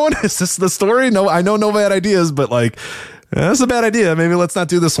where we're going? Is this the story? No, I know no bad ideas, but that's a bad idea. Maybe let's not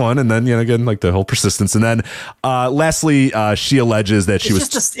do this one. And then, again, the whole persistence. And then lastly, she alleges that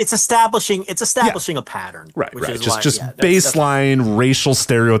it's establishing a pattern. Right. Just baseline racial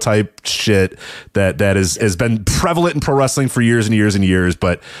stereotype shit that has been prevalent in pro wrestling for years and years and years,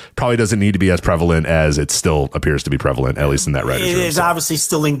 but probably doesn't need to be as prevalent as it still appears to be prevalent, at least in that writer's room. It is obviously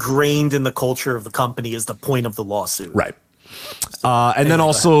still ingrained in the culture of the company is the point of the lawsuit. Right. And then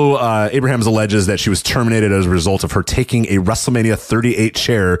also Abrahams alleges that she was terminated as a result of her taking a WrestleMania 38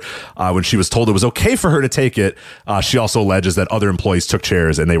 chair when she was told it was okay for her to take it. She also alleges that other employees took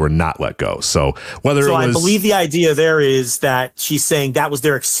chairs and they were not let go. So I believe the idea there is that she's saying that was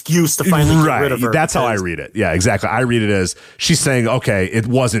their excuse to finally get rid of her. That's how I read it. Yeah, exactly. I read it as she's saying, okay, it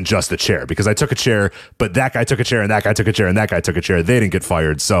wasn't just the chair because I took a chair, but that guy took a chair and that guy took a chair and that guy took a chair. They didn't get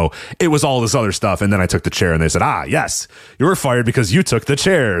fired. So it was all this other stuff. And then I took the chair and they said, yes, you were fired because you took the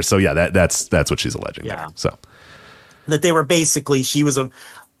chair. So yeah, that's what she's alleging. Yeah. There. So that they were basically,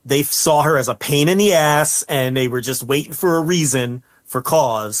 they saw her as a pain in the ass and they were just waiting for a reason for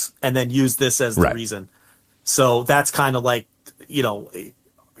cause and then used this as the reason. So that's kind of like,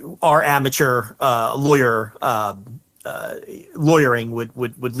 our amateur lawyering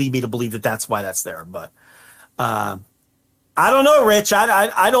would lead me to believe that that's why that's there. But I don't know, Rich.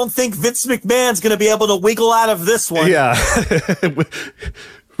 I don't think Vince McMahon's going to be able to wiggle out of this one. Yeah.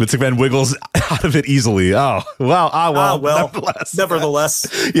 Vince McMahon wiggles out of it easily. Oh, well.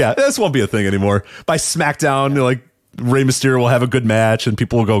 Nevertheless. Yeah, this won't be a thing anymore. By SmackDown, Rey Mysterio will have a good match and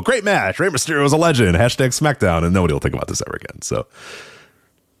people will go, great match. Rey Mysterio is a legend. # SmackDown. And nobody will think about this ever again. So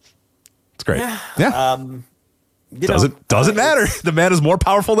it's great. Yeah. Doesn't matter. The man is more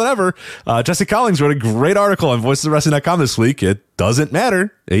powerful than ever. Jesse Collins wrote a great article on voicesofwrestling.com this week. It doesn't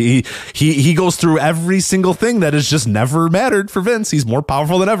matter. He goes through every single thing that has just never mattered for Vince. He's more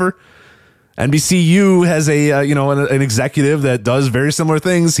powerful than ever. NBCU has an executive that does very similar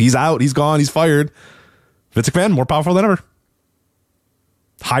things. He's out. He's gone. He's fired. Vince McMahon, more powerful than ever.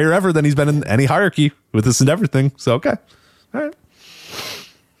 Higher ever than he's been in any hierarchy with this and everything. So, okay. All right.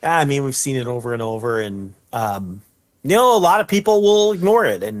 I mean, we've seen it over and over, and a lot of people will ignore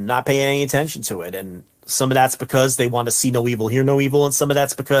it and not pay any attention to it. And some of that's because they want to see no evil, hear no evil, and some of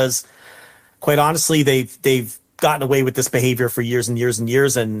that's because, quite honestly, they've gotten away with this behavior for years and years and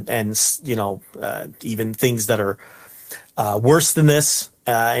years, and even things that are worse than this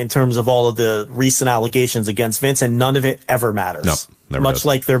in terms of all of the recent allegations against Vince, and none of it ever matters. No, never much does.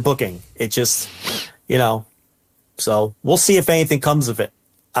 Like their booking, it just So we'll see if anything comes of it.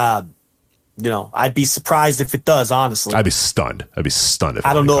 I'd be surprised if it does, honestly. I'd be stunned. If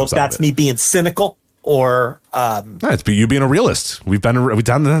I don't know if that's me being cynical or it's you being a realist. We've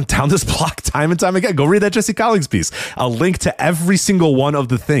done down this block time and time again. Go read that Jesse Collins piece. A link to every single one of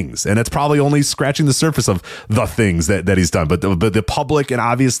the things, and it's probably only scratching the surface of the things that he's done. But the public and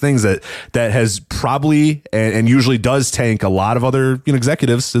obvious things that has probably and usually does tank a lot of other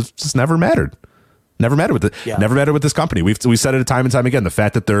executives has just never mattered. Never mattered with it. Never mattered with this company. We said it time and time again. The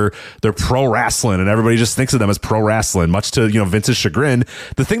fact that they're pro wrestling and everybody just thinks of them as pro wrestling, much to Vince's chagrin.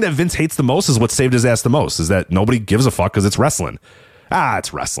 The thing that Vince hates the most is what saved his ass the most is that nobody gives a fuck because it's wrestling.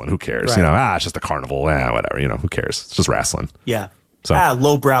 It's wrestling. Who cares? Right. It's just a carnival. Whatever. Who cares? It's just wrestling. Yeah. So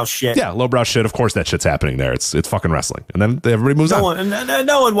lowbrow shit. Yeah, lowbrow shit. Of course, that shit's happening there. It's fucking wrestling, and then everybody moves on.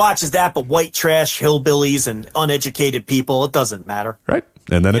 No one watches that, but white trash hillbillies and uneducated people. It doesn't matter, right?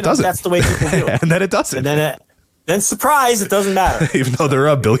 And then it doesn't. That's the way people do it. And then it doesn't. And then surprise, it doesn't matter. Even though they're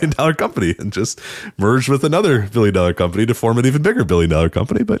a $1 billion company and just merged with another $1 billion company to form an even bigger $1 billion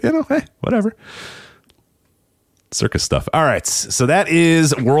company. But hey, whatever. Circus stuff. All right. So that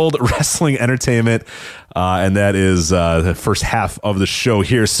is World Wrestling Entertainment. And that is the first half of the show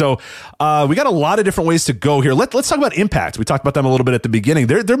here. So we got a lot of different ways to go here. Let's talk about Impact. We talked about them a little bit at the beginning.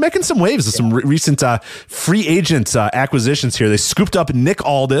 They're making some waves with some recent free agent acquisitions here. They scooped up Nick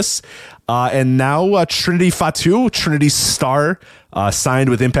Aldis and now Trinity Fatu, Trinity Star, signed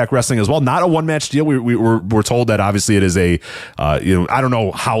with Impact Wrestling as well. Not a one-match deal. We're told that obviously it is a, I don't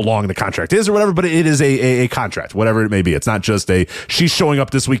know how long the contract is or whatever, but it is a contract, whatever it may be. It's not just she's showing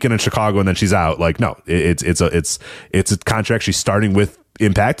up this weekend in Chicago and then she's out. Like, no, it's a contract. She's starting with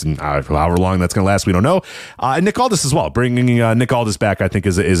Impact, and however long that's going to last, we don't know. And Nick Aldis as well. Bringing Nick Aldis back, I think,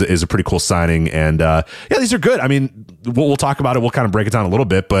 is a pretty cool signing. And these are good. I mean, we'll talk about it. We'll kind of break it down a little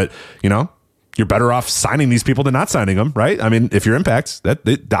bit, but you're better off signing these people than not signing them, right? I mean, if you're Impact,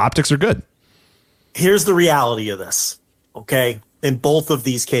 the optics are good. Here's the reality of this, okay? In both of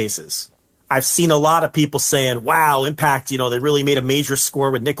these cases, I've seen a lot of people saying, wow, Impact, they really made a major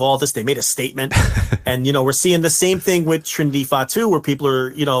score with Nick Aldis. They made a statement. And, we're seeing the same thing with Trinity Fatu, where people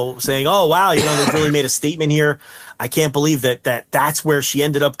are, saying, oh, wow, they really made a statement here. I can't believe that's where she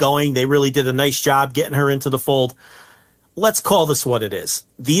ended up going. They really did a nice job getting her into the fold. Let's call this what it is.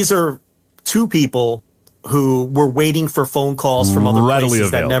 These are two people who were waiting for phone calls from other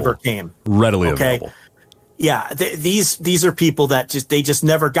places that never came. Readily available. Yeah, these are people that just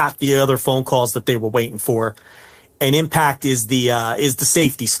never got the other phone calls that they were waiting for, and Impact is the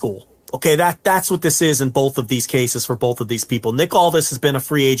safety school. Okay, that's what this is in both of these cases for both of these people. Nick Aldis has been a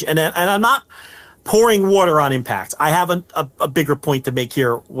free agent, and I'm not pouring water on Impact. I have a bigger point to make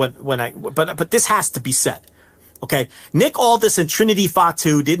here but this has to be said. Okay, Nick Aldis and Trinity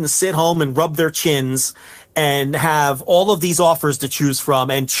Fatu didn't sit home and rub their chins and have all of these offers to choose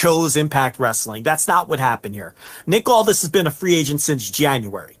from and chose Impact Wrestling. That's not what happened here. Nick Aldis has been a free agent since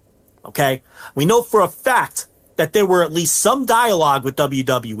January. Okay, we know for a fact that there were at least some dialogue with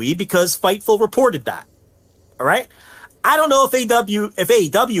WWE because Fightful reported that. All right, I don't know if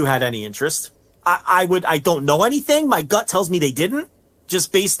AEW had any interest. I don't know anything. My gut tells me they didn't,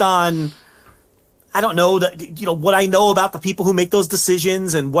 just based on, I don't know, what I know about the people who make those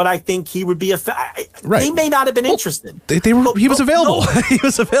decisions and what I think he would be right. They may not have been interested. He was available. He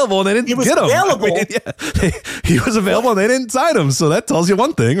was available and they didn't get him. Available. I mean, he was available and they didn't sign him. So that tells you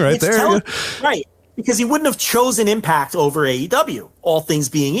one thing right there. Right. Because he wouldn't have chosen Impact over AEW, all things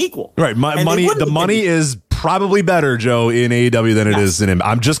being equal. Right. The money is probably better, Joe, in AEW than it is in Impact.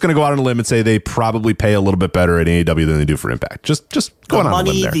 I'm just going to go out on a limb and say they probably pay a little bit better at AEW than they do for Impact. Just going on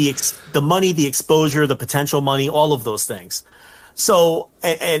a limb there. The money, the exposure, the potential money, all of those things. So,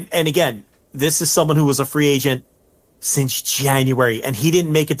 and again, this is someone who was a free agent since January, and he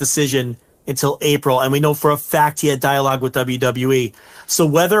didn't make a decision until April. And we know for a fact he had dialogue with WWE. So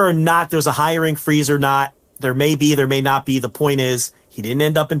whether or not there's a hiring freeze or not, there may be, there may not be. The point is, he didn't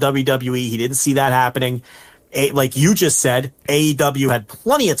end up in WWE. He didn't see that happening. Like you just said, AEW had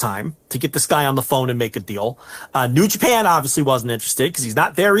plenty of time to get this guy on the phone and make a deal. New Japan obviously wasn't interested because he's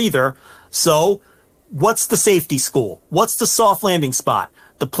not there either. So what's the safety school? What's the soft landing spot?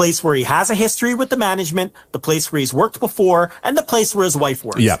 The place where he has a history with the management, the place where he's worked before, and the place where his wife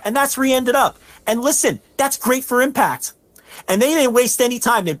works. Yeah. And that's where he ended up. And listen, that's great for Impact. And they didn't waste any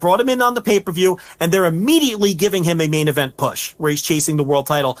time. They brought him in on the pay-per-view, and they're immediately giving him a main event push where he's chasing the world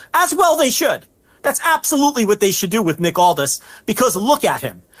title. As well they should. That's absolutely what they should do with Nick Aldis, because look at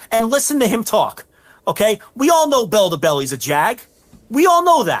him and listen to him talk. Okay? We all know Bell to Belly's a jag. We all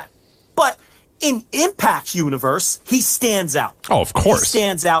know that. But in Impact universe, he stands out. Oh, of course. He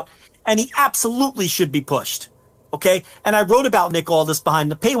stands out, and he absolutely should be pushed. Okay? And I wrote about Nick Aldis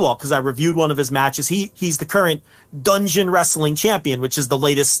behind the paywall because I reviewed one of his matches. He's the current Dungeon Wrestling champion, which is the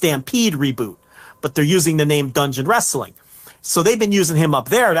latest Stampede reboot. But they're using the name Dungeon Wrestling. So they've been using him up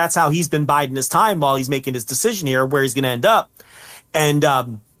there. That's how he's been biding his time while he's making his decision here, where he's going to end up. And,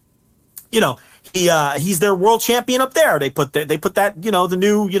 he's their world champion up there. They put that, the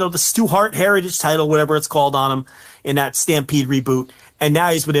new, the Stu Hart Heritage title, whatever it's called, on him in that Stampede reboot. And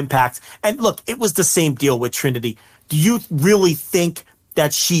now he's with Impact. And look, it was the same deal with Trinity. Do you really think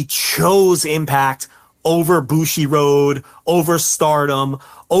that she chose Impact over Bushiroad, over Stardom,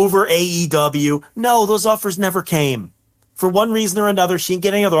 over AEW? No, those offers never came. For one reason or another, she didn't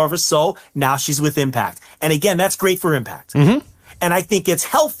get any other offers, so now she's with Impact. And again, that's great for Impact. Mm-hmm. And I think it's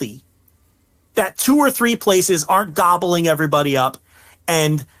healthy that 2 or 3 places aren't gobbling everybody up,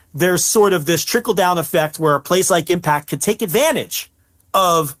 and there's sort of this trickle-down effect where a place like Impact could take advantage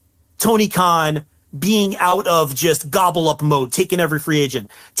of Tony Khan being out of just gobble up mode, taking every free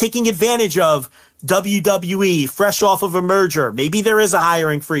agent, taking advantage of WWE fresh off of a merger. Maybe there is a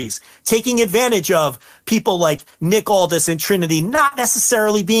hiring freeze, taking advantage of people like Nick Aldis and Trinity not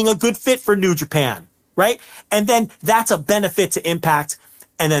necessarily being a good fit for New Japan, right? And then that's a benefit to Impact.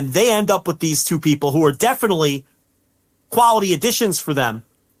 And then they end up with these two people who are definitely quality additions for them.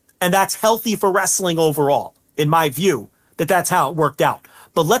 And that's healthy for wrestling overall, in my view, that's how it worked out.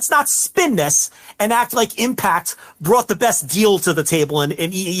 But let's not spin this and act like Impact brought the best deal to the table in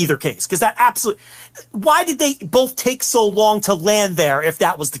either case. Because that absolutely... Why did they both take so long to land there if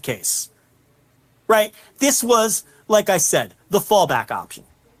that was the case? Right? This was, like I said, the fallback option.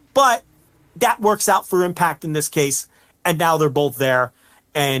 But that works out for Impact in this case. And now they're both there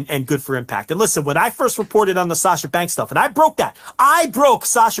and good for Impact. And listen, when I first reported on the Sasha Banks stuff, and I broke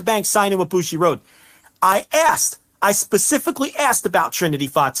Sasha Banks signing with Bushiroad. I specifically asked about Trinity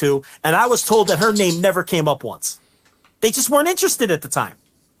Fatu, and I was told that her name never came up once. They just weren't interested at the time.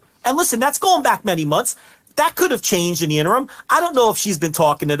 And listen, that's going back many months. That could have changed in the interim. I don't know if she's been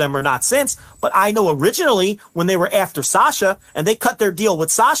talking to them or not since, but I know originally when they were after Sasha and they cut their deal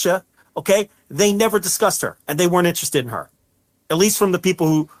with Sasha, okay, they never discussed her and they weren't interested in her. At least from the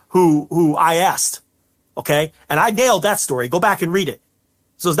people who I asked, okay? And I nailed that story. Go back and read it.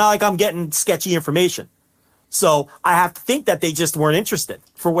 So it's not like I'm getting sketchy information. So I have to think that they just weren't interested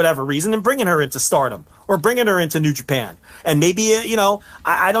for whatever reason in bringing her into Stardom or bringing her into New Japan. And maybe,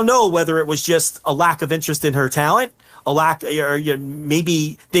 I don't know whether it was just a lack of interest in her talent,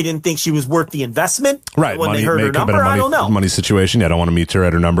 maybe they didn't think she was worth the investment. Right. When money, they heard her number. I don't know. Money situation. Yeah, I don't want to meet her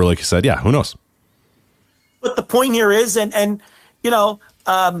at her number, like you said. Yeah, who knows? But the point here is, AEW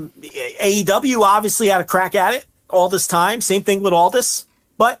obviously had a crack at it all this time. Same thing with Aldis.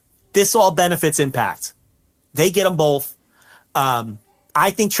 But this all benefits Impact. They get them both. I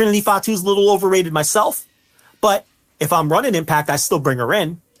think Trinity Fatu's a little overrated myself, but if I'm running Impact, I still bring her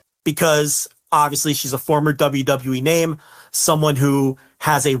in because obviously she's a former WWE name, someone who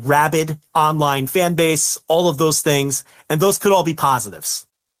has a rabid online fan base, all of those things, and those could all be positives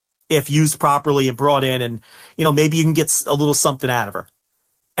if used properly and brought in, and maybe you can get a little something out of her.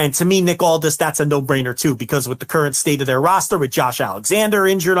 And to me, Nick Aldis, that's a no-brainer too, because with the current state of their roster, with Josh Alexander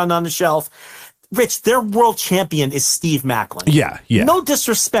injured on the shelf, Rich, their world champion is Steve Maclin. Yeah. No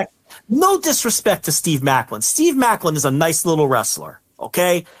disrespect to Steve Maclin. Steve Maclin is a nice little wrestler,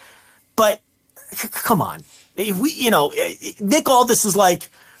 okay? But come on. Nick Aldis is like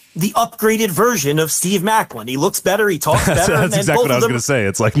the upgraded version of Steve Maclin. He looks better, he talks better. That's exactly what I was going to say.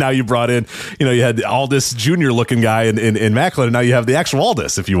 It's like now you brought in, you had Aldis Jr. looking guy in Maclin, and now you have the actual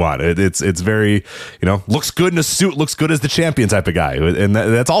Aldis if you want. It's very, looks good in a suit, looks good as the champion type of guy, and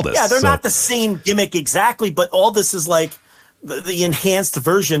that's Aldis. Yeah, they're not the same gimmick exactly, but Aldis is like the enhanced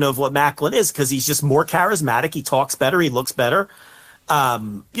version of what Maclin is because he's just more charismatic, he talks better, he looks better.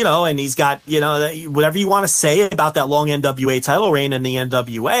 And he's got, whatever you want to say about that long NWA title reign in the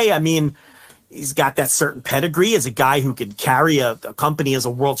NWA. I mean, he's got that certain pedigree as a guy who can carry a company as a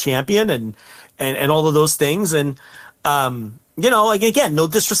world champion and all of those things. And, again, no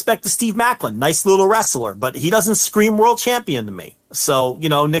disrespect to Steve Maclin, nice little wrestler, but he doesn't scream world champion to me. So,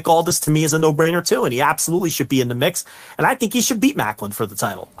 Nick Aldis to me is a no-brainer too, and he absolutely should be in the mix. And I think he should beat Maclin for the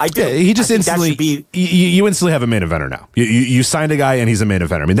title. I do. Yeah, he just instantly, you instantly have a main eventer now. You signed a guy and he's a main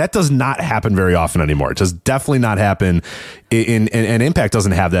eventer. I mean, that does not happen very often anymore. It does definitely not happen and Impact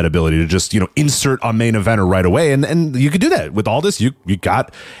doesn't have that ability to just, insert a main eventer right away. And you could do that with Aldis. You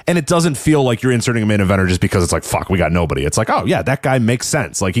got, and it doesn't feel like you're inserting a main eventer just because it's like, fuck, we got nobody. It's like, oh yeah, that guy makes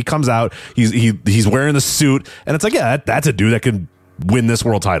sense. Like he comes out, he's wearing the suit and it's like, yeah, that's a dude that can win this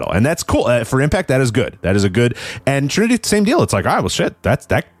world title, and that's cool for Impact. That is good. That is a good. And Trinity, same deal. It's like, all right, well, shit, that's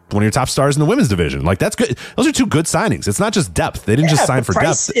one of your top stars in the women's division. Like that's good. Those are two good signings. It's not just depth. They didn't just sign for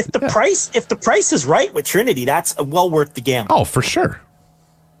depth. If the price is right with Trinity, that's well worth the gamble. Oh, for sure.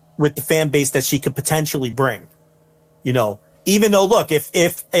 With the fan base that she could potentially bring, even though, look,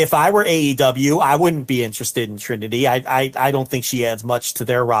 if I were AEW, I wouldn't be interested in Trinity. I don't think she adds much to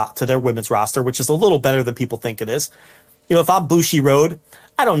their women's roster, which is a little better than people think it is. If I'm Bushiroad,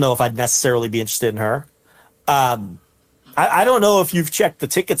 I don't know if I'd necessarily be interested in her. I don't know if you've checked the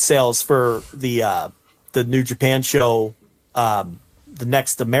ticket sales for the New Japan show, the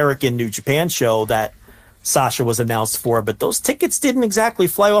next American New Japan show that Sasha was announced for, but those tickets didn't exactly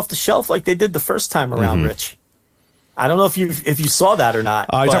fly off the shelf like they did the first time around, Rich. I don't know if you saw that or not.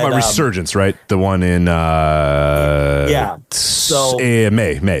 You're talking about Resurgence, right? The one in So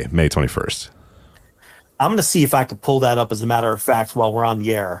May 21st. I'm going to see if I can pull that up as a matter of fact while we're on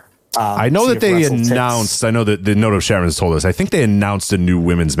the air. I know that they announced. I know that the Noto Sharon has told us. I think they announced a new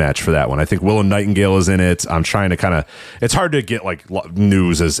women's match for that one. I think Willow Nightingale is in it. I'm trying to kind of. It's hard to get like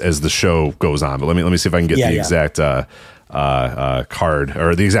news as the show goes on, but let me see if I can get the exact card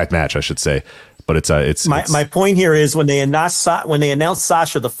or the exact match, I should say. But it's my point here is when they announced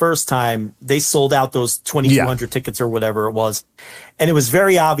Sasha the first time, they sold out those 2,200 tickets or whatever it was, and it was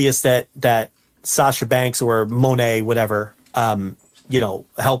very obvious that Sasha Banks or Monet, whatever.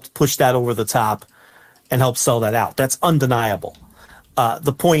 Helped push that over the top and helped sell that out. That's undeniable.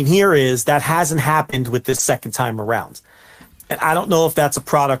 The point here is that hasn't happened with this second time around. And I don't know if that's a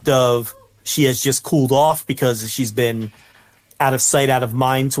product of she has just cooled off because she's been out of sight, out of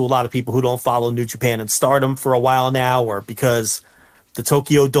mind to a lot of people who don't follow New Japan and Stardom for a while now, or because the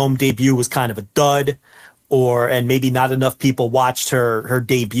Tokyo Dome debut was kind of a dud, and maybe not enough people watched her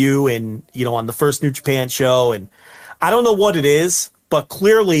debut on the first New Japan show. And I don't know what it is, but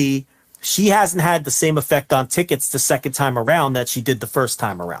clearly she hasn't had the same effect on tickets the second time around that she did the first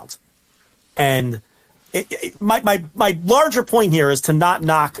time around. And my larger point here is to not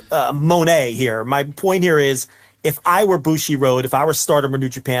knock Monet here. My point here is if I were Bushiroad, if I were Stardom or New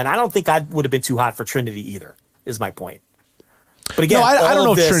Japan, I don't think I would have been too hot for Trinity either, is my point. But again, I don't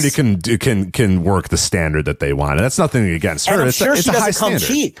know if Trinity can work the standard that they want. And that's nothing against her. It's sure she a high doesn't come standard.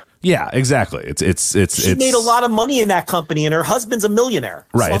 cheap. Yeah, exactly. She made a lot of money in that company, and her husband's a millionaire.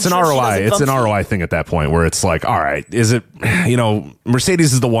 Right. So it's an ROI. It's an ROI thing at that point where it's like, all right, is it?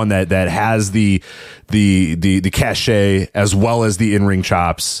 Mercedes is the one that has the cachet as well as the in-ring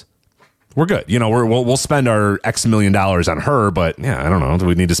chops. We're good. We'll spend our X million dollars on her, but yeah, I don't know. Do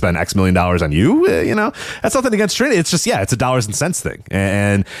we need to spend X million dollars on you? That's nothing against Trinity. It's just, it's a dollars and cents thing.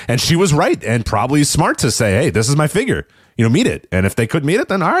 And she was right and probably smart to say, hey, this is my figure. Meet it. And if they could meet it,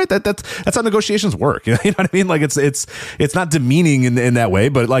 then all right, that's how negotiations work. You know what I mean? Like it's not demeaning in that way,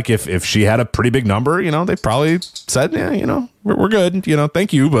 but like if she had a pretty big number, they probably said, yeah, we're good.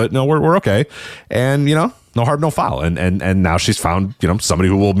 Thank you, but no, we're okay. And no harm, no foul. And now she's found somebody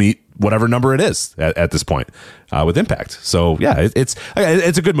who will meet whatever number it is at this point with Impact. So yeah, it's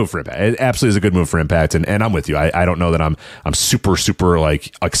a good move for Impact. It absolutely is a good move for Impact. And I'm with you. I don't know that I'm super, super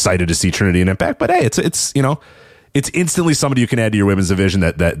like excited to see Trinity and Impact, but hey, it's instantly somebody you can add to your women's division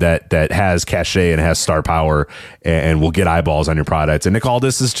that has cachet and has star power and will get eyeballs on your product. And Nick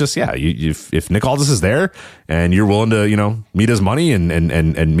Aldis is just, if Nick Aldis is there and you're willing to, meet his money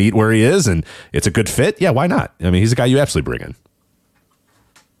and meet where he is and it's a good fit, yeah, why not? I mean, he's a guy you absolutely bring in.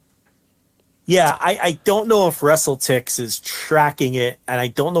 Yeah, I don't know if WrestleTix is tracking it, and I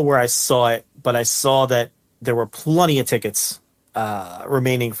don't know where I saw it, but I saw that there were plenty of tickets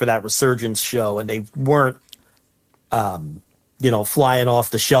remaining for that Resurgence show, and they weren't flying off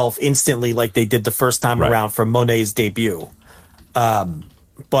the shelf instantly like they did the first time around for Monet's debut.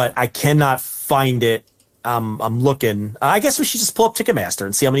 But I cannot find it. I'm looking. I guess we should just pull up Ticketmaster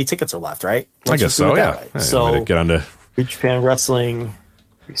and see how many tickets are left, right? I guess so, yeah. So get on to New Japan Wrestling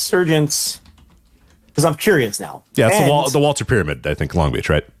Resurgence, because I'm curious now. Yeah, it's the Walter Pyramid, I think, Long Beach,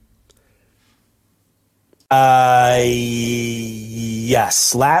 right?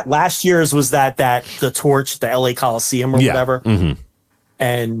 Yes. Last year's was that the Torch, the LA Coliseum or whatever. Mm-hmm.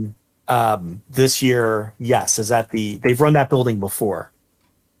 And this year, yes, is at they've run that building before.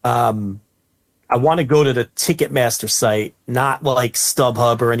 I want to go to the Ticketmaster site, not like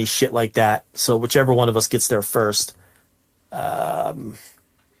StubHub or any shit like that. So whichever one of us gets there first.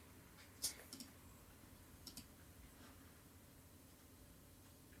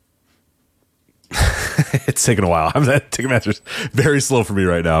 It's taking a while. Ticketmaster's very slow for me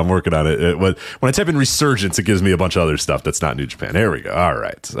right now. I'm working on it. When I type in Resurgence, it gives me a bunch of other stuff that's not New Japan. There we go. All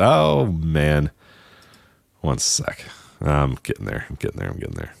right. Oh, man. One sec. I'm getting there.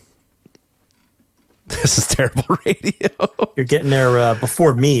 This is terrible radio. You're getting there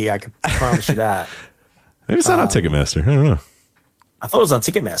before me. I can promise you that. Maybe it's not on Ticketmaster. I don't know. I thought it was on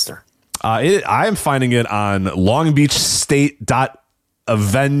Ticketmaster. I am finding it on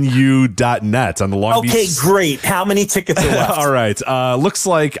longbeachstate.avenue.net on the Long Beach. Okay, great. How many tickets are left? All right. Looks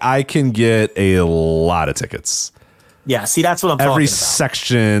like I can get a lot of tickets. Yeah, see, that's what I'm talking about. Every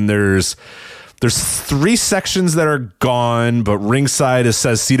section, there's 3 sections that are gone, but ringside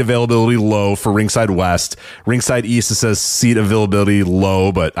says seat availability low for ringside west. Ringside east, it says seat availability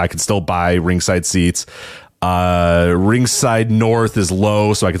low, but I can still buy ringside seats. Ringside north is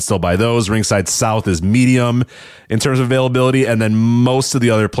low, so I can still buy those. Ringside south is medium in terms of availability, and then most of the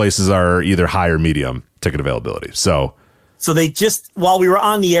other places are either high or medium ticket availability. So they just, while we were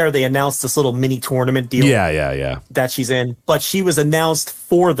on the air, they announced this little mini tournament deal. Yeah. That she's in, but she was announced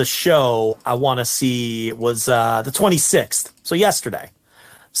for the show. I want to see was the 26th, so yesterday.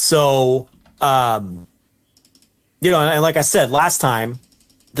 So, and like I said last time,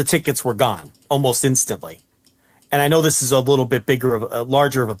 the tickets were gone almost instantly. And I know this is a little bit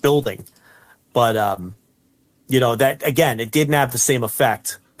larger of a building, but that again, it didn't have the same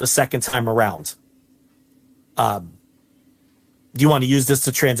effect the second time around. Do you want to use this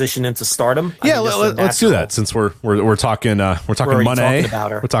to transition into Stardom? Yeah, let's do that since we're talking Monday.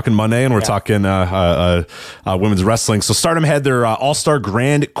 We're talking Monday, and we're talking women's wrestling. So Stardom had their All-Star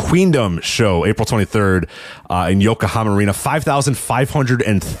Grand Queendom show April 23rd in Yokohama Arena.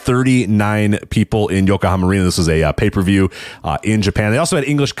 5,539 people in Yokohama Arena. This was a pay-per-view in Japan. They also had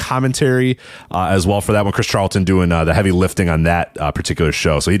English commentary as well for that one. Chris Charlton doing the heavy lifting on that particular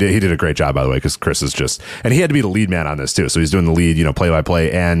show. So he did a great job, by the way, because Chris is and he had to be the lead man on this too. So he's doing the lead,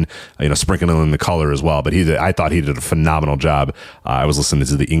 play-by-play and, sprinkling in the color as well. But I thought he did a phenomenal job. I was listening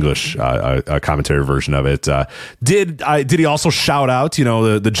to the English commentary version of it. Did he also shout out,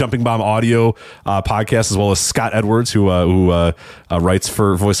 the Jumping Bomb Audio podcast, as well as Scott Edwards, who writes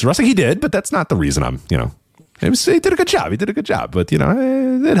for Voice of Wrestling? He did, but that's not the reason he did a good job. But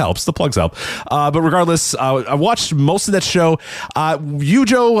it helps. The plugs help. But regardless, I watched most of that show. You,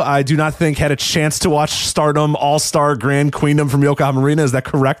 Joe, I do not think had a chance to watch Stardom All-Star Grand Queendom from Yokohama Arena. Is that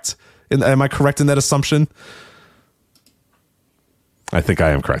correct? Am I correct in that assumption? I think I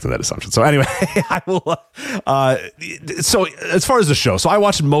am correct in that assumption. So anyway, I will. So as far as the show, so I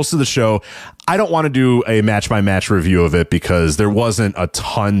watched most of the show. I don't want to do a match-by-match review of it because there wasn't a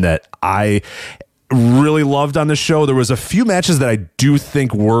ton that I really loved on the show. There was a few matches that I do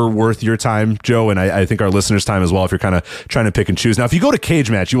think were worth your time, Joe, and I think our listeners' time as well, if you're kind of trying to pick and choose. Now, if you go to Cage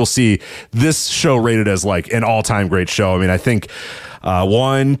Match, you will see this show rated as like an all-time great show. I mean, I think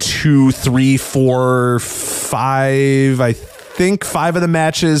 1, 2, 3, 4, 5, I think 5 of the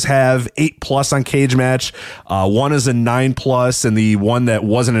matches have 8+ on Cage Match. One is a 9+, and the one that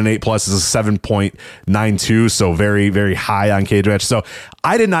wasn't an 8+ is a 7.92. So very, very high on Cage Match. So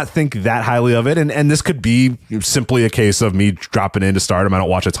I did not think that highly of it. And this could be simply a case of me dropping into Stardom. I don't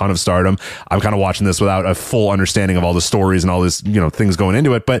watch a ton of Stardom. I'm kind of watching this without a full understanding of all the stories and all this, things going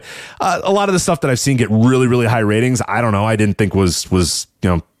into it. But a lot of the stuff that I've seen get really, really high ratings, I don't know. I didn't think was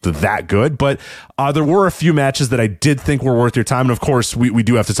that good, but there were a few matches that I did think were worth your time. And of course, we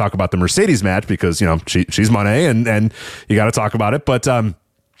do have to talk about the Mercedes match because, she's money and you got to talk about it. But the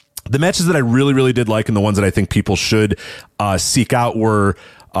matches that I really, really did like and the ones that I think people should seek out were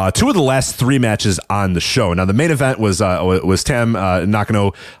 2 of the last 3 matches on the show. Now, the main event was Tam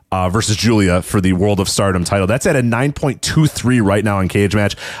Nakano versus Julia for the World of Stardom title. That's at a 9.23 right now on Cage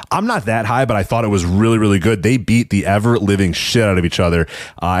Match. I'm not that high, but I thought it was really, really good. They beat the ever living shit out of each other,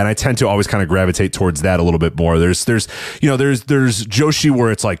 and I tend to always kind of gravitate towards that a little bit more. There's Joshi where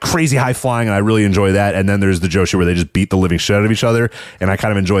it's like crazy high flying, and I really enjoy that, and then there's the Joshi where they just beat the living shit out of each other, and I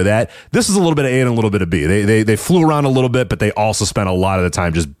kind of enjoy that. This is a little bit of A and a little bit of B. They flew around a little bit, but they also spent a lot of the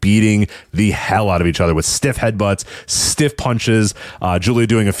time just beating the hell out of each other with stiff headbutts, stiff punches. Julia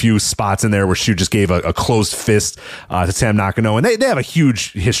doing a few spots in there where she just gave a closed fist to Tam Nakano, and they have a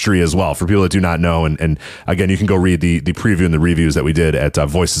huge history as well for people that do not know. And again, you can go read the preview and the reviews that we did at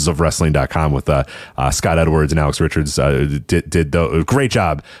voicesofwrestling.com with Scott Edwards and Alex Richards. Did a great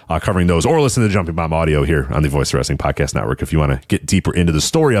job covering those, or listen to the Jumping Bomb Audio here on the Voice of Wrestling Podcast Network if you want to get deeper into the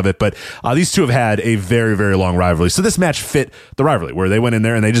story of it. But these two have had a very, very long rivalry, so this match fit the rivalry where they went in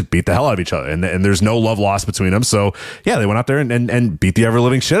there and they just beat the hell out of each other, and there's no love lost between them. So yeah, they went out there and beat the ever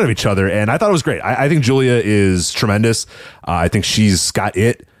living shit out of each other, and I thought it was great. I think Julia is tremendous. I think she's got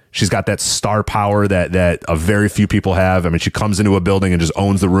it. She's got that star power that a very few people have. I mean, she comes into a building and just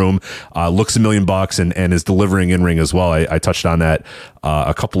owns the room, looks $1 million and is delivering in ring as well. I touched on that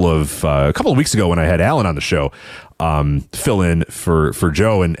a couple of weeks ago when I had Alan on the show. Fill in for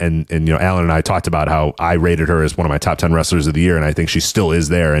Joe and Alan and I talked about how I rated her as one of my top 10 wrestlers of the year, and I think she still is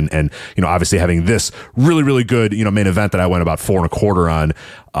there. And obviously having this really, really good main event that I went about 4.25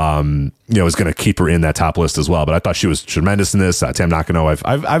 on, is going to keep her in that top list as well. But I thought she was tremendous in this. Tam Nakano,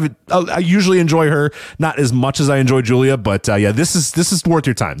 I usually enjoy her, not as much as I enjoy Julia, but this is worth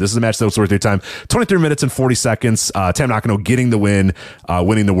your time. This is a match that's worth your time. 23 minutes and 40 seconds. Tam Nakano getting the win,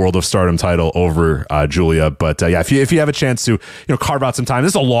 winning the World of Stardom title over Julia. But if you have a chance to carve out some time,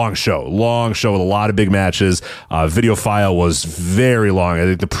 this is a long show with a lot of big matches. Video file was very long. I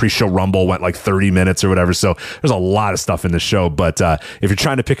think the pre-show Rumble went like 30 minutes or whatever. So there's a lot of stuff in this show. But if you're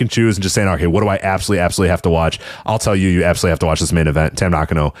trying to pick and choose and just saying, okay, what do I absolutely have to watch? I'll tell you absolutely have to watch this main event. Tam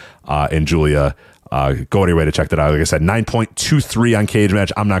Nakano and Julia. Go on your way to check that out. Like I said, 9.23 on Cage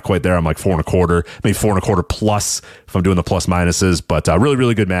Match. I'm not quite there. I'm like 4.25, maybe 4.25 plus if I'm doing the plus minuses, but really,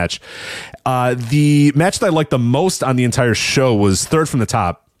 really good match. The match that I liked the most on the entire show was third from the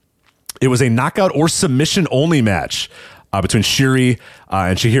top. It was a knockout or submission only match between Shiri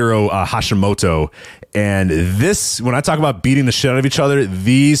and Chihiro Hashimoto. And this, when I talk about beating the shit out of each other,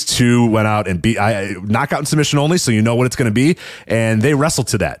 these two went out and beat knockout and submission only, so you know what it's going to be. And they wrestled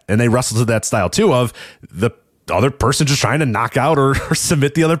to that. And they wrestled to that style too of the other person just trying to knock out or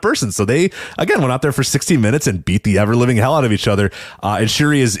submit the other person. So they, again, went out there for 16 minutes and beat the ever-living hell out of each other. And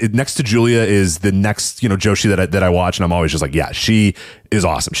Shiri is, next to Julia, is the next, Joshi that I watch. And I'm always just like, yeah, she is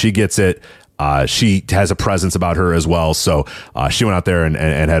awesome. She gets it. She has a presence about her as well. So she went out there and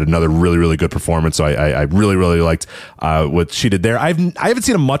had another really, really good performance. So I really, really liked what she did there. I haven't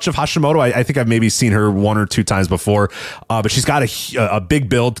seen much of Hashimoto. I think I've maybe seen her one or two times before, but she's got a big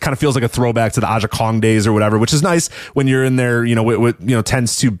build. Kind of feels like a throwback to the Aja Kong days or whatever, which is nice when you're in there. What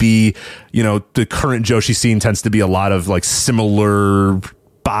tends to be, the current Joshi scene tends to be a lot of like similar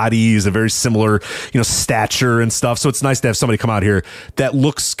bodies, a very similar, stature and stuff. So it's nice to have somebody come out here that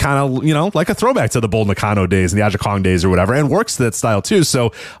looks kind of, like a throwback to the Bull Nakano days and the Aja Kong days or whatever, and works to that style too.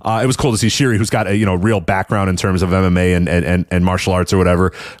 So it was cool to see Shiri, who's got a, real background in terms of MMA and martial arts or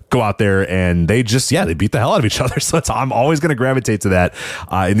whatever, go out there and they beat the hell out of each other. So I'm always going to gravitate to that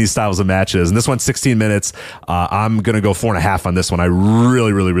in these styles of matches. And this one's 16 minutes. I'm going to go 4.5 on this one. I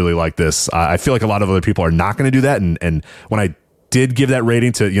really, really, really like this. I feel like a lot of other people are not going to do that. And when I did give that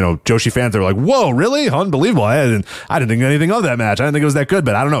rating to, Joshi fans, they were like, whoa, really? Unbelievable. I didn't think anything of that match. I didn't think it was that good,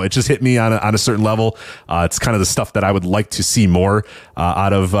 but I don't know. It just hit me on a certain level. It's kind of the stuff that I would like to see more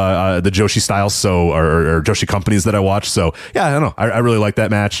out of the Joshi styles, or Joshi companies that I watch. So yeah, I don't know. I really like that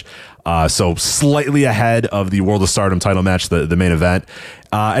match. So slightly ahead of the World of Stardom title match, the main event.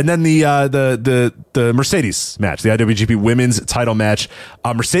 And then the Mercedes match, the IWGP Women's title match.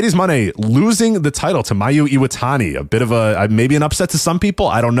 Mercedes Moné losing the title to Mayu Iwatani. A bit of maybe an upset to some people.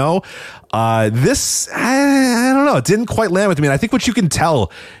 I don't know. This, I don't know. It didn't quite land with me. And I think what you can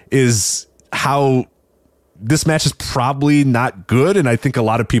tell is how this match is probably not good, and I think a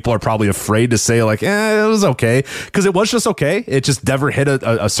lot of people are probably afraid to say like, it was okay, because it was just okay. It just never hit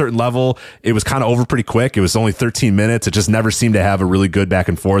a certain level. It was kind of over pretty quick. It was only 13 minutes. It just never seemed to have a really good back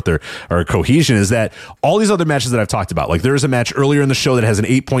and forth or cohesion. Is that all these other matches that I've talked about? Like there's a match earlier in the show that has an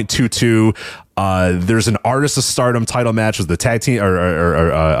 8.22. There's an Artist of Stardom title match with the tag team or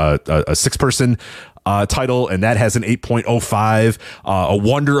a 6-person title, and that has an 8.05. A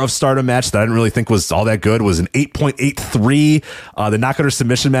Wonder of Stardom match that I didn't really think was all that good was an 8.83. The knockout or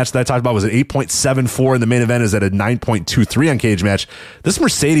submission match that I talked about was an 8.74, and the main event is at a 9.23 on Cage Match. This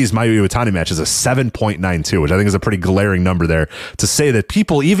Mercedes Mayu Iwatani match is a 7.92, which I think is a pretty glaring number there to say that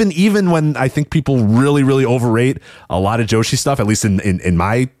people, even when I think people really, really overrate a lot of Joshi stuff, at least in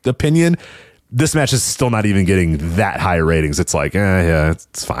my opinion, this match is still not even getting that high ratings. It's like, yeah,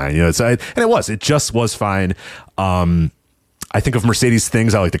 it's fine. It just was fine. I think of Mercedes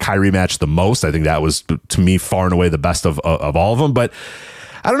things, I like the Kyrie match the most. I think that was, to me, far and away the best of all of them. But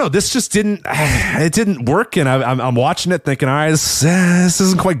I don't know. This just didn't work. And I'm watching it thinking, all right, this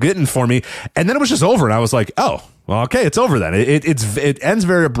isn't quite getting for me. And then it was just over. And I was like, oh, well, okay, it's over then. It ends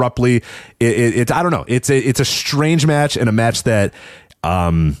very abruptly. I don't know. It's a strange match, and a match that,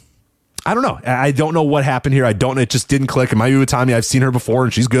 I don't know. I don't know what happened here. It just didn't click. And Mayu Iwatani, I've seen her before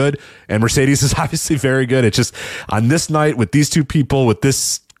and she's good. And Mercedes is obviously very good. It's just on this night with these two people, with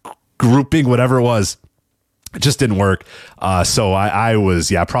this grouping, whatever it was, it just didn't work. So I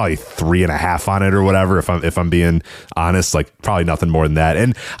was, probably 3.5 on it or whatever. If I'm being honest, like probably nothing more than that.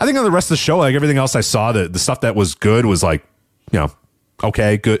 And I think on the rest of the show, like everything else I saw, the stuff that was good was like,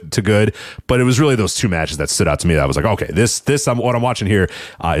 okay, good to good, but it was really those two matches that stood out to me. That was like, okay, this what I'm watching here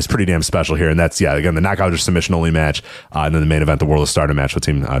is pretty damn special here, and that's again the knockout or submission only match, and then the main event, the World of Stardom match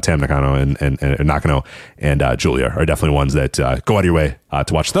between Tam Nakano and Nakano and Julia are definitely ones that go out of your way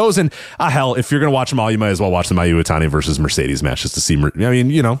to watch those. And hell, if you're gonna watch them all, you might as well watch the Mayu Iwatani versus Mercedes match just to see.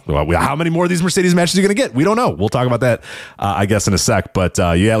 How many more of these Mercedes matches are you gonna get? We don't know. We'll talk about that, I guess, in a sec. But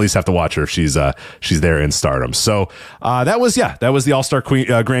you at least have to watch her. She's there in Stardom. So that was the All-Star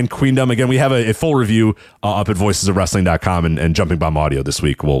Grand Queendom. Again, we have a full review up at voicesofwrestling.com and Jumping Bomb Audio this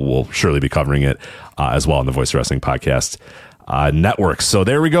week. We'll surely be covering it as well on the Voice of Wrestling Podcast Network. So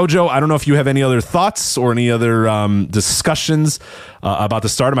there we go, Joe. I don't know if you have any other thoughts or any other discussions about the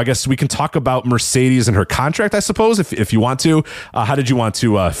Stardom. I guess we can talk about Mercedes and her contract, I suppose, if you want to. How did you want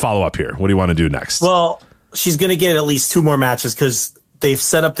to follow up here? What do you want to do next? Well, she's going to get at least 2 more matches because they've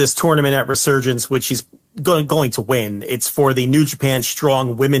set up this tournament at Resurgence, which she's going to win. It's for the New Japan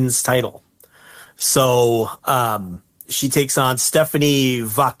Strong Women's title. So she takes on Stephanie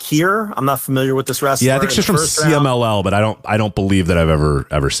Vakir. I'm not familiar with this wrestler. Yeah, I think she's from CMLL, but I don't believe that I've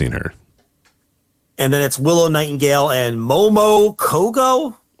ever seen her. And then it's Willow Nightingale and Momo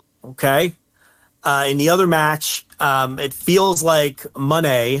Kogo. Okay. In the other match, it feels like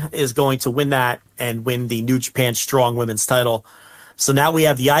Monet is going to win that and win the New Japan Strong Women's title. So now we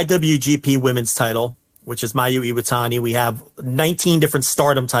have the IWGP Women's title, which is Mayu Iwatani. We have 19 different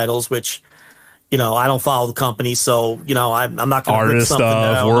Stardom titles, which, I don't follow the company, so, I'm not going to Artist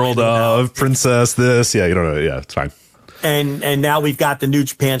of, World of, Princess this. Yeah, you don't know. Yeah, it's fine. And now we've got the New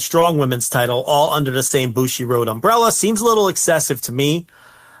Japan Strong Women's title all under the same Bushiroad umbrella. Seems a little excessive to me,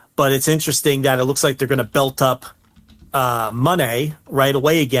 but it's interesting that it looks like they're going to belt up Monet right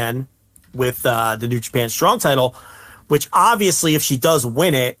away again with the New Japan Strong title, which obviously if she does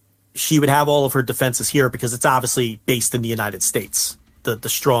win it, she would have all of her defenses here because it's obviously based in the United States, the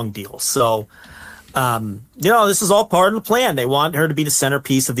Strong deal. So, this is all part of the plan. They want her to be the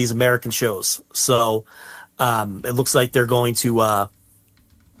centerpiece of these American shows. So it looks like they're going to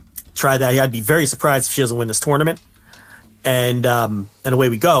try that. I'd be very surprised if she doesn't win this tournament. And away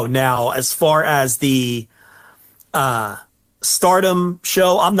we go. Now, as far as the Stardom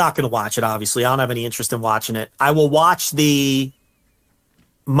show, I'm not going to watch it, obviously. I don't have any interest in watching it. I will watch the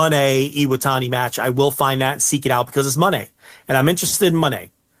Monet Iwatani match. I will find that and seek it out because it's Monet. And I'm interested in Monet.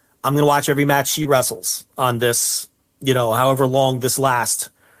 I'm going to watch every match she wrestles on this, however long this lasts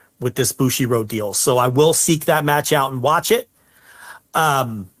with this Bushiroad deal. So I will seek that match out and watch it.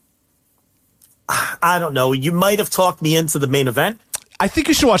 I don't know. You might have talked me into the main event. I think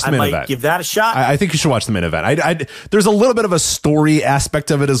you should watch the main event. Give that a shot. I think you should watch the main event. There's a little bit of a story aspect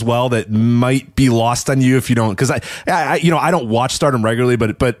of it as well that might be lost on you if you don't, because I don't watch Stardom regularly,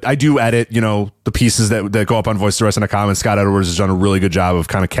 but I do edit, the pieces that go up on Voice of Wrestling.com, and Scott Edwards has done a really good job of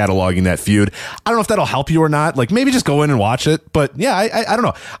kind of cataloging that feud. I don't know if that'll help you or not. Like, maybe just go in and watch it. But yeah, I don't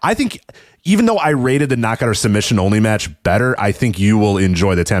know. I think even though I rated the knockout or submission only match better, I think you will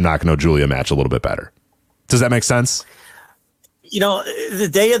enjoy the Tam Nakano Julia match a little bit better. Does that make sense? The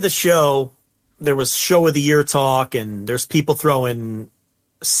day of the show, there was show of the year talk, and there's people throwing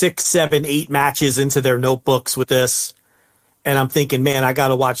 6, 7, 8 matches into their notebooks with this. And I'm thinking, man, I got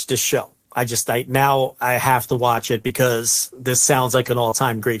to watch this show. Now I have to watch it because this sounds like an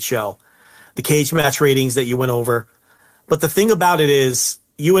all-time great show. The cage match ratings that you went over. But the thing about it is,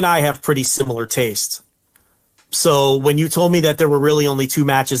 you and I have pretty similar tastes. So when you told me that there were really only 2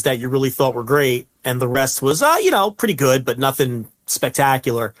 matches that you really thought were great, and the rest was, pretty good, but nothing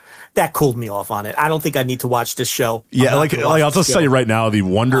spectacular, that cooled me off on it. I don't think I need to watch this show. Yeah, I'll just tell you right now, the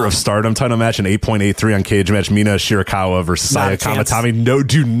Wonder of Stardom title match, an 8.83 on Cage Match, Mina Shirakawa versus Saya Kamatani. No,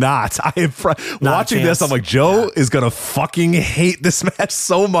 do not. I am watching this. I'm like, Joe is gonna fucking hate this match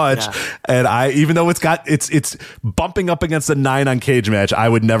so much. Yeah. And even though it's bumping up against a 9 on Cage Match, I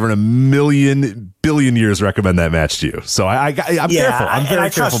would never in a million billion years recommend that match to you. So I'm careful. I'm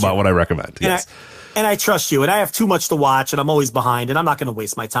very careful about what I recommend. Yes. And I trust you, and I have too much to watch, and I'm always behind, and I'm not going to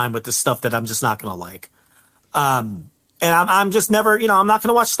waste my time with this stuff that I'm just not going to like. And I'm just never, I'm not going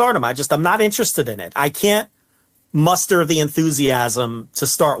to watch Stardom. I'm not interested in it. I can't muster the enthusiasm to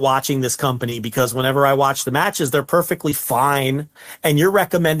start watching this company because whenever I watch the matches, they're perfectly fine, and you're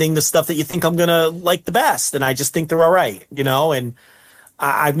recommending the stuff that you think I'm going to like the best, and I just think they're all right, and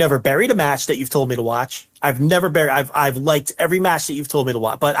I've never buried a match that you've told me to watch. I've liked every match that you've told me to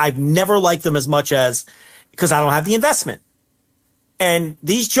watch, but I've never liked them as much as because I don't have the investment. And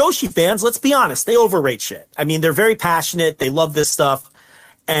these Joshi fans, let's be honest, they overrate shit. I mean, they're very passionate. They love this stuff.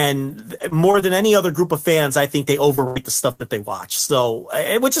 And more than any other group of fans, I think they overrate the stuff that they watch. So,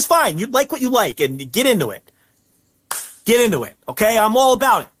 which is fine. You like what you like and get into it. Get into it. Okay. I'm all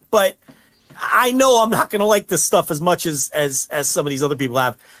about it. But I know I'm not going to like this stuff as much as some of these other people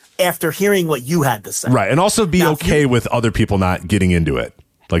have after hearing what you had to say. Right. And also be okay with other people not getting into it.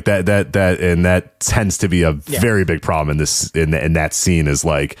 Like that tends to be a very big problem in that scene is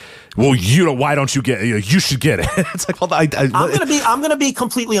like, well, why don't you get it? You should get it. It's like, well, I'm going to be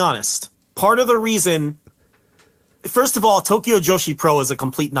completely honest. Part of the reason, first of all, Tokyo Joshi Pro is a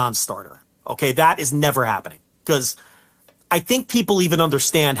complete non-starter. Okay. That is never happening because I think people even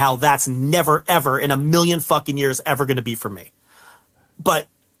understand how that's never, ever in a million fucking years ever going to be for me. But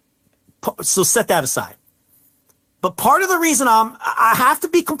so set that aside. But part of the reason I have to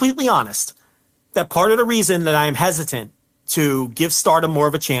be completely honest, that part of the reason that I am hesitant to give Stardom more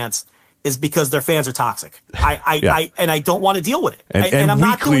of a chance is because their fans are toxic. I don't want to deal with it. And I'm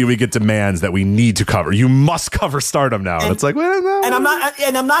weekly we get demands that we need to cover. You must cover Stardom now. And it's like, well, no.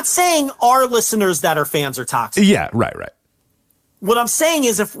 And I'm not saying our listeners that are fans are toxic. Yeah, right. What I'm saying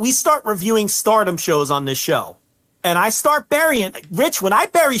is if we start reviewing Stardom shows on this show and I start burying Rich, when I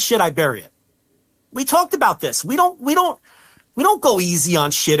bury shit, I bury it. We talked about this. We don't go easy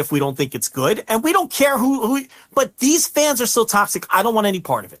on shit if we don't think it's good. And we don't care who, but these fans are so toxic. I don't want any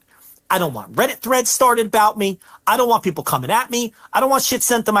part of it. I don't want Reddit threads started about me. I don't want people coming at me. I don't want shit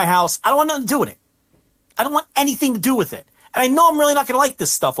sent to my house. I don't want nothing to do with it. I don't want anything to do with it. And I know I'm really not going to like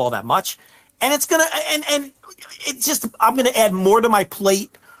this stuff all that much. And it's going to, and it's just, I'm going to add more to my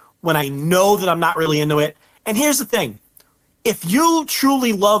plate when I know that I'm not really into it. And here's the thing. If you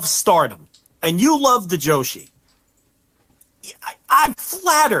truly love Stardom and you love the Joshi, I'm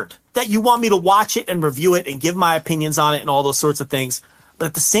flattered that you want me to watch it and review it and give my opinions on it and all those sorts of things. But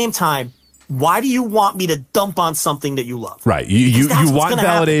at the same time, why do you want me to dump on something that you love? Right. You want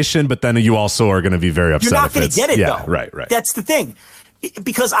validation, happen. But then you also are going to be very upset. You're not going to get it, though. Right. That's the thing.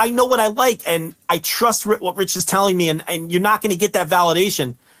 Because I know what I like and I trust what Rich is telling me, and you're not going to get that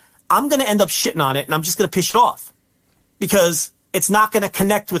validation. I'm going to end up shitting on it, and I'm just going to piss it off. Because it's not going to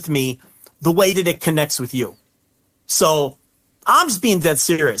connect with me the way that it connects with you. So I'm just being dead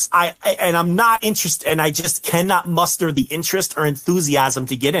serious. I'm not interested, and I just cannot muster the interest or enthusiasm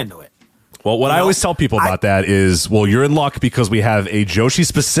to get into it. Well, what I always tell people about that is, well, you're in luck because we have a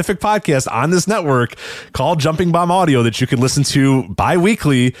Joshi-specific podcast on this network called Jumping Bomb Audio that you can listen to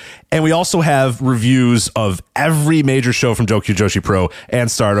bi-weekly, and we also have reviews of every major show from Dokyo Joshi Pro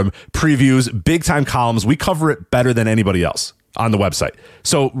and Stardom, previews, big-time columns. We cover it better than anybody else on the website.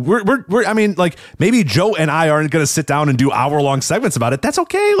 So we're I mean, like, maybe Joe and I aren't going to sit down and do hour-long segments about it. That's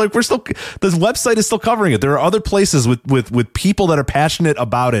okay. Like, we're still, the website is still covering it. There are other places with people that are passionate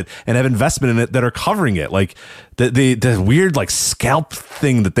about it and have investment in it that are covering it. Like the weird like scalp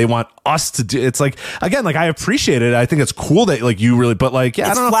thing that they want us to do. It's like, again, like, I appreciate it. I think it's cool that like you really, but like, yeah,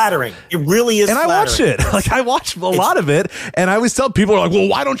 it's I don't flattering. It really is. And flattering. I watch it. Like, I watch a lot of it, and I always tell people, are like, well,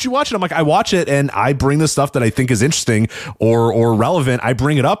 why don't you watch it? I'm like, I watch it, and I bring the stuff that I think is interesting or relevant. I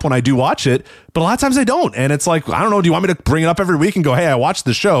bring it up when I do watch it, but a lot of times I don't. And it's like, I don't know, do you want me to bring it up every week and go, hey, I watched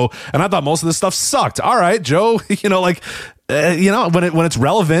the show and I thought most of this stuff sucked. All right, Joe, like, when it's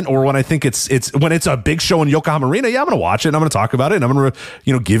relevant, or when I think it's when it's a big show in Yokohama Arena, yeah, I'm going to watch it and I'm going to talk about it and I'm going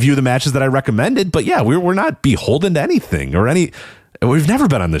to, give you the matches that I recommended. But yeah, we're not beholden to anything or any. We've never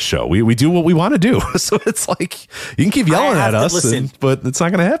been on this show. We do what we want to do. So it's like, you can keep yelling at us, but it's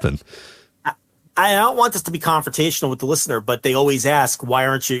not going to happen. I don't want this to be confrontational with the listener, but they always ask, why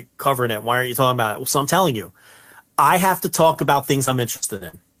aren't you covering it? Why aren't you talking about it? So I'm telling you, I have to talk about things I'm interested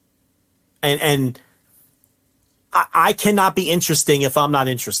in. And I cannot be interesting if I'm not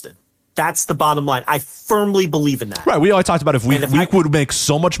interested. That's the bottom line. I firmly believe in that. Right. We always talked about if we would make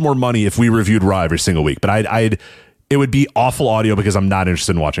so much more money if we reviewed Raw every single week, but it would be awful audio because I'm not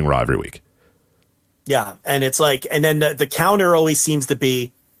interested in watching Raw every week. Yeah. And it's like, and then the counter always seems to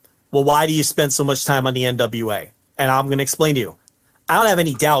be, well, why do you spend so much time on the NWA? And I'm going to explain to you. I don't have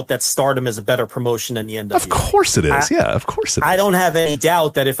any doubt that Stardom is a better promotion than the NWA. Of course it is. Of course it is. I don't have any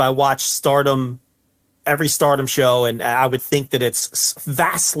doubt that if I watch Stardom, every Stardom show, and I would think that it's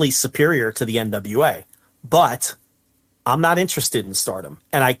vastly superior to the NWA. But I'm not interested in Stardom.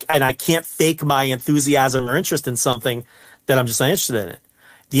 And I can't fake my enthusiasm or interest in something that I'm just not interested in it.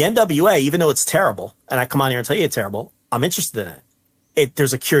 The NWA, even though it's terrible, and I come on here and tell you it's terrible, I'm interested in it.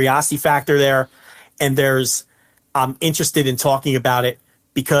 There's a curiosity factor there, and I'm interested in talking about it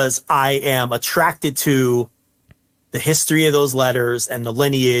because I am attracted to the history of those letters and the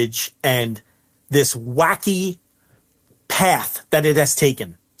lineage and this wacky path that it has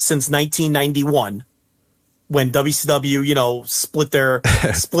taken since 1991 when WCW,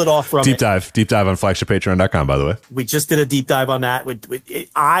 split off from deep dive on flagshippatreon.com, by the way. We just did a deep dive on that.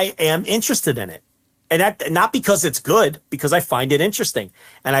 I am interested in it. And that, not because it's good, because I find it interesting.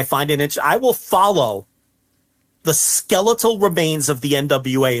 And I will follow the skeletal remains of the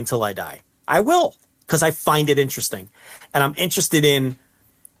NWA until I die. I will, because I find it interesting. And I'm interested in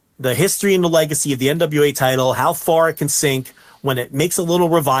the history and the legacy of the NWA title, how far it can sink when it makes a little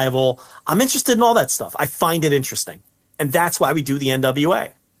revival. I'm interested in all that stuff. I find it interesting. And that's why we do the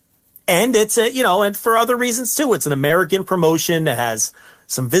NWA. And it's and for other reasons too. It's an American promotion that has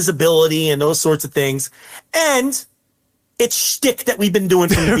some visibility and those sorts of things. And it's shtick that we've been doing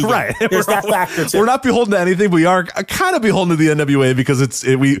from the beginning. Right. There's that factor too. We're not beholden to anything. We are kind of beholden to the NWA because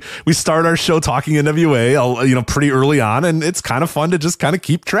we start our show talking NWA, pretty early on, and it's kind of fun to just kind of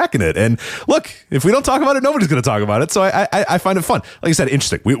keep tracking it. And look, if we don't talk about it, nobody's going to talk about it. So I find it fun. Like I said,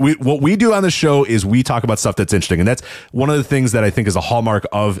 interesting. What we do on the show is we talk about stuff that's interesting, and that's one of the things that I think is a hallmark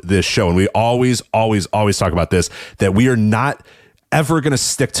of this show. And we always talk about this, that we are not ever going to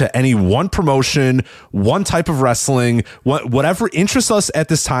stick to any one promotion, one type of wrestling, whatever interests us at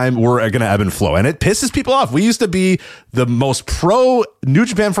this time, we're going to ebb and flow. And it pisses people off. We used to be the most pro New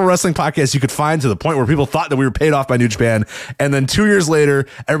Japan Pro Wrestling podcast you could find, to the point where people thought that we were paid off by New Japan. And then 2 years later,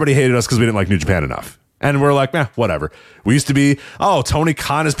 everybody hated us because we didn't like New Japan enough. And we're like, whatever. We used to be, Tony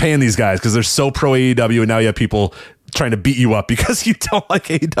Khan is paying these guys because they're so pro AEW, and now you have people trying to beat you up because you don't like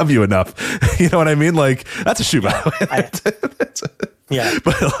AEW enough. You know what I mean? Like, that's a shoe, by the way. Yeah.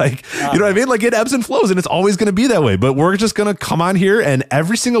 But like, you know what I mean? Like, it ebbs and flows, and it's always going to be that way. But we're just going to come on here, and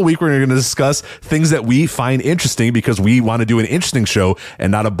every single week we're going to discuss things that we find interesting, because we want to do an interesting show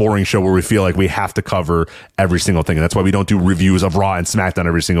and not a boring show where we feel like we have to cover every single thing. And that's why we don't do reviews of Raw and SmackDown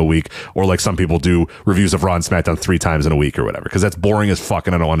every single week, or like some people do reviews of Raw and SmackDown 3 times in a week or whatever, because that's boring as fuck,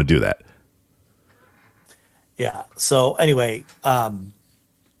 and I don't want to do that. Yeah. So anyway,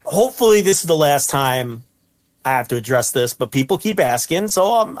 hopefully this is the last time I have to address this, but people keep asking.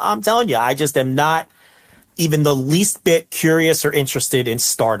 So I'm telling you, I just am not even the least bit curious or interested in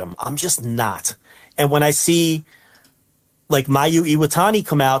Stardom. I'm just not. And when I see like Mayu Iwatani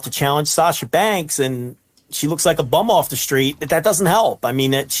come out to challenge Sasha Banks, and she looks like a bum off the street, that doesn't help. I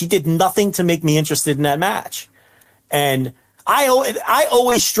mean, she did nothing to make me interested in that match. And I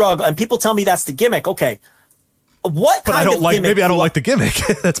always struggle, and people tell me that's the gimmick. Okay. What kind of gimmick? Maybe I don't like the gimmick.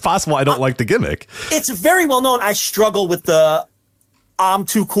 That's possible. I don't like the gimmick. It's very well known. I struggle with the I'm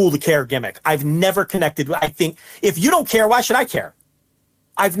too cool to care gimmick. I've never connected. I think if you don't care, why should I care?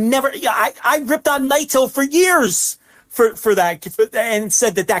 I've never. I ripped on Naito for years for that, and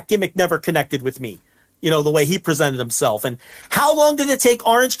said that gimmick never connected with me. You know, the way he presented himself. And how long did it take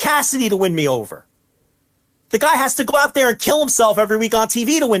Orange Cassidy to win me over? The guy has to go out there and kill himself every week on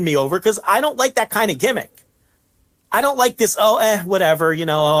TV to win me over, because I don't like that kind of gimmick. I don't like this, whatever, you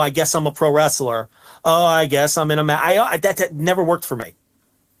know, I guess I'm a pro wrestler. I guess I'm in a match. That never worked for me.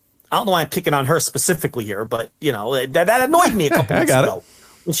 I don't know why I'm picking on her specifically here, but, you know, that annoyed me a couple weeks ago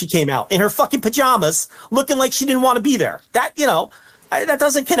when she came out in her fucking pajamas looking like she didn't want to be there. That, you know, that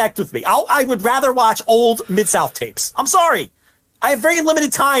doesn't connect with me. I would rather watch old Mid-South tapes. I'm sorry. I have very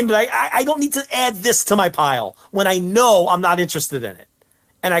limited time, but I don't need to add this to my pile when I know I'm not interested in it.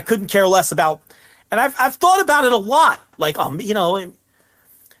 And I couldn't care less about. And I've thought about it a lot. Like, you know,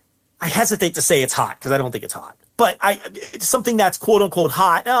 I hesitate to say it's hot because I don't think it's hot. But it's something that's quote unquote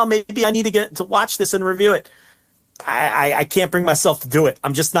hot. Oh, maybe I need to get to watch this and review it. I can't bring myself to do it.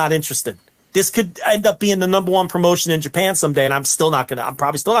 I'm just not interested. This could end up being the #1 promotion in Japan someday, and I'm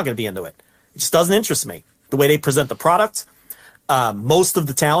probably still not gonna be into it. It just doesn't interest me. The way they present the product, most of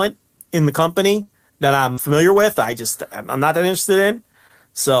the talent in the company that I'm familiar with, I'm not that interested in.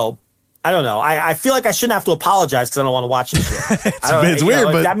 So I don't know. I feel like I shouldn't have to apologize because I don't want to watch it. It's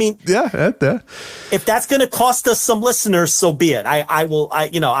weird, but I mean, yeah. If that's going to cost us some listeners, so be it. I will.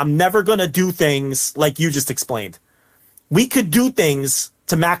 I'm never going to do things like you just explained. We could do things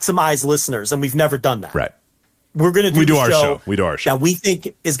to maximize listeners, and we've never done that. Right. We're going to do our show. We do our show that we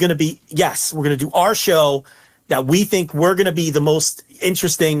think is going to be. Yes, we're going to do our show that we think we're going to be the most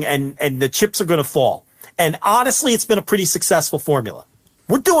interesting, and the chips are going to fall. And honestly, it's been a pretty successful formula.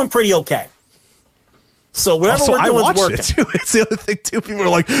 We're doing pretty okay. So whatever we're doing is working. It too. It's the other thing too. People are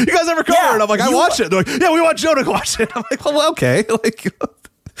like, "You guys ever cover?" Yeah, and I'm like, "I watch it." They're like, "Yeah, we want Joe to watch it." I'm like, "Well, okay." Like,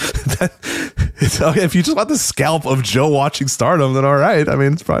 it's okay. If you just want the scalp of Joe watching Stardom, then all right. I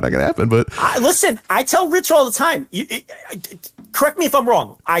mean, it's probably not going to happen. But listen, I tell Rich all the time. Correct me if I'm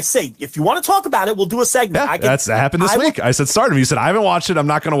wrong. I say, if you want to talk about it, we'll do a segment. Yeah, that happened this week. I said Stardom. You said I haven't watched it. I'm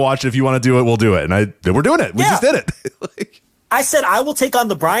not going to watch it. If you want to do it, we'll do it. And we're doing it. We just did it. I said I will take on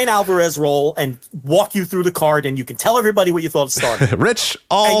the Brian Alvarez role and walk you through the card, and you can tell everybody what you thought of Stardom. Rich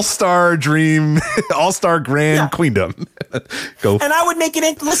All-Star Dream, All-Star Grand Queendom. Go. And I would make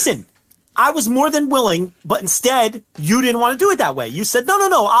it. Listen, I was more than willing, but instead you didn't want to do it that way. You said no.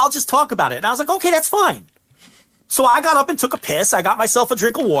 I'll just talk about it, and I was like, okay, that's fine. So I got up and took a piss. I got myself a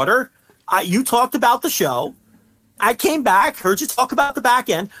drink of water. You talked about the show. I came back, heard you talk about the back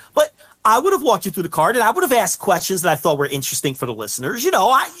end, but I would have walked you through the card, and I would have asked questions that I thought were interesting for the listeners. You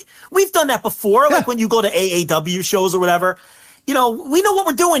know, we've done that before, like when you go to AAW shows or whatever. You know, we know what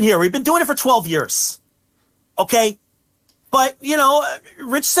we're doing here. We've been doing it for 12 years. Okay? But, you know,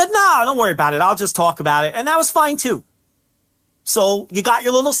 Rich said, no, don't worry about it. I'll just talk about it. And that was fine, too. So you got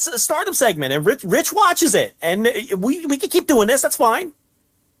your little Stardom segment, and Rich watches it. And we can keep doing this. That's fine.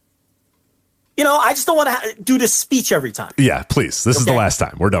 You know, I just don't want to do this speech every time. Yeah, please. This is the last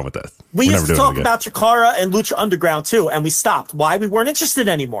time. We're done with this. We used to talk about Chikara and Lucha Underground, too, and we stopped. Why? We weren't interested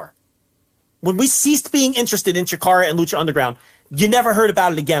anymore. When we ceased being interested in Chikara and Lucha Underground, you never heard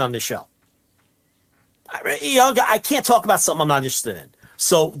about it again on this show. I can't talk about something I'm not interested in.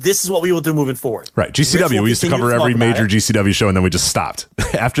 So this is what we will do moving forward. Right. GCW. We used to cover every major GCW show, and then we just stopped.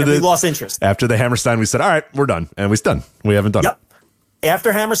 We lost interest. After the Hammerstein, we said, all right, we're done. And we're done. We haven't done it.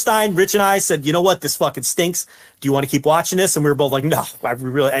 After Hammerstein, Rich and I said, you know what? This fucking stinks. Do you want to keep watching this? And we were both like, no, I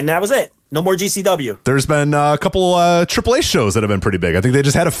really, and that was it. No more GCW. There's been a couple AAA shows that have been pretty big. I think they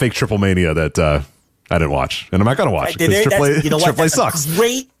just had a fake Triple Mania that I didn't watch, and I'm not going to watch it because AAA sucks.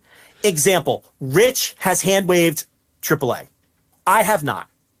 Great example. Rich has hand waved AAA. I have not.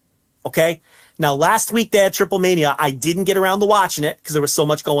 Okay. Now, last week they had Triple Mania. I didn't get around to watching it because there was so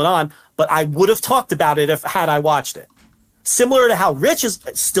much going on, but I would have talked about it had I watched it. Similar to how Rich is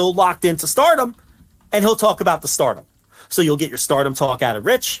still locked into Stardom, and he'll talk about the Stardom. So you'll get your Stardom talk out of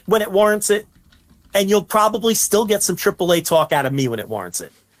Rich when it warrants it, and you'll probably still get some AAA talk out of me when it warrants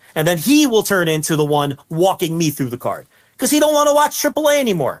it. And then he will turn into the one walking me through the card because he don't want to watch AAA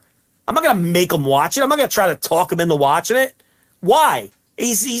anymore. I'm not going to make him watch it. I'm not going to try to talk him into watching it. Why?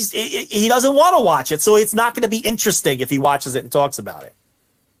 He doesn't want to watch it, so it's not going to be interesting if he watches it and talks about it.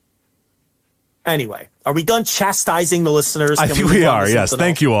 Anyway, are we done chastising the listeners? I think we are, yes.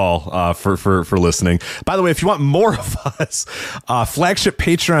 Thank you all for listening. By the way, if you want more of us, flagship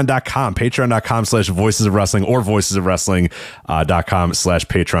patreon.com/voices of wrestling or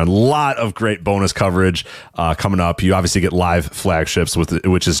voicesofwrestling.com/Patreon. A lot of great bonus coverage coming up. You obviously get live flagships,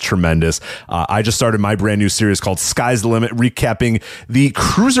 which is tremendous. I just started my brand new series called Sky's the Limit, recapping the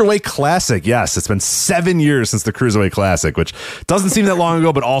Cruiserweight Classic. Yes, it's been 7 years since the Cruiserweight Classic, which doesn't seem that long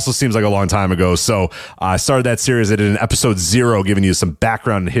ago, but also seems like a long time ago. So I started that series. I did an episode 0, giving you some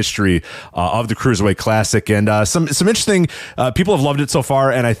background and history of the Cruiserweight Classic, and some interesting. People have loved it so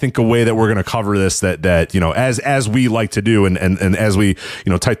far, and I think a way that we're going to cover this that as we like to do, and as we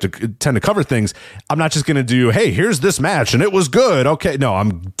tend to cover things. I'm not just going to do, hey, here's this match and it was good. Okay, no,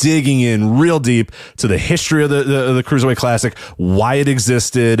 I'm digging in real deep to the history of the Cruiserweight Classic, why it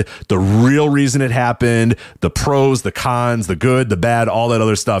existed, the real reason it happened, the pros, the cons, the good, the bad, all that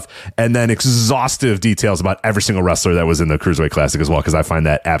other stuff, and then exhaustive details about every single wrestler that was in the Cruiserweight Classic as well, because I find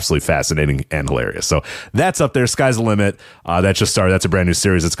that absolutely fascinating and hilarious. So that's up there. Sky's the limit. That just started. That's a brand new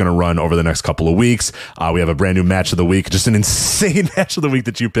series that's going to run over the next couple of weeks. We have a brand new match of the week, just an insane match of the week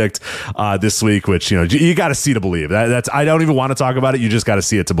that you picked this week, which you got to see to believe. That's I don't even want to talk about it. You just got to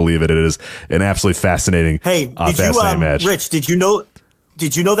see it to believe it. It is an absolutely fascinating. Hey, fascinating match. Rich, did you know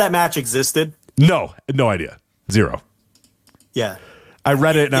that match existed? No idea. Zero. Yeah. I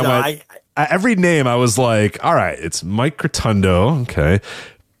read it and I went, every name I was like, all right, it's Mike Rotundo, okay,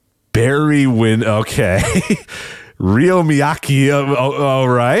 Barry Wynn, okay, Ryo Miyake, all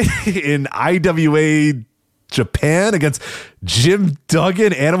right, in IWA Japan against Jim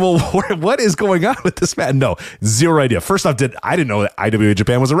Duggan, Animal War. What is going on with this match? No, zero idea. First off, I didn't know that IWA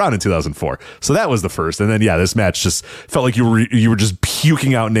Japan was around in 2004, so that was the first. And then this match just felt like you were just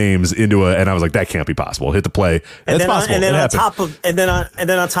puking out names into and I was like, that can't be possible. Hit the play. It's possible. And then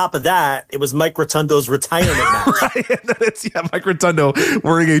on top of that, it was Mike Rotundo's retirement match. Right, and then it's Mike Rotundo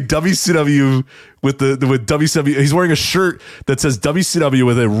wearing a WCW with WCW. He's wearing a shirt that says WCW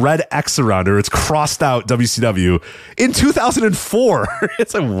with a red X around it. It's crossed out WCW in 2004.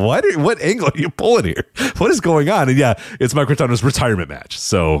 It's like, what angle are you pulling here? What is going on? And it's Mike Rotundo's retirement match.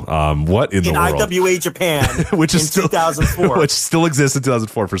 So what in the world? IWA Japan, which is still 2004, which still exists in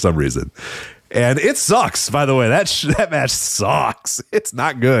 2004 for some reason. And it sucks, by the way. That match sucks. It's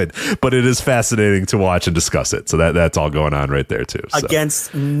not good, but it is fascinating to watch and discuss it. So that's all going on right there, too. So.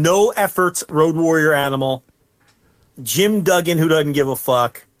 Against no efforts, Road Warrior Animal, Jim Duggan, who doesn't give a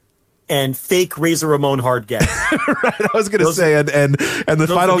fuck, and fake Razor Ramon Hard Gay. Right, I was going to say, and the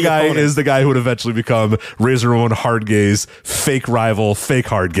final guy is the guy who would eventually become Razor Ramon Hard Gay's fake rival, fake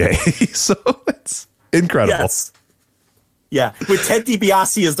Hard Gay. So it's incredible. Yes. Yeah, with Ted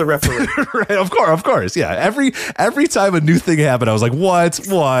DiBiase as the referee. Right, of course. Yeah, every time a new thing happened, I was like, what?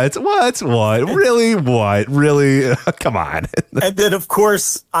 Really? Come on. And then, of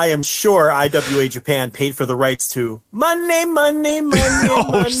course, I am sure IWA Japan paid for the rights to Money.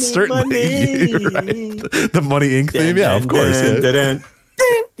 Certainly. Right. The Money Inc. theme, of course.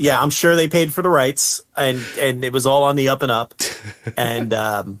 Yeah, I'm sure they paid for the rights, and it was all on the up and up.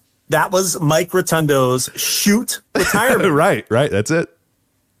 And that was Mike Rotundo's shoot retirement. Right. That's it.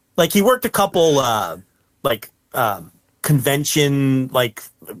 Like he worked a couple convention,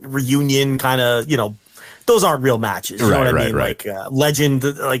 reunion kind of, those aren't real matches. You know what I mean? Right. Like legend,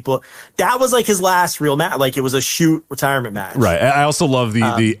 that was like his last real match. Like it was a shoot retirement match. Right. I also love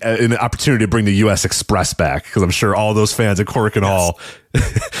the opportunity to bring the U.S. Express back, because I'm sure all those fans at Korakuen Hall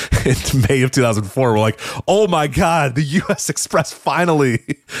in May of 2004 were like, oh my God, the U.S. Express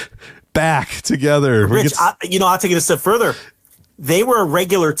finally back together. Rich, I'll take it a step further. They were a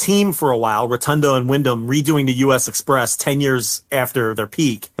regular team for a while, Rotundo and Wyndham, redoing the U.S. Express 10 years after their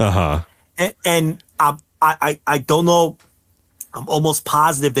peak. Uh-huh. And I don't know I'm almost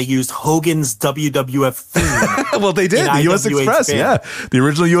positive they used Hogan's WWF theme. Well, they did. The U.S. Express, yeah. The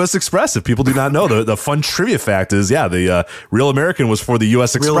original U.S. Express. If people do not know, the fun trivia fact is, the Real American was for the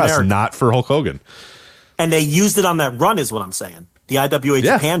U.S. Express, not for Hulk Hogan. And they used it on that run is what I'm saying. The IWA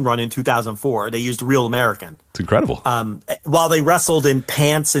Japan run in 2004, they used Real American. It's incredible. While they wrestled in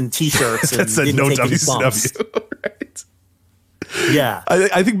pants and T-shirts and said didn't no take any WCW. bumps. Right. Yeah.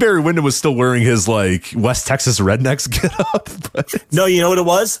 I think Barry Windham was still wearing his like West Texas Rednecks get up. No, you know what it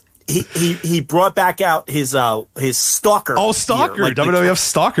was? He brought back out his Stalker. Oh, Stalker. Gear, like WWF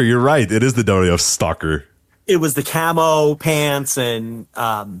Stalker. You're right. It is the WWF Stalker. It was the camo pants and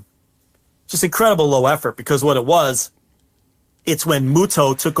just incredible low effort because what it was, it's when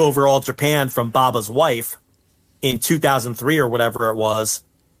Muto took over All Japan from Baba's wife in 2003 or whatever it was.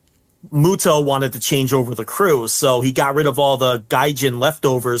 Muto wanted to change over the crew, so he got rid of all the Gaijin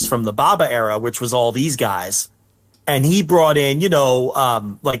leftovers from the Baba era, which was all these guys. And he brought in,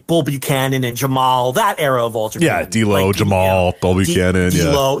 like Bull Buchanan and Jamal, that era of All Japan. Yeah, D'Lo, like, Jamal, Bull Buchanan.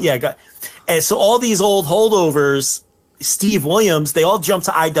 D'Lo, yeah. And so all these old holdovers, Steve Williams, they all jumped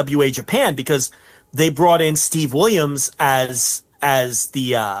to IWA Japan because they brought in Steve Williams as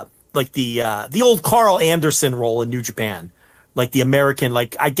the old Carl Anderson role in New Japan. Like the American,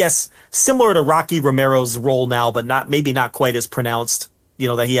 like I guess similar to Rocky Romero's role now, but maybe not quite as pronounced,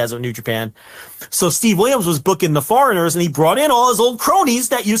 that he has in New Japan. So Steve Williams was booking the foreigners and he brought in all his old cronies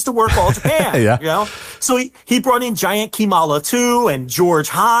that used to work All Japan. Yeah. So he brought in Giant Kimala too, and George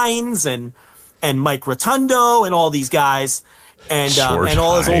Hines and Mike Rotundo and all these guys and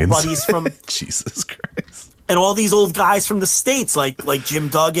all his old buddies from Jesus Christ. And all these old guys from the States, like Jim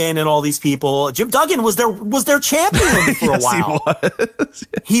Duggan and all these people. Jim Duggan was their champion for a while.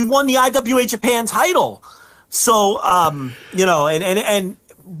 He won the IWA Japan title. So,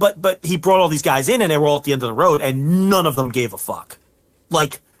 but he brought all these guys in and they were all at the end of the road and none of them gave a fuck.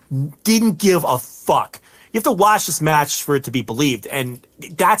 Like, didn't give a fuck. You have to watch this match for it to be believed. And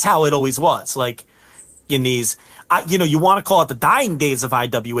that's how it always was. Like, in these... you want to call it the dying days of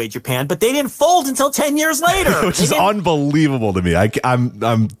IWA Japan, but they didn't fold until 10 years later. Which is unbelievable to me.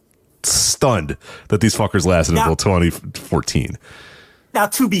 I'm stunned that these fuckers lasted until 2014. Now,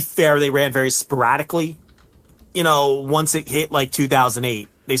 to be fair, they ran very sporadically. Once it hit like 2008,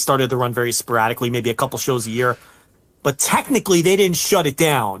 they started to run very sporadically, maybe a couple shows a year. But technically, they didn't shut it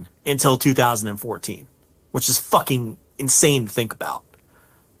down until 2014, which is fucking insane to think about.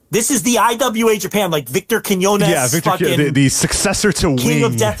 This is the IWA Japan, like Victor Quinones. Yeah, the successor to King Wing.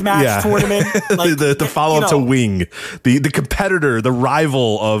 of Deathmatch tournament. Like, the follow-up to Wing. The competitor, the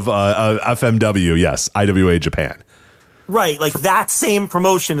rival of FMW. Yes, IWA Japan. Right, like that same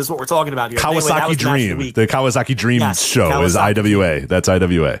promotion is what we're talking about here. Kawasaki Dream. The Kawasaki Dream show is IWA. That's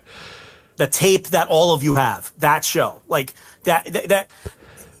IWA. The tape that all of you have. That show. Like,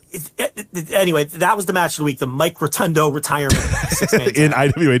 anyway, that was the match of the week. The Mike Rotundo retirement in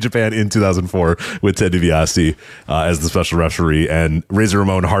IWA Japan in 2004 with Ted DiBiase as the special referee and Razor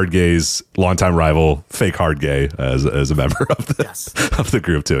Ramon Hardgay's longtime rival, fake Hardgay, as a member of the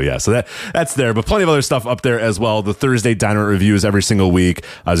group too. Yeah, so that's there, but plenty of other stuff up there as well. The Thursday Dynamite reviews every single week.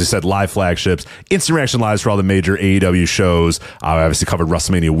 As I said, live flagships, instant reaction lives for all the major AEW shows. I obviously covered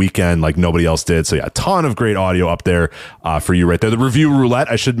WrestleMania weekend like nobody else did. So yeah, a ton of great audio up there for you right there. The review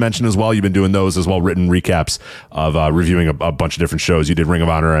roulette, I should mention as well. You've been doing those as well, written recaps of reviewing a bunch of different shows. You did Ring of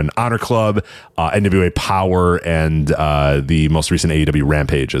Honor and Honor Club, NWA Power, and the most recent AEW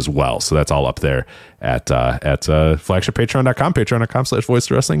Rampage as well. So that's all up there at flagshippatreon.com, patreon.com/voice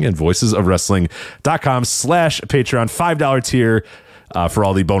of wrestling, and voicesofwrestling.com/Patreon. $5 tier for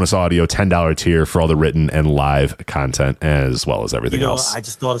all the bonus audio, $10 tier for all the written and live content, as well as everything else. I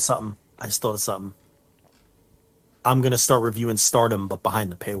just thought of something. I'm going to start reviewing Stardom, but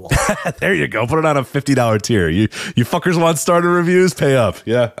behind the paywall. There you go. Put it on a $50 tier. You fuckers want Stardom reviews? Pay up.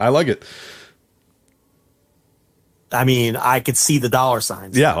 Yeah, I like it. I mean, I could see the dollar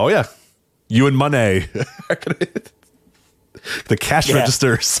signs. Yeah. Oh, yeah. You and Money. The cash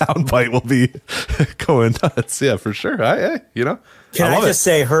register soundbite will be going nuts. Yeah, for sure. Can I just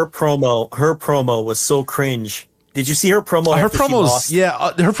say her promo was so cringe. Did you see her promo? Her promos,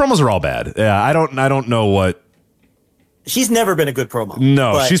 her promos are all bad. Yeah, I don't know what. She's never been a good promo.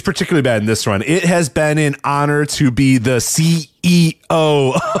 No, she's particularly bad in this run. It has been an honor to be the CEO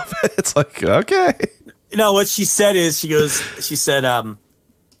of it. It's like, okay. What she said is, she said,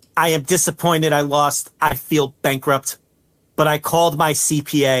 I am disappointed I lost. I feel bankrupt, but I called my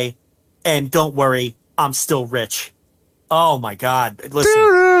CPA and don't worry, I'm still rich. Oh my God.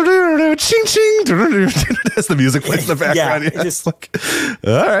 Listen. Ching, ching. As the music plays in the background. Yeah, just like,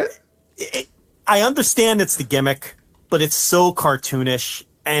 all right. I understand it's the gimmick. but it's so cartoonish,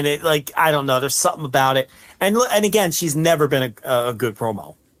 and it like I don't know. There's something about it, and again, she's never been a good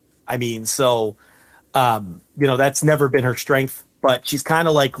promo. I mean, so that's never been her strength, but she's kind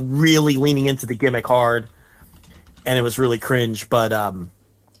of like really leaning into the gimmick hard, and it was really cringe. But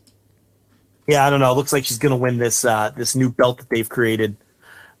yeah, I don't know. It looks like she's gonna win this new belt that they've created,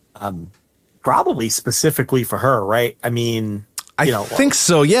 probably specifically for her, right? I mean. I think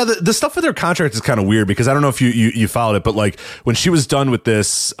so. Yeah, the stuff with her contract is kind of weird because I don't know if you followed it, but like when she was done with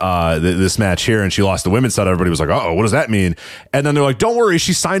this this match here and she lost the women's title, everybody was like, "Oh, what does that mean?" And then they're like, "Don't worry,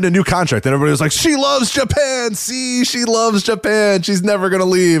 she signed a new contract." And everybody was like, "She loves Japan. See, she loves Japan. She's never gonna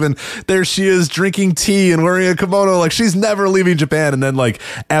leave." And there she is drinking tea and wearing a kimono, like she's never leaving Japan. And then like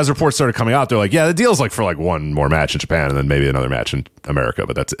as reports started coming out, they're like, "Yeah, the deal's like for like one more match in Japan and then maybe another match in America."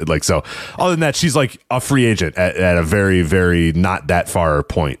 But that's like so. Other than that, she's like a free agent at a very, very not that far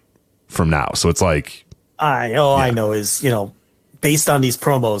point from now. So it's like I know is based on these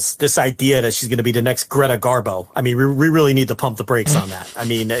promos, this idea that she's going to be the next Greta Garbo. I mean, we really need to pump the brakes on that. I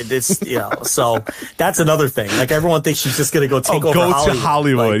mean, it's so that's another thing. Like everyone thinks she's just going to go take over Hollywood. To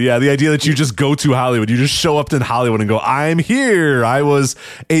Hollywood. Like, yeah, the idea that you just go to Hollywood, you just show up in Hollywood and go, "I'm here. I was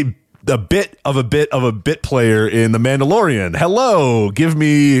a bit of a bit player in The Mandalorian. Hello, give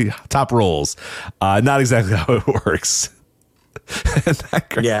me top roles." Not exactly how it works.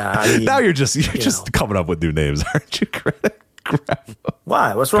 Yeah, I mean, now you're just coming up with new names, aren't you, Greta Garbo?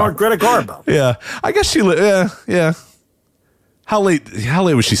 Why? What's wrong with Greta Garbo? Yeah, I guess she. Yeah. How late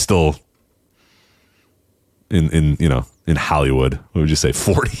was she still in Hollywood? What would you say?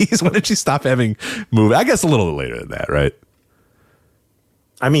 40s? When did she stop having movies? I guess a little later than that, right?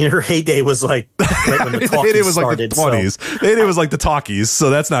 I mean, her heyday was like right when the heyday was started, like the 20s. So. The heyday was like the talkies, so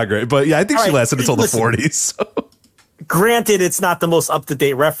that's not great. But yeah, I think she lasted until the 40s. So. Granted, it's not the most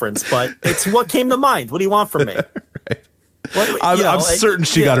up-to-date reference, but it's what came to mind. What do you want from me? Right. I'm certain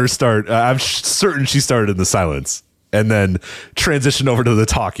she got her start. I'm certain she started in the silence and then transitioned over to the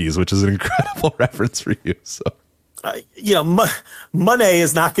talkies, which is an incredible reference for you. So. Money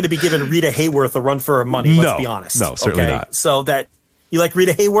is not going to be giving Rita Hayworth a run for her money. Let's be honest. No, certainly not. So that. You like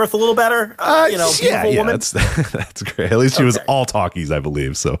Rita Hayworth a little better? Yeah, that's great. At least she was all talkies, I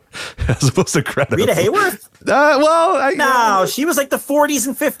believe. So, as opposed to Greta. Rita Hayworth? No, she was like the 40s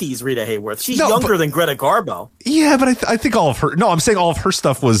and 50s. Rita Hayworth. She's younger than Greta Garbo. Yeah, but I think all of her. No, I'm saying all of her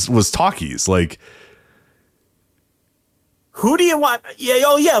stuff was talkies. Like, who do you want?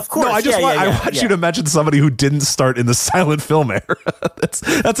 Yeah, yeah, of course. No, I want you to mention somebody who didn't start in the silent film era.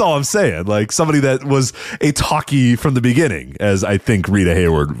 That's all I'm saying. Like somebody that was a talkie from the beginning, as I think Rita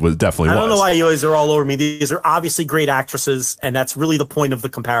Hayworth was definitely. I don't know why you guys are all over me. These are obviously great actresses, and that's really the point of the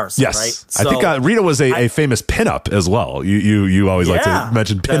comparison. Yes, right? So, I think Rita was a famous pinup as well. You always like to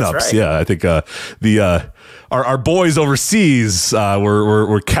mention pinups. Right. Yeah, I think our boys overseas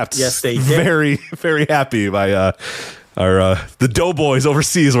were kept very, very happy by. The Doughboys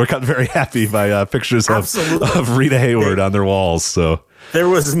overseas were kept very happy by pictures of Rita Hayworth on their walls. So there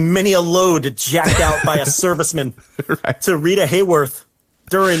was many a load jacked out by a serviceman to Rita Hayworth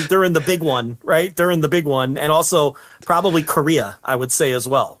during the big one, right? During the big one, and also probably Korea, I would say as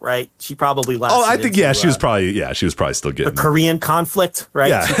well, right? She probably lasted. Oh, I think she was probably still getting the Korean conflict, right?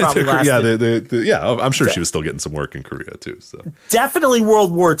 Yeah, she probably lasted. I'm sure she was still getting some work in Korea too. So definitely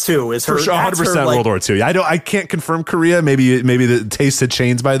World War II is her. For 100% World War II. Yeah, I can't confirm Korea. Maybe the taste had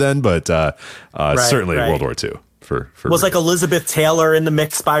changed by then, but certainly World War II. Was like Elizabeth Taylor in the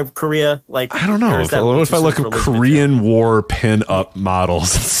mix by Korea? Like I don't know. If I look at Korean War pin-up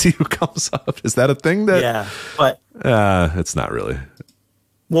models and see who comes up, is that a thing? But it's not really.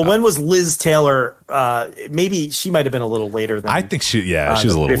 Well, when was Liz Taylor? Maybe she might have been a little later than. I think she was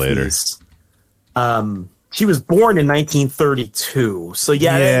a little 50s. Later. She was born in 1932, so it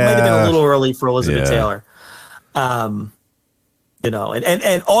might have been a little early for Elizabeth Taylor.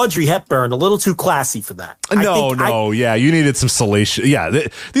 And Audrey Hepburn, a little too classy for that. You needed some salation. Yeah,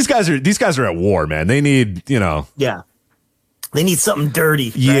 these guys are at war, man. They need, Yeah, they need something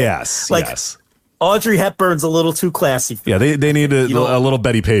dirty. Right? Yes, Audrey Hepburn's a little too classy. For they need a little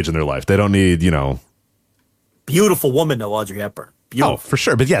Betty Page in their life. They don't need, Beautiful woman, though, Audrey Hepburn. Beautiful. Oh, for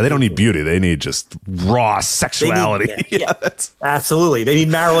sure. But yeah, they don't need beauty. They need just raw sexuality. Absolutely. They need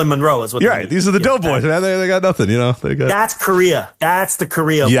Marilyn Monroe is what You're right. These are the Doughboys. Man. They got nothing, That's Korea. That's the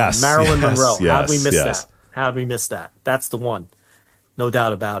Korea. Yes. Marilyn Monroe. How'd we miss that? How'd we miss that? That's the one. No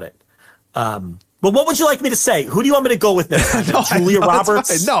doubt about it. But what would you like me to say? Who do you want me to go with next? Julia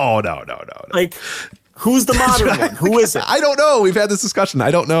Roberts? No. Like, who's the modern one? Who is it? I don't know. We've had this discussion.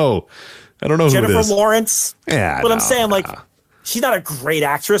 I don't know Jennifer who it is. Lawrence? Yeah. But I'm saying, she's not a great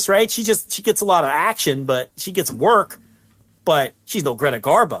actress, right? She gets a lot of action, but she gets work. but she's no Greta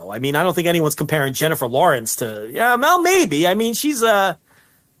Garbo. I mean, I don't think anyone's comparing Jennifer Lawrence to, well, maybe. I mean, she's I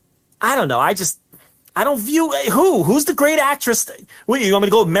don't know. I don't view who's the great actress. What, you want me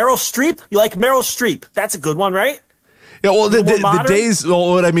to go with Meryl Streep? You like Meryl Streep? That's a good one, right? Yeah, well, the days, well,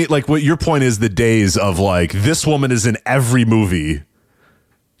 what I mean, like what your point is, the days of like, this woman is in every movie.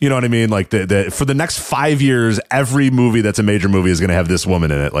 You know what I mean? Like for the next 5 years, every movie that's a major movie is going to have this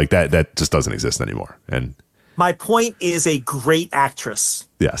woman in it. Like that just doesn't exist anymore. And my point is a great actress.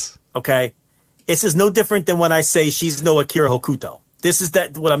 Yes. Okay. This is no different than when I say she's no Akira Hokuto. This is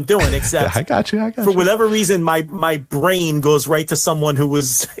what I'm doing, except I got you. For whatever reason, my brain goes right to someone who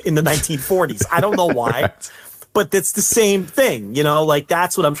was in the 1940s. I don't know why, right. But it's the same thing, like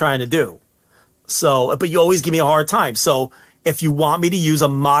that's what I'm trying to do. So, but you always give me a hard time. So if you want me to use a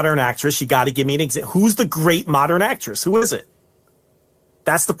modern actress, you got to give me an example. Who's the great modern actress? Who is it?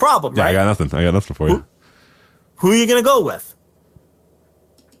 That's the problem, right? I got nothing for you. Who are you going to go with?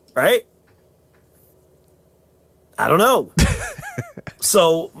 Right? I don't know.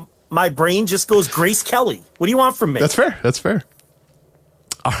 So my brain just goes Grace Kelly. What do you want from me? That's fair.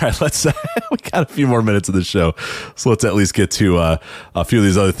 All right, let's. We got a few more minutes of the show, so let's at least get to a few of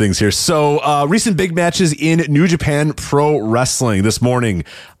these other things here. So, recent big matches in New Japan Pro Wrestling this morning.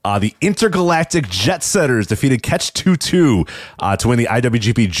 The Intergalactic Jet Setters defeated Catch 2-2 to win the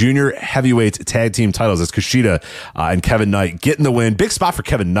IWGP Junior Heavyweight Tag Team titles. As Kushida and Kevin Knight getting the win. Big spot for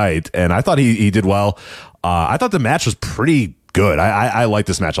Kevin Knight, and I thought he did well. I thought the match was pretty good. I like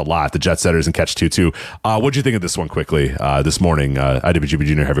this match a lot. The Jet Setters and Catch 2-2. What'd you think of this one quickly this morning? IWGP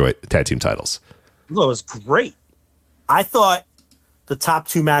Junior Heavyweight Tag Team titles. Well, it was great. I thought the top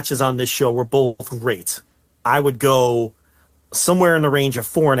two matches on this show were both great. I would go somewhere in the range of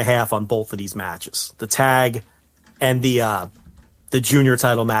 4.5 on both of these matches. The tag and the junior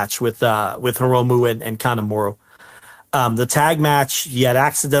title match with Hiromu and Kanemaru. The tag match, you had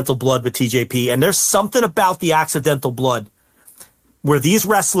accidental blood with TJP, and there's something about the accidental blood where these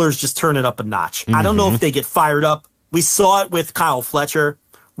wrestlers just turn it up a notch. I don't know if they get fired up. We saw it with Kyle Fletcher.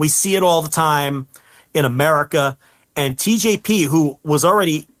 We see it all the time in America. And TJP, who was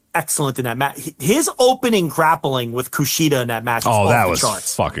already excellent in that match, his opening grappling with Kushida in that match was that off was the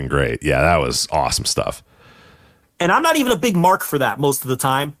charts. Fucking great. Yeah, that was awesome stuff. And I'm not even a big mark for that most of the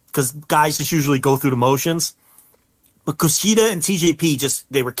time because guys just usually go through the motions. But Kushida and TJP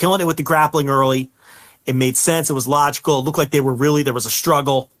they were killing it with the grappling early. It made sense. It was logical. It looked like there was a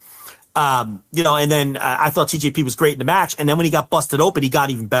struggle. And then I thought TJP was great in the match. And then when he got busted open, he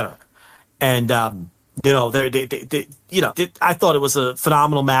got even better. And, I thought it was a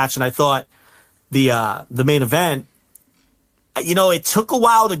phenomenal match. And I thought the main event, it took a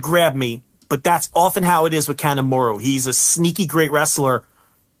while to grab me, but that's often how it is with Kanemaru. He's a sneaky, great wrestler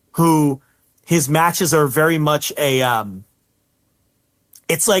who his matches are very much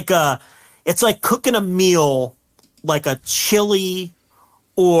it's like cooking a meal, like a chili,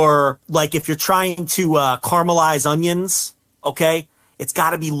 or like if you're trying to caramelize onions, okay? It's got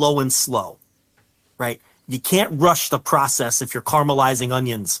to be low and slow, right? You can't rush the process if you're caramelizing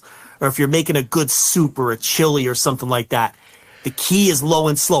onions or if you're making a good soup or a chili or something like that. The key is low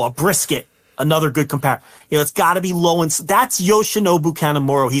and slow. A brisket, another good comparison. It's got to be low and slow. That's Yoshinobu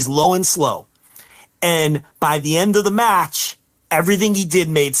Kanemaru. He's low and slow. And by the end of the match, everything he did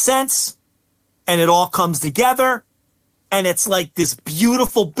made sense. And it all comes together, and it's like this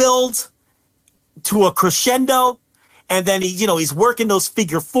beautiful build to a crescendo. And then he's working those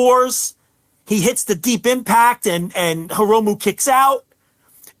figure fours. He hits the deep impact, and Hiromu kicks out.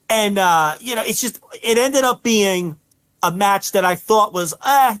 And it ended up being a match that I thought was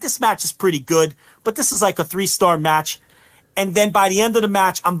this match is pretty good, but this is like a 3-star match. And then by the end of the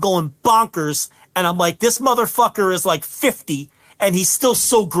match, I'm going bonkers, and I'm like, this motherfucker is like 50. And he's still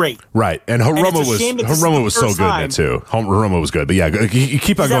so great. Right. And Hiromu was so good in it, too. Hiromu was good. But yeah, you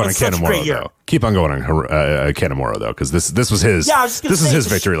keep on going on Kanemaru, though. Keep on going on Kanemaru, though, because this was his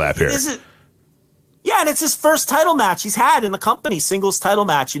victory lap here. And it's his first title match he's had in the company, singles title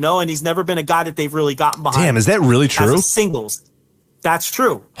match, and he's never been a guy that they've really gotten behind. Damn, is that really true? As a singles. That's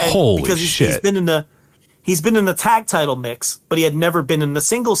true. And holy because shit. He's been in the tag title mix, but he had never been in the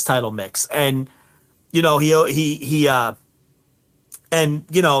singles title mix. And, And,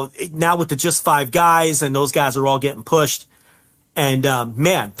 now with the just 5 guys and those guys are all getting pushed. And,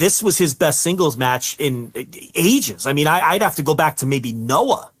 man, this was his best singles match in ages. I mean, I'd have to go back to maybe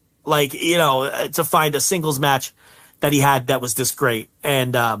Noah, to find a singles match that he had that was this great.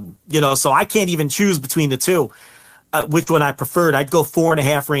 And, so I can't even choose between the two, which one I preferred. I'd go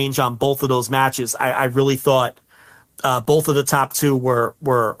 4.5 range on both of those matches. I really thought both of the top two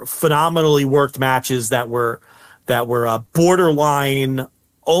were phenomenally worked matches that that were borderline,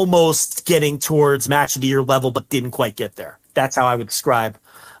 almost getting towards match of the year level, but didn't quite get there. That's how I would describe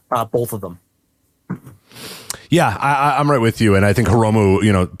both of them. Yeah, I'm right with you. And I think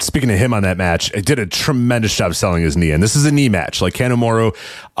Hiromu, speaking to him on that match, did a tremendous job selling his knee. And this is a knee match. Like Kanemaru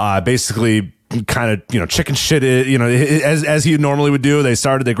basically kind of, chicken shit it, as he normally would do.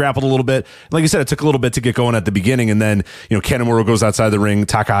 They grappled a little bit. Like you said, it took a little bit to get going at the beginning. And then, Kanemaru goes outside the ring.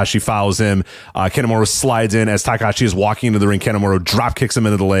 Takahashi fouls him. Kanemaru slides in as Takahashi is walking into the ring. Kanemaru drop kicks him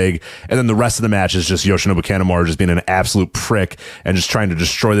into the leg. And then the rest of the match is just Yoshinobu Kanemaru just being an absolute prick and just trying to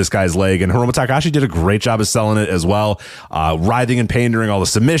destroy this guy's leg. And Hiromu Takahashi did a great job of selling it as well. Writhing in pain during all the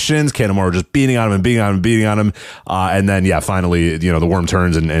submissions. Kanemaru just beating on him and beating on him and beating on him. And then, finally, the worm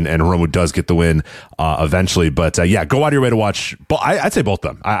turns and Hiromu does get the win eventually. But go out of your way to watch. But I'd say both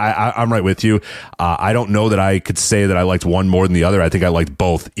of them. I'm right with you. I don't know that I could say that I liked one more than the other. I think I liked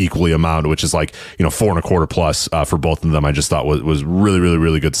both equally amount, which is 4.25 plus for both of them. I just thought was really, really,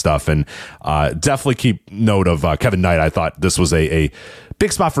 really good stuff. And definitely keep note of Kevin Knight. I thought this was a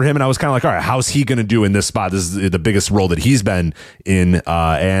big spot for him, and I was kind of like, all right, how's he going to do in this spot? This is the biggest role that he's been in,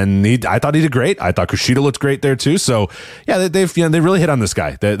 and I thought he did great. I thought Kushida looked great there too. So yeah, they really hit on this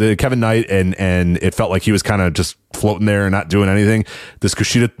guy, the Kevin Knight, and it felt like he was kind of just floating there and not doing anything. This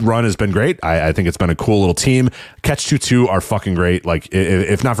Kushida run has been great. I think it's been a cool little team. Catch 2-2 are fucking great. Like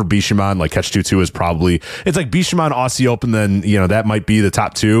if not for Bishamon, like Catch 2-2 is probably, it's like Bishamon, Aussie Open, then that might be the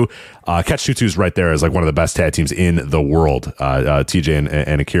top two. Catch 2-2 is right there as like one of the best tag teams in the world, TJ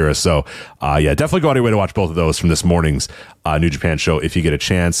and Akira. So definitely go out of your way to watch both of those from this morning's New Japan show if you get a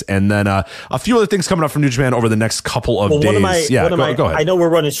chance. And then a few other things coming up from New Japan over the next couple of days. Go ahead. I know we're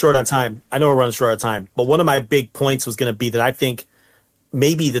running short on time. But one of my big points was going to be that I think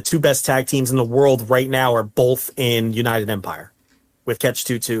maybe the two best tag teams in the world right now are both in United Empire with Catch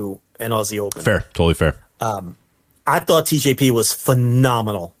 2-2 and Aussie Open. Fair. Totally fair. I thought TJP was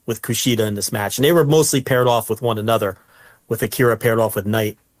phenomenal with Kushida in this match, and they were mostly paired off with one another, with Akira paired off with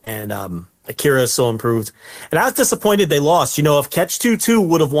Knight, and Akira is so improved. And I was disappointed they lost. If Catch 2-2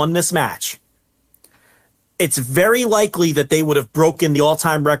 would have won this match, it's very likely that they would have broken the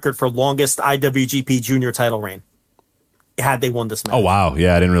all-time record for longest IWGP Junior title reign had they won this match. Oh, wow.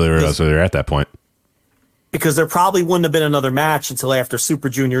 Yeah, I didn't really realize they were at that point. Because there probably wouldn't have been another match until after Super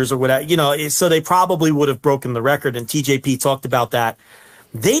Juniors or whatever, so they probably would have broken the record. And TJP talked about that.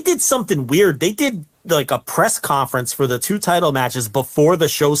 They did something weird. They did like a press conference for the two title matches before the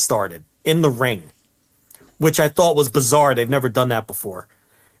show started in the ring, which I thought was bizarre. They've never done that before.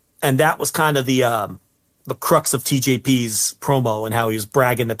 And that was kind of the crux of TJP's promo and how he was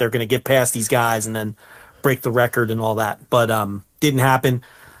bragging that they're going to get past these guys and then break the record and all that. But didn't happen.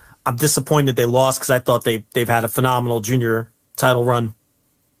 I'm disappointed they lost because I thought they've had a phenomenal junior title run.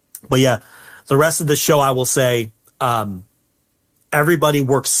 But yeah, the rest of the show, I will say, everybody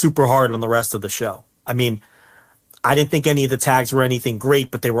worked super hard on the rest of the show. I mean, I didn't think any of the tags were anything great,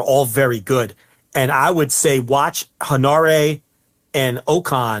 but they were all very good. And I would say watch Hanare and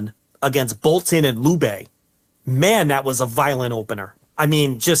Okan against Bolton and Lube. Man, that was a violent opener. I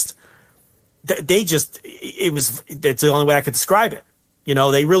mean, that's the only way I could describe it.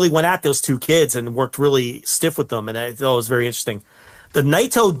 They really went at those two kids and worked really stiff with them, and I thought it was very interesting. The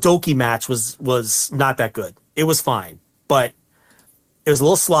Naito Doki match was not that good. It was fine, but it was a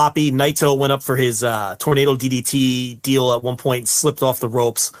little sloppy. Naito went up for his tornado DDT deal at one point and slipped off the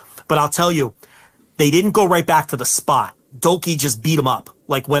ropes. But I'll tell you, they didn't go right back to the spot. Doki just beat him up,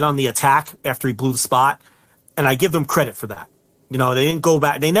 like went on the attack after he blew the spot, and I give them credit for that. They didn't go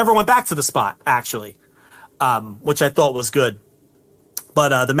back. They never went back to the spot, actually, which I thought was good.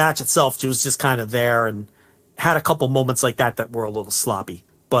 But the match itself was just kind of there and had a couple moments like that were a little sloppy.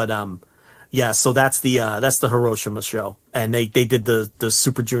 But so that's the Hiroshima show, and they did the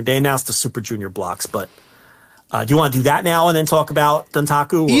Super Junior. They announced the Super Junior blocks. But do you want to do that now and then talk about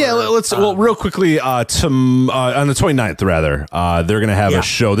Dontaku? Yeah, let's. Real quickly, on the 29th, rather, they're going to have a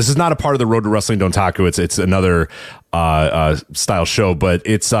show. This is not a part of the Road to Wrestling Dontaku. It's another style show, but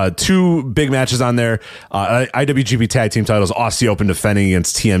it's two big matches on there. IWGP Tag Team titles, Aussie Open defending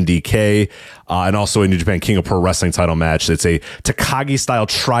against TMDK, and also a New Japan King of Pro Wrestling title match. It's a Takagi style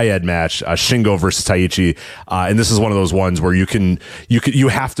triad match, Shingo versus Taichi, and this is one of those ones where you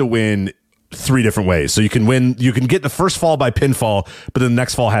have to win three different ways. So you can get the first fall by pinfall, but then the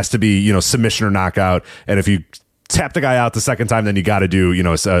next fall has to be submission or knockout, and if you tap the guy out the second time, then you got to do,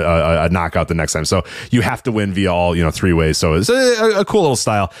 a knockout the next time. So you have to win via all, 3 ways. So it's a cool little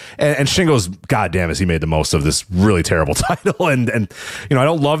style. And Shingo's, goddamn, has he made the most of this really terrible title. And I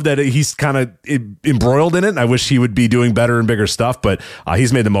don't love that he's kind of embroiled in it. And I wish he would be doing better and bigger stuff, but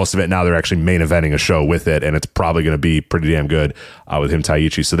he's made the most of it. Now they're actually main eventing a show with it, and it's probably going to be pretty damn good with him,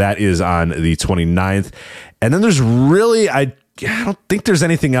 Taichi. So that is on the 29th. And then there's really, I don't think there's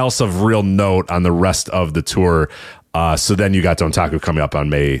anything else of real note on the rest of the tour. So then you got Dontaku coming up on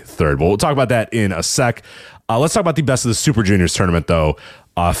May 3rd. But we'll talk about that in a sec. Let's talk about the best of the Super Juniors tournament, though.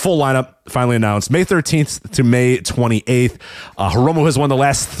 Full lineup finally announced May 13th to May 28th. Hiromu has won the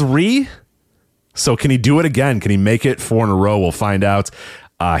last 3. So can he do it again? Can he make it 4 in a row? We'll find out.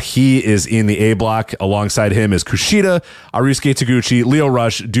 He is in the A block. Alongside him is Kushida, Arusuke Taguchi, Lio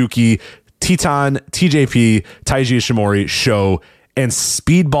Rush, Dookie, Teton, TJP, Taiji Ishimori, Sho, and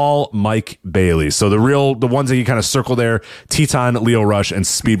Speedball Mike Bailey. So the ones that you kind of circle there, Teton, Lio Rush, and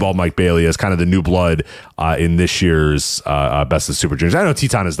Speedball Mike Bailey is kind of the new blood in this year's Best of Super Juniors. I know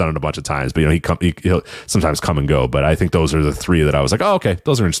Teton has done it a bunch of times, but he'll sometimes come and go. But I think those are the 3 that I was like, oh, okay,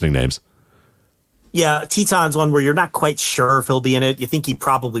 those are interesting names. Yeah, Teton's one where you're not quite sure if he'll be in it. You think he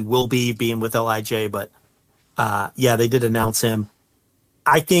probably will be, being with LIJ, but they did announce him.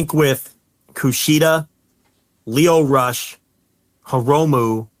 I think with Kushida, Lio Rush,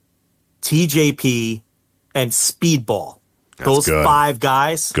 Hiromu, TJP, and Speedball. Those good. 5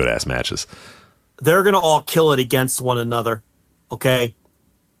 guys. Good ass matches. They're going to all kill it against one another. Okay?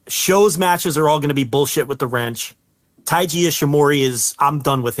 Show's matches are all going to be bullshit with the wrench. Taiji Ishimori I'm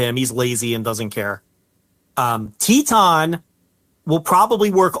done with him. He's lazy and doesn't care. Teton will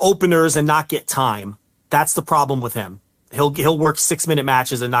probably work openers and not get time. That's the problem with him. He'll work 6-minute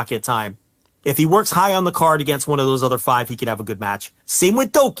matches and not get time. If he works high on the card against one of those other 5, he could have a good match. Same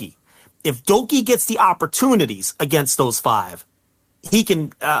with Doki. If Doki gets the opportunities against those 5, he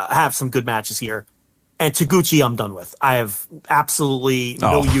can have some good matches here. And Taguchi, I'm done with. I have absolutely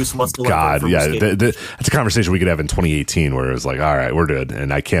no use whatsoever. God, yeah, that's a conversation we could have in 2018 where it was like, all right, we're good.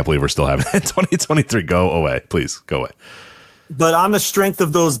 And I can't believe we're still having it in 2023. Go away. Please, go away. But on the strength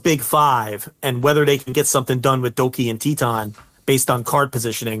of those big 5 and whether they can get something done with Doki and Teton based on card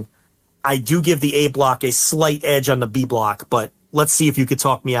positioning, I do give the A block a slight edge on the B block, but let's see if you could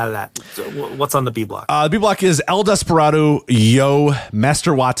talk me out of that. So what's on the B block? The B block is El Desperado, Yo,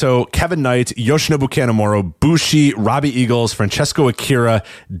 Master Wato, Kevin Knight, Yoshinobu Kanemaru, Bushi, Robbie Eagles, Francesco Akira,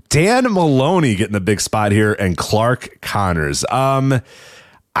 Dan Maloney getting the big spot here, and Clark Connors.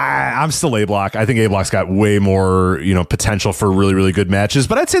 I'm still A block. I think A block's got way more, potential for really, really good matches.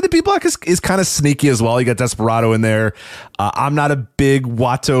 But I'd say the B block is kind of sneaky as well. You got Desperado in there. I'm not a big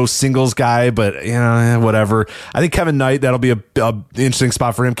Wato singles guy, but whatever. I think Kevin Knight, that'll be a interesting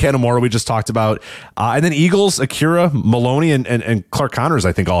spot for him. Kanemaru, we just talked about, and then Eagles, Akira, Maloney, and Clark Connors,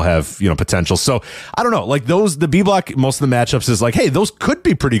 I think all have potential. So I don't know, like the B block, most of the matchups is like, hey, those could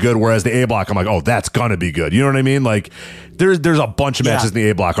be pretty good. Whereas the A block, I'm like, oh, that's gonna be good. You know what I mean? Like there's a bunch of matches in the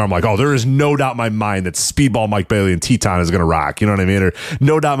A block where I'm like, oh, there is no doubt in my mind that Speedball Mike Bailey and Teton is gonna rock. You know what I mean? Or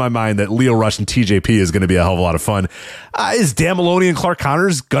no doubt in my mind that Lio Rush and TJP is gonna be a hell of a lot of fun. Is Dan Maloney and Clark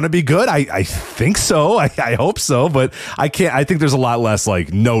Connors gonna be good? I think so. I hope so, but I think there's a lot less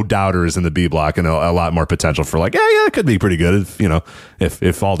like no doubters in the B block and a lot more potential for like, yeah, it could be pretty good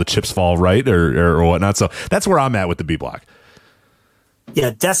if all the chips fall right or whatnot. So that's where I'm at with the B block.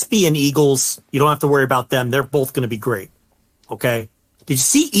 Yeah, Despy and Eagles, you don't have to worry about them. They're both going to be great. Okay. Did you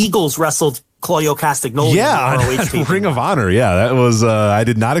see Eagles wrestled Claudio Castagnoli? Yeah, Ring of Honor. Yeah, that was. I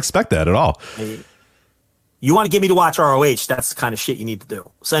did not expect that at all. You want to get me to watch ROH? That's the kind of shit you need to do.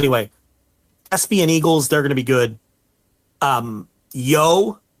 So anyway, Despy and Eagles, they're going to be good.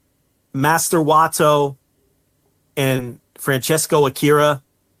 Yo, Master Wato, and Francesco Akira.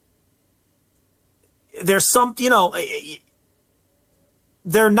 There's some,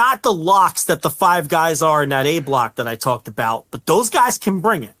 they're not the locks that the 5 guys are in that A block that I talked about, but those guys can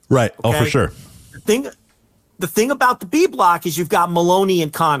bring it. Right. Okay? Oh, for sure. The thing about the B block is you've got Maloney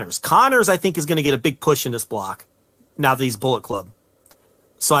and Connors. Connors, I think, is going to get a big push in this block now that he's Bullet Club.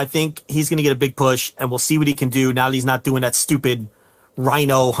 So I think he's going to get a big push, and we'll see what he can do now that he's not doing that stupid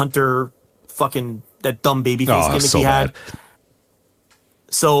Rhino Hunter that dumb babyface gimmick he had. Bad.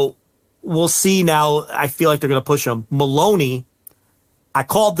 So we'll see now. I feel like they're going to push him. Maloney, I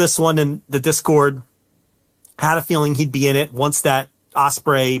called this one in the Discord, had a feeling he'd be in it once that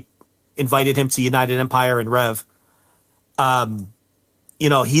Ospreay invited him to United Empire and Rev.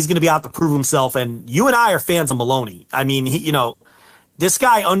 He's going to be out to prove himself, and you and I are fans of Maloney. I mean, this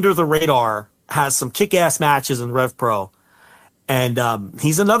guy under the radar has some kick-ass matches in Rev Pro, and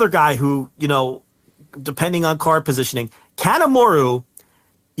he's another guy who, depending on card positioning. Kanemaru,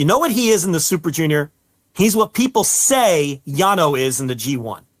 you know what he is in the Super Junior? He's what people say Yano is in the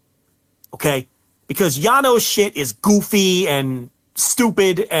G1. Okay? Because Yano's shit is goofy and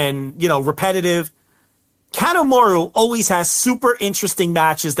stupid and, repetitive. Kanemaru always has super interesting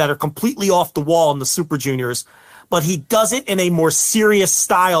matches that are completely off the wall in the Super Juniors, but he does it in a more serious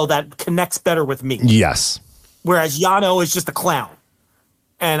style that connects better with me. Yes. Whereas Yano is just a clown.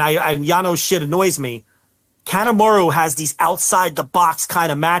 And Yano's shit annoys me. Kanemaru has these outside the box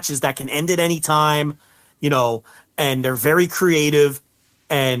kind of matches that can end at any time, and they're very creative.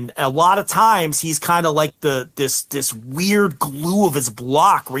 And a lot of times he's kind of like this weird glue of his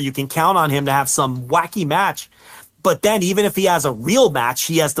block where you can count on him to have some wacky match. But then even if he has a real match,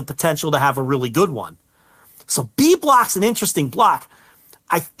 he has the potential to have a really good one. So B block's an interesting block.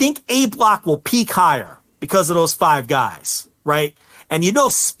 I think A block will peak higher because of those 5 guys, right? And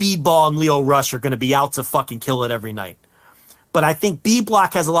Speedball and Leo Rush are going to be out to fucking kill it every night. But I think B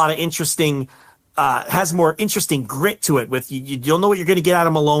block has a lot of has more interesting grit to it. With you don't know what you're going to get out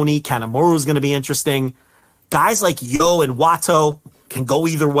of Maloney. Kanemaru is going to be interesting. Guys like Yo and Wato can go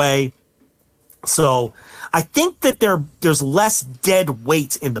either way. So I think that there's less dead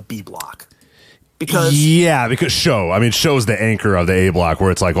weight in the B block. Because Show's the anchor of the A block, where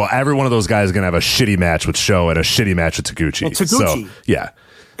it's like, well, every one of those guys is going to have a shitty match with Show and a shitty match with Taguchi. So, yeah.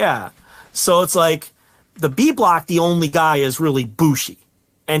 Yeah. So it's like the B block, the only guy is really Bushi.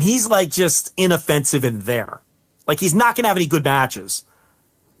 And he's like just inoffensive in there. Like he's not going to have any good matches.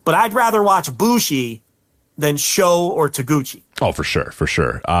 But I'd rather watch Bushi than Show or Taguchi. Oh, for sure. For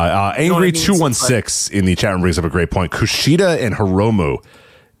sure. Angry216 in the chat room brings up a great point. Kushida and Hiromu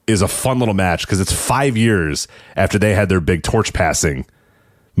is a fun little match because it's 5 years after they had their big torch passing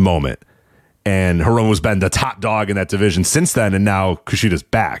moment. And Hiromu's been the top dog in that division since then, and now Kushida's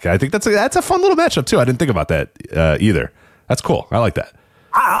back. I think that's a fun little matchup, too. I didn't think about that either. That's cool. I like that.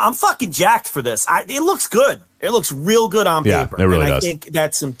 I'm fucking jacked for this. It looks good. It looks real good on paper. Yeah, it really does. I think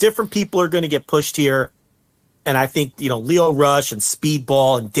that some different people are going to get pushed here. And I think, Leo Rush and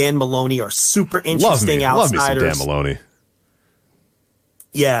Speedball and Dan Maloney are super interesting outsiders. Love me some Dan Maloney.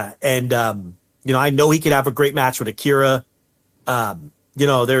 Yeah, and I know he could have a great match with Akira.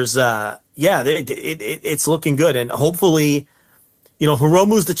 There's it's looking good, and hopefully,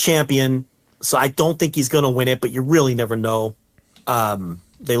 Hiromu's the champion, so I don't think he's going to win it, but you really never know.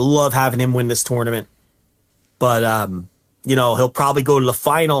 They love having him win this tournament, but he'll probably go to the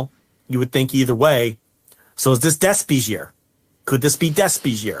final. You would think either way. So is this Despi's year? Could this be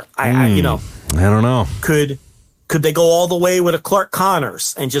Despi's year? I don't know. Could they go all the way with a Clark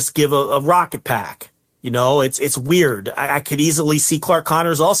Connors and just give a rocket pack? It's weird. I could easily see Clark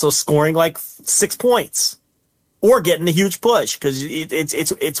Connors also scoring like 6 points or getting a huge push because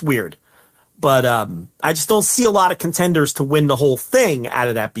it's weird. But I just don't see a lot of contenders to win the whole thing out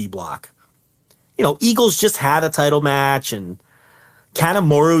of that B block. Eagles just had a title match and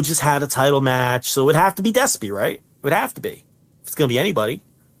Kanemaru just had a title match. So it would have to be Despi, right? It would have to be. If it's going to be anybody.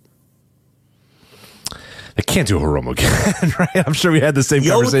 They can't do Hiromu again, right? I'm sure we had the same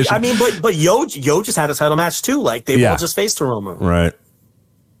conversation. I mean, but Yo just had a title match too. Like they all just faced Hiromu, right?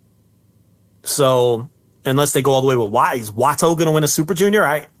 So unless they go all the way with is Wato going to win a Super Junior?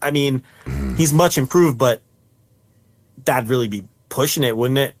 I mean, he's much improved, but that'd really be pushing it,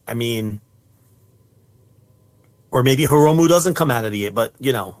 wouldn't it? I mean, or maybe Hiromu doesn't come out of the but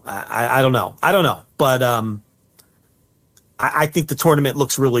I don't know, but I think the tournament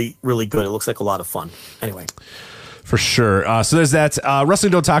looks really, really good. It looks like a lot of fun. Anyway. For sure. So there's that.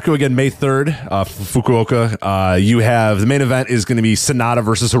 Wrestling Dotaku again, May 3rd, Fukuoka. You have the main event is going to be Sonata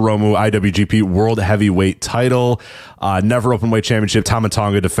versus Hiromu, IWGP World Heavyweight title. Never Openweight Championship, Tama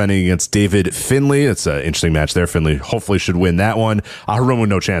Tonga defending against David Finlay. It's an interesting match there. Finlay hopefully should win that one. Hiromu,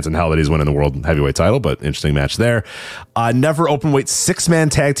 no chance in hell that he's winning the World Heavyweight title, but interesting match there. Never Openweight 6-man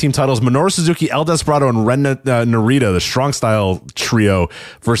tag team titles, Minoru Suzuki, El Desperado, and Ren Narita, the strong style trio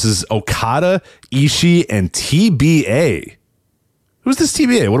versus Okada, Ishii, and TBA. Who's this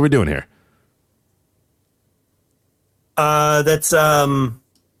TBA? What are we doing here? That's the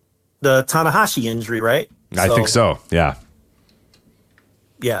Tanahashi injury, right? I think so. Yeah.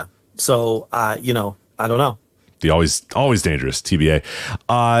 Yeah. So, I don't know. The always dangerous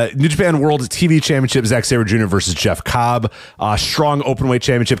TBA. New Japan World TV Championship, Zack Sabre Jr. versus Jeff Cobb. Strong Openweight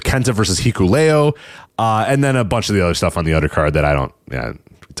Championship, Kenta versus Hikuleo. And then a bunch of the other stuff on the undercard that I don't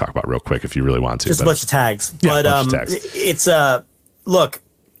talk about real quick if you really want to. Just a bunch of tags. Yeah, but it's look,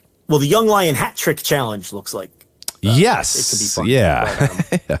 well, the Young Lion hat trick challenge looks like yes. It could be fun. Yeah.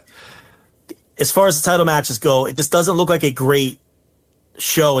 But, as far as the title matches go, it just doesn't look like a great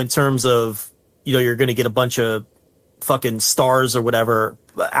show in terms of you're going to get a bunch of fucking stars or whatever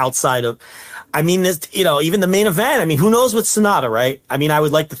outside of, I mean, this, even the main event. I mean, who knows with Sonata, right? I mean, I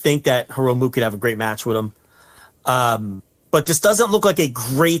would like to think that Hiromu could have a great match with him. But this doesn't look like a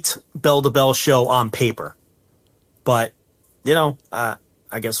great bell-to-bell show on paper. But, I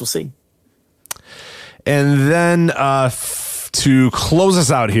guess we'll see. And then to close us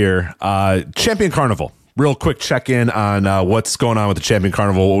out here, Champion Carnival. Real quick check-in on what's going on with the Champion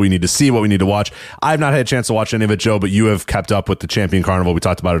Carnival, what we need to see, what we need to watch. I've not had a chance to watch any of it, Joe, but you have kept up with the Champion Carnival. We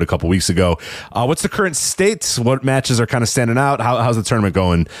talked about it a couple weeks ago. What's the current state? What matches are kind of standing out? How's the tournament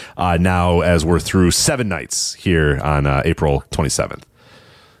going now as we're through 7 nights here on April 27th?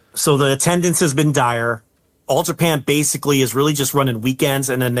 So the attendance has been dire. All Japan basically is really just running weekends,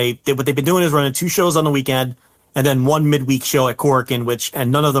 and then what they've been doing is running 2 shows on the weekend and then 1 midweek show at Korakuen,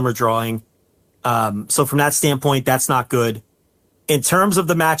 and none of them are drawing. So from that standpoint, that's not good. In terms of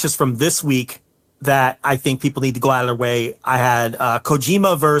the matches from this week that I think people need to go out of their way, I had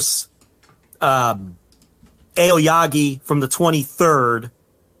Kojima versus Aoyagi from the 23rd.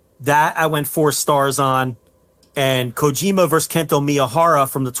 That I went 4 stars on. And Kojima versus Kento Miyahara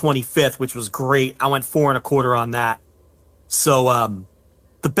from the 25th, which was great. I went 4 1/4 on that. So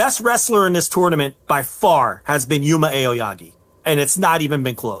the best wrestler in this tournament by far has been Yuma Aoyagi, and it's not even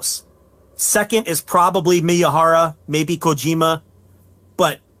been close. Second is probably Miyahara, maybe Kojima,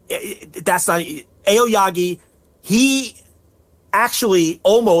 but that's not Aoyagi. He actually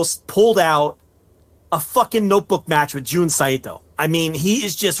almost pulled out a fucking notebook match with Jun Saito. I mean, he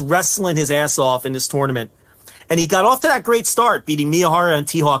is just wrestling his ass off in this tournament. And he got off to that great start, beating Miyahara and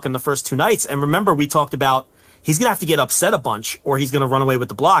T-Hawk in the first 2 nights. And remember, we talked about he's going to have to get upset a bunch or he's going to run away with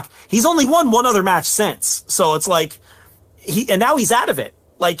the block. He's only won 1 other match since. So it's like, and now he's out of it.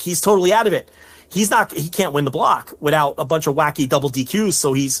 Like, he's totally out of it. He can't win the block without a bunch of wacky double DQs.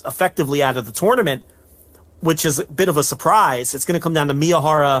 So he's effectively out of the tournament, which is a bit of a surprise. It's going to come down to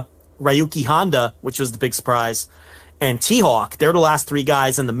Miyahara, Ryuki Honda, which was the big surprise, and T-Hawk. They're the last 3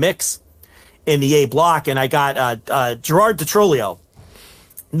 guys in the mix in the A block. And I got Gerard DiTrolio,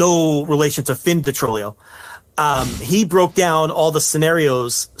 no relation to Finn DiTrolio. He broke down all the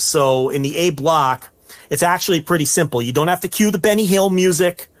scenarios. So in the A block, it's actually pretty simple. You don't have to cue the Benny Hill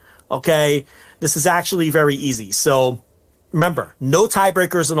music, okay? This is actually very easy. So remember, no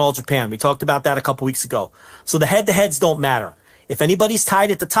tiebreakers in All Japan. We talked about that a couple weeks ago. So the head-to-heads don't matter. If anybody's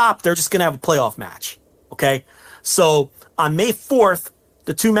tied at the top, they're just going to have a playoff match, okay? So on May 4th,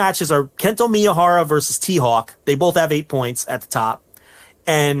 the 2 matches are Kento Miyahara versus T-Hawk. They both have 8 points at the top.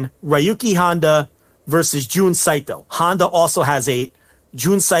 And Ryuki Honda versus Jun Saito. Honda also has 8.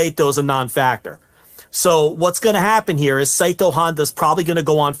 Jun Saito is a non-factor. So what's going to happen here is Saito Honda's probably going to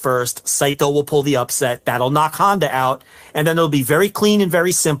go on first. Saito will pull the upset. That'll knock Honda out. And then it'll be very clean and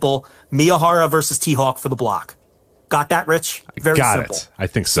very simple. Miyahara versus T-Hawk for the block. Got that, Rich? Very simple. Got it. I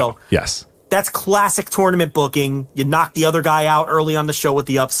think so. Yes. That's classic tournament booking. You knock the other guy out early on the show with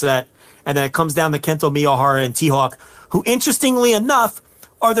the upset. And then it comes down to Kento Miyahara and T-Hawk, who, interestingly enough,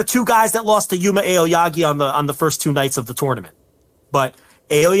 are the 2 guys that lost to Yuma Aoyagi on the first 2 nights of the tournament. But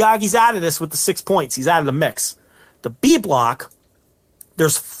Aoyagi's out of this with the 6 points. He's out of the mix. The B block,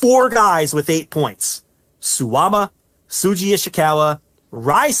 there's 4 guys with 8 points. Suwama, Suji Ishikawa,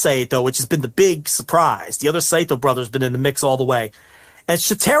 Rai Saito, which has been the big surprise. The other Saito brother's been in the mix all the way. And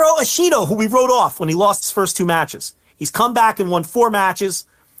Shotaro Ashino, who we wrote off when he lost his first 2 matches. He's come back and won 4 matches.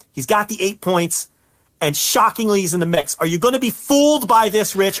 He's got the 8 points. And shockingly, he's in the mix. Are you going to be fooled by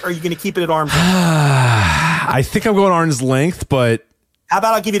this, Rich, or are you going to keep it at arm's length? I think I'm going arm's length, but... How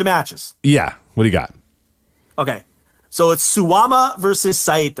about I'll give you the matches? Yeah. What do you got? Okay. So it's Suwama versus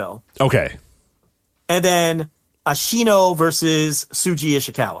Saito. Okay. And then Ashino versus Suji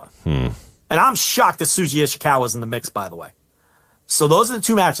Ishikawa. And I'm shocked that Suji Ishikawa's in the mix, by the way. So those are the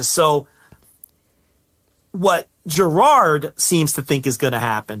 2 matches. So what Gerard seems to think is going to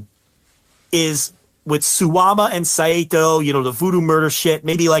happen is with Suwama and Saito, the voodoo murder shit,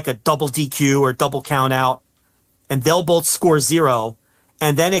 maybe like a double DQ or double count out, and they'll both score 0.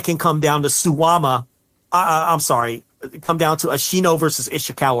 And then it can come down to Suwama. Come down to Ashino versus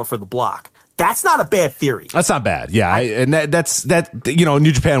Ishikawa for the block. That's not a bad theory. That's not bad. Yeah. And that's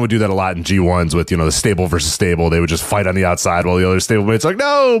New Japan would do that a lot in G1s with, the stable versus stable. They would just fight on the outside while the other stable mates like,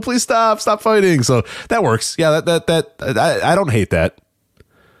 no, please stop fighting. So that works. Yeah. I don't hate that.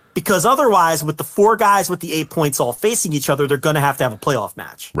 Because otherwise, with the 4 guys with the 8 points all facing each other, they're going to have a playoff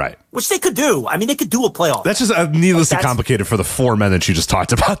match. Right. Which they could do. I mean, they could do a playoff. That's just needlessly complicated for the 4 men that you just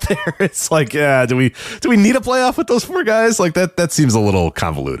talked about there. It's like, yeah, do we need a playoff with those 4 guys? Like that seems a little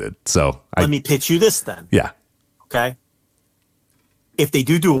convoluted. So let me pitch you this then. Yeah. Okay. If they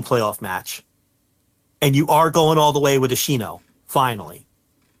do a playoff match, and you are going all the way with Ashino, finally,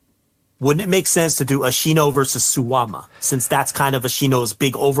 wouldn't it make sense to do Ashino versus Suwama, since that's kind of Ashino's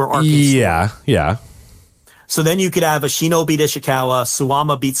big overarching story? Yeah. So then you could have Ashino beat Ishikawa,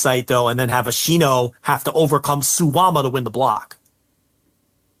 Suwama beat Saito, and then have Ashino have to overcome Suwama to win the block.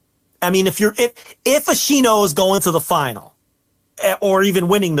 I mean, if Ashino is going to the final, or even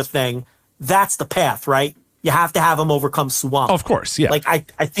winning the thing, that's the path, right? You have to have him overcome Suwama. Of course, yeah. Like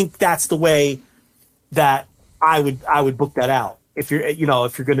I think that's the way that I would book that out. If you're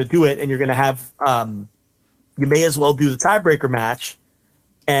going to do it and you're going to have, you may as well do the tiebreaker match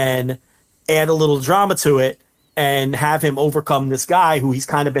and add a little drama to it and have him overcome this guy who he's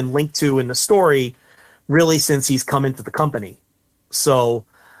kind of been linked to in the story really since he's come into the company. So,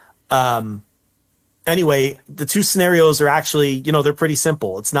 anyway, the two scenarios are actually, they're pretty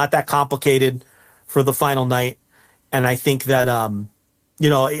simple. It's not that complicated for the final night. And I think that,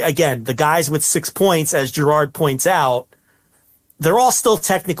 again, the guys with 6 points, as Gerard points out, they're all still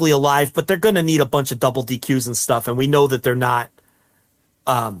technically alive, but they're going to need a bunch of double DQs and stuff. And we know that they're not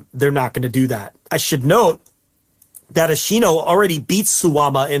going to do that. I should note that Ashino already beat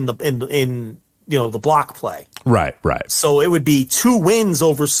Suwama in the block play. Right. So it would be 2 wins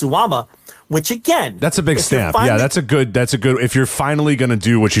over Suwama, which again, that's a big stamp. Yeah, that's a good. If you're finally going to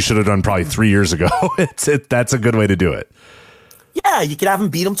do what you should have done probably 3 years ago, that's a good way to do it. Yeah, you could have him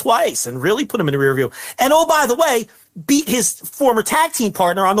beat him twice and really put him in the rear view. And oh, by the way, beat his former tag team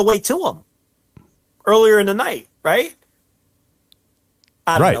partner on the way to him earlier in the night, right?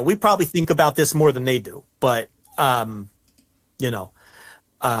 I don't know. We probably think about this more than they do, but I'm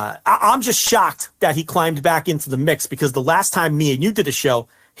just shocked that he climbed back into the mix, because the last time me and you did a show,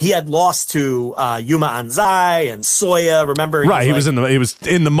 he had lost to Yuma Anzai and Soya. Remember? Right. He was in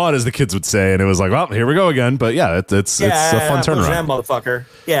the mud, as the kids would say, and it was like, well, here we go again. But yeah, it's a fun turnaround. That motherfucker.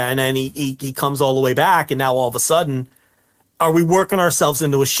 Yeah, and then he comes all the way back, and now all of a sudden, are we working ourselves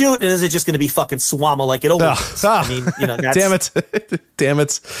into a shoot? And is it just going to be fucking Suwama like it always is? I mean, that's, damn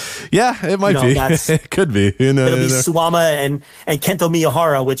it. Yeah, it might be. It could be. It'll be Suwama and Kento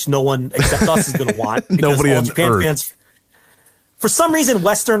Miyahara, which no one except us is going to want. Nobody on Earth. Fans, for some reason,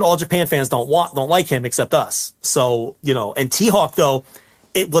 Western All Japan fans don't like him except us. So, and T-Hawk, though,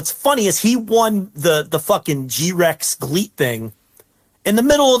 what's funny is he won the fucking G-Rex GLEAT thing in the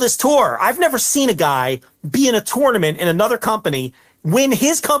middle of this tour. I've never seen a guy be in a tournament in another company, win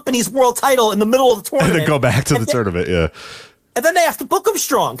his company's world title in the middle of the tournament, and then go back to the tournament, yeah. And then they have to book him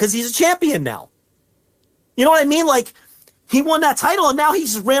strong because he's a champion now. You know what I mean? Like, he won that title, and now he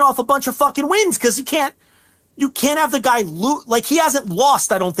just ran off a bunch of fucking wins because you can't have the guy lose. Like, he hasn't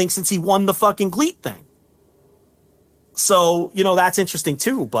lost, I don't think, since he won the fucking GLEAT thing. So, that's interesting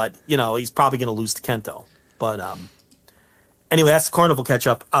too, but, he's probably going to lose to Kento. But, anyway, that's the Carnival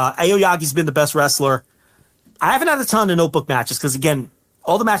catch-up. Aoyagi's been the best wrestler. I haven't had a ton of notebook matches because, again,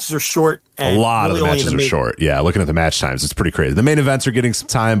 all the matches are short. And a lot of the matches are short. Yeah, looking at the match times, it's pretty crazy. The main events are getting some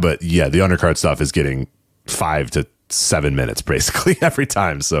time, but, yeah, the undercard stuff is getting 5 to 7 minutes, basically, every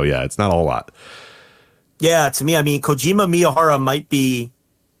time. So, yeah, it's not a whole lot. Yeah, to me, I mean, Kojima Miyahara might be...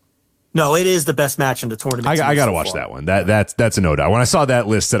 No, it is the best match in the tournament. I got to watch that one. That's a no doubt. When I saw that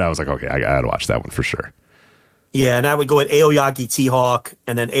listed, I was like, okay, I got to watch that one for sure. Yeah, and I would go with Aoyagi T-Hawk,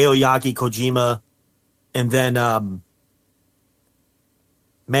 and then Aoyagi Kojima, and then,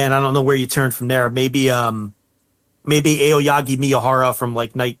 man, I don't know where you turn from there. Maybe Aoyagi Miyahara from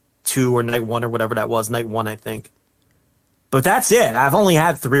like night 2 or night 1 or whatever that was, night 1, I think. But that's it. I've only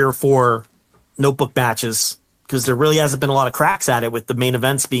had 3 or 4 notebook matches because there really hasn't been a lot of cracks at it, with the main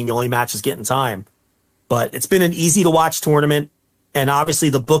events being the only matches getting time. But it's been an easy to watch tournament. And obviously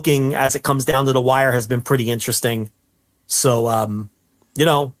the booking as it comes down to the wire has been pretty interesting. So,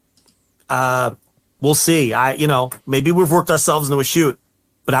 we'll see. Maybe we've worked ourselves into a shoot,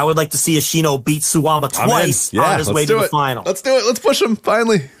 but I would like to see Ashino beat Suwama twice on his way to the final. Let's do it. Let's push him.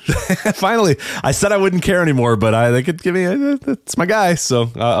 Finally. Finally. I said I wouldn't care anymore, but they could give me, it's my guy. So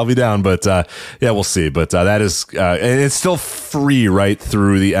I'll be down. But yeah, we'll see. But that is, and it's still free right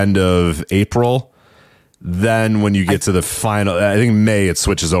through the end of April. Then when you get to the final, I think May, it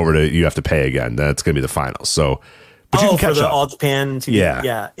switches over to you have to pay again. That's going to be the final. So, but you can catch for the up. All Japan.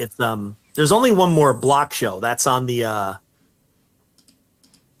 Yeah. It's there's only one more block show. That's on the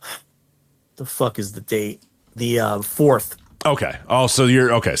the fuck is the date? The 4th. Okay. Oh, so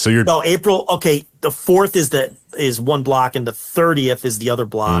you're okay. So you're no April. Okay, the 4th is one block, and the 30th is the other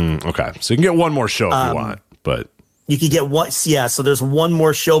block. Okay, so you can get one more show if you want, but you can get one. Yeah. So there's one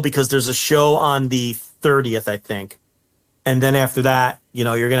more show because there's a show on the 30th, I think. And then after that, you're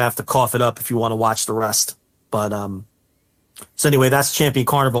going to have to cough it up if you want to watch the rest. But, so anyway, that's Champion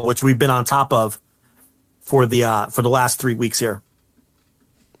Carnival, which we've been on top of. for the last 3 weeks here.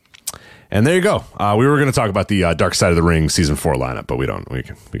 And there you go. We were going to talk about the Dark Side of the Ring season 4 lineup, but we don't. We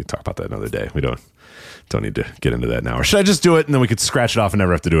can talk about that another day. We don't need to get into that now. Or should I just do it and then we could scratch it off and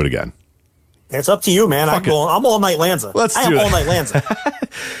never have to do it again? It's up to you, man. I'm all night Lanza. I'm all night Lanza.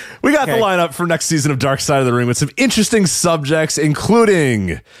 We got the lineup for next season of Dark Side of the Ring with some interesting subjects,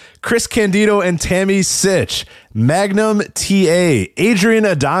 including Chris Candido and Tammy Sitch, Magnum TA, Adrian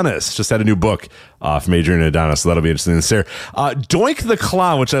Adonis, just had a new book from Adrian Adonis, so that'll be interesting to share. Doink the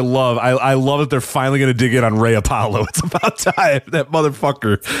Clown, which I love. I love that they're finally going to dig in on Ray Apollo. It's about time that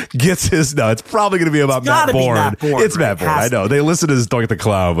motherfucker gets his. No, it's probably going to be about Matt Bourne. It's Matt Bourne. I know. They listed as Doink the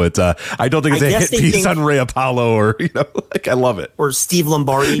Clown, but I don't think it's a hit piece on Ray Apollo or, I love it. Or Steve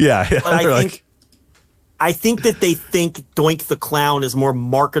Lombardi. Yeah. But I think that they think Doink the Clown is more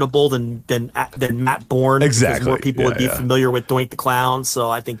marketable than Matt Bourne. Exactly. More people would be familiar with Doink the Clown,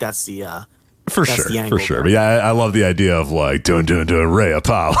 so I think that's the for sure. But yeah, I love the idea of like doing Ray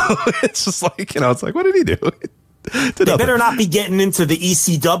Apollo. It's just like, it's like, what did he do? They better not be getting into the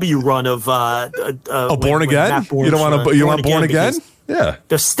ECW run of Born Again. You don't want Born Again? Yeah,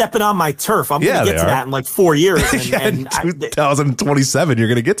 they're stepping on my turf. I'm going to get to that in like 4 years. In 2027, you're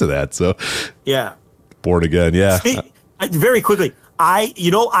going to get to that. So yeah, Born Again. Yeah. Very quickly,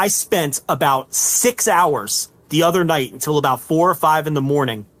 I spent about 6 hours the other night until about 4 or 5 in the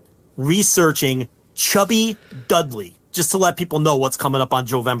morning researching Chubby Dudley, just to let people know what's coming up on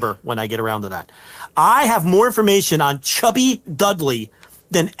Jovember when I get around to that. I have more information on Chubby Dudley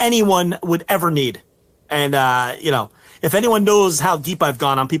than anyone would ever need. And, if anyone knows how deep I've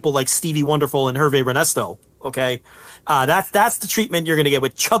gone on people like Stevie Wonderful and Hervé Renesto, okay, that's the treatment you're going to get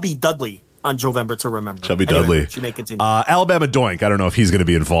with Chubby Dudley on Jovember to remember. Chubby Dudley. Alabama Doink. I don't know if he's going to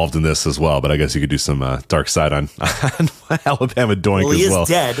be involved in this as well, but I guess you could do some dark side on Alabama Doink he as well.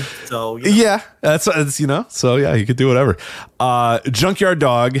 He is dead, so yeah, that's so yeah, you could do whatever. Junkyard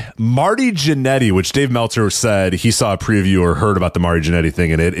Dog, Marty Jannetty, which Dave Meltzer said he saw a preview or heard about the Marty Jannetty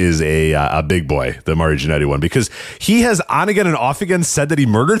thing, and it is a big boy, the Marty Jannetty one, because he has on again and off again said that he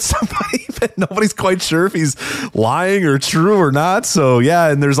murdered somebody, but nobody's quite sure if he's lying or true or not. So yeah,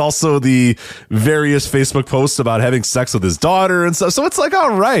 and there's also the various Facebook posts about having sex with his daughter and stuff. So it's like,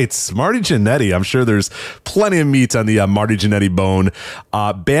 all right, Marty Jannetty. I'm sure there's plenty of meat on the Marty Jannetty bone.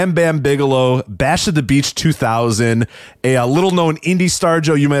 Bam Bam Bigelow, Bash at the Beach 2000, a little known indie star,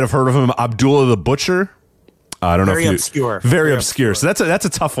 Joe, you might have heard of him, Abdullah the Butcher. I don't know if obscure. Very obscure. So that's a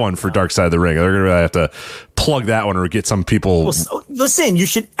tough one for Dark Side of the Ring. They're going to really have to plug that one or get some people. Well, so, listen, you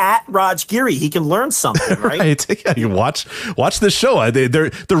should @ Raj Giri. He can learn something, right? Right. Yeah, you watch this show.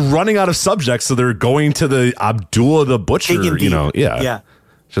 They're running out of subjects, so they're going to the Abdullah the Butcher. Yeah.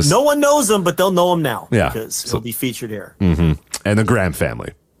 Just, no one knows him, but they'll know him now. Yeah, because he'll be featured here. Mm-hmm. And the Graham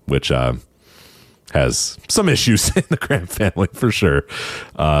family, which has some issues in the Graham family for sure.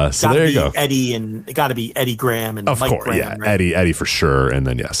 So there you go. Eddie and it got to be Eddie Graham and of Mike course, Graham, yeah, right? Eddie for sure, and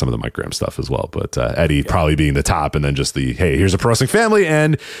then some of the Mike Graham stuff as well. But Eddie probably being the top, and then just the hey, here's a pro wrestling family,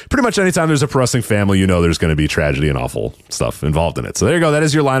 and pretty much anytime there's a pro wrestling family, there's going to be tragedy and awful stuff involved in it. So there you go. That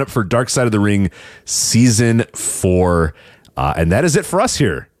is your lineup for Dark Side of the Ring season 4, and that is it for us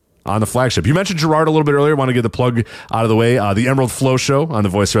here on the Flagship. You mentioned Gerard a little bit earlier. Want to get the plug out of the way. The Emerald Flow Show on the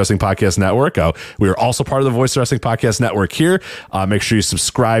Voice Wrestling Podcast Network. We are also part of the Voice Wrestling Podcast Network here. Make sure you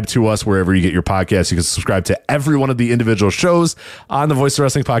subscribe to us wherever you get your podcasts. You can subscribe to every one of the individual shows on the Voice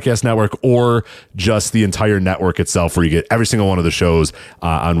Wrestling Podcast Network, or just the entire network itself, where you get every single one of the shows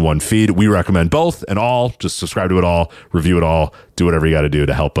on one feed. We recommend both and all. Just subscribe to it all, review it all, do whatever you got to do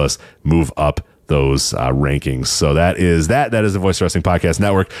to help us move up those rankings. So that is the Voice Wrestling Podcast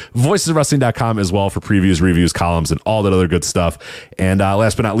Network. VoicesWrestling.com as well for previews, reviews, columns, and all that other good stuff. And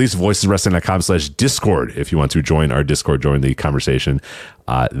last but not least, VoicesWrestling.com/Discord if you want to join our Discord, join the conversation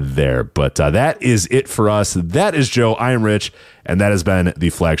there. But that is it for us. That is Joe. I am Rich, and that has been the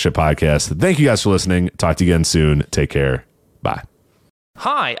Flagship Podcast. Thank you guys for listening. Talk to you again soon. Take care. Bye.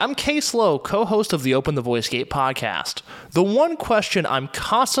 Hi, I'm Case Lowe, co-host of the Open the Voice Gate podcast. The one question I'm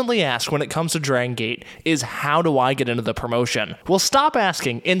constantly asked when it comes to Dragon Gate is, how do I get into the promotion? Well, stop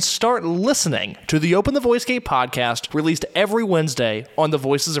asking and start listening to the Open the Voice Gate podcast, released every Wednesday on the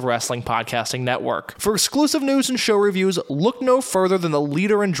Voices of Wrestling Podcasting Network. For exclusive news and show reviews, look no further than the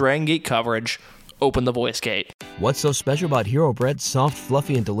leader in Dragon Gate coverage, Open the Voice Gate. What's so special about Hero Bread's soft,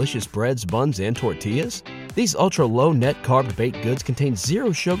 fluffy, and delicious breads, buns, and tortillas? These ultra-low net-carb baked goods contain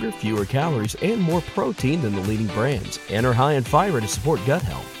zero sugar, fewer calories, and more protein than the leading brands, and are high in fiber to support gut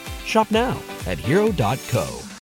health. Shop now at Hero.co.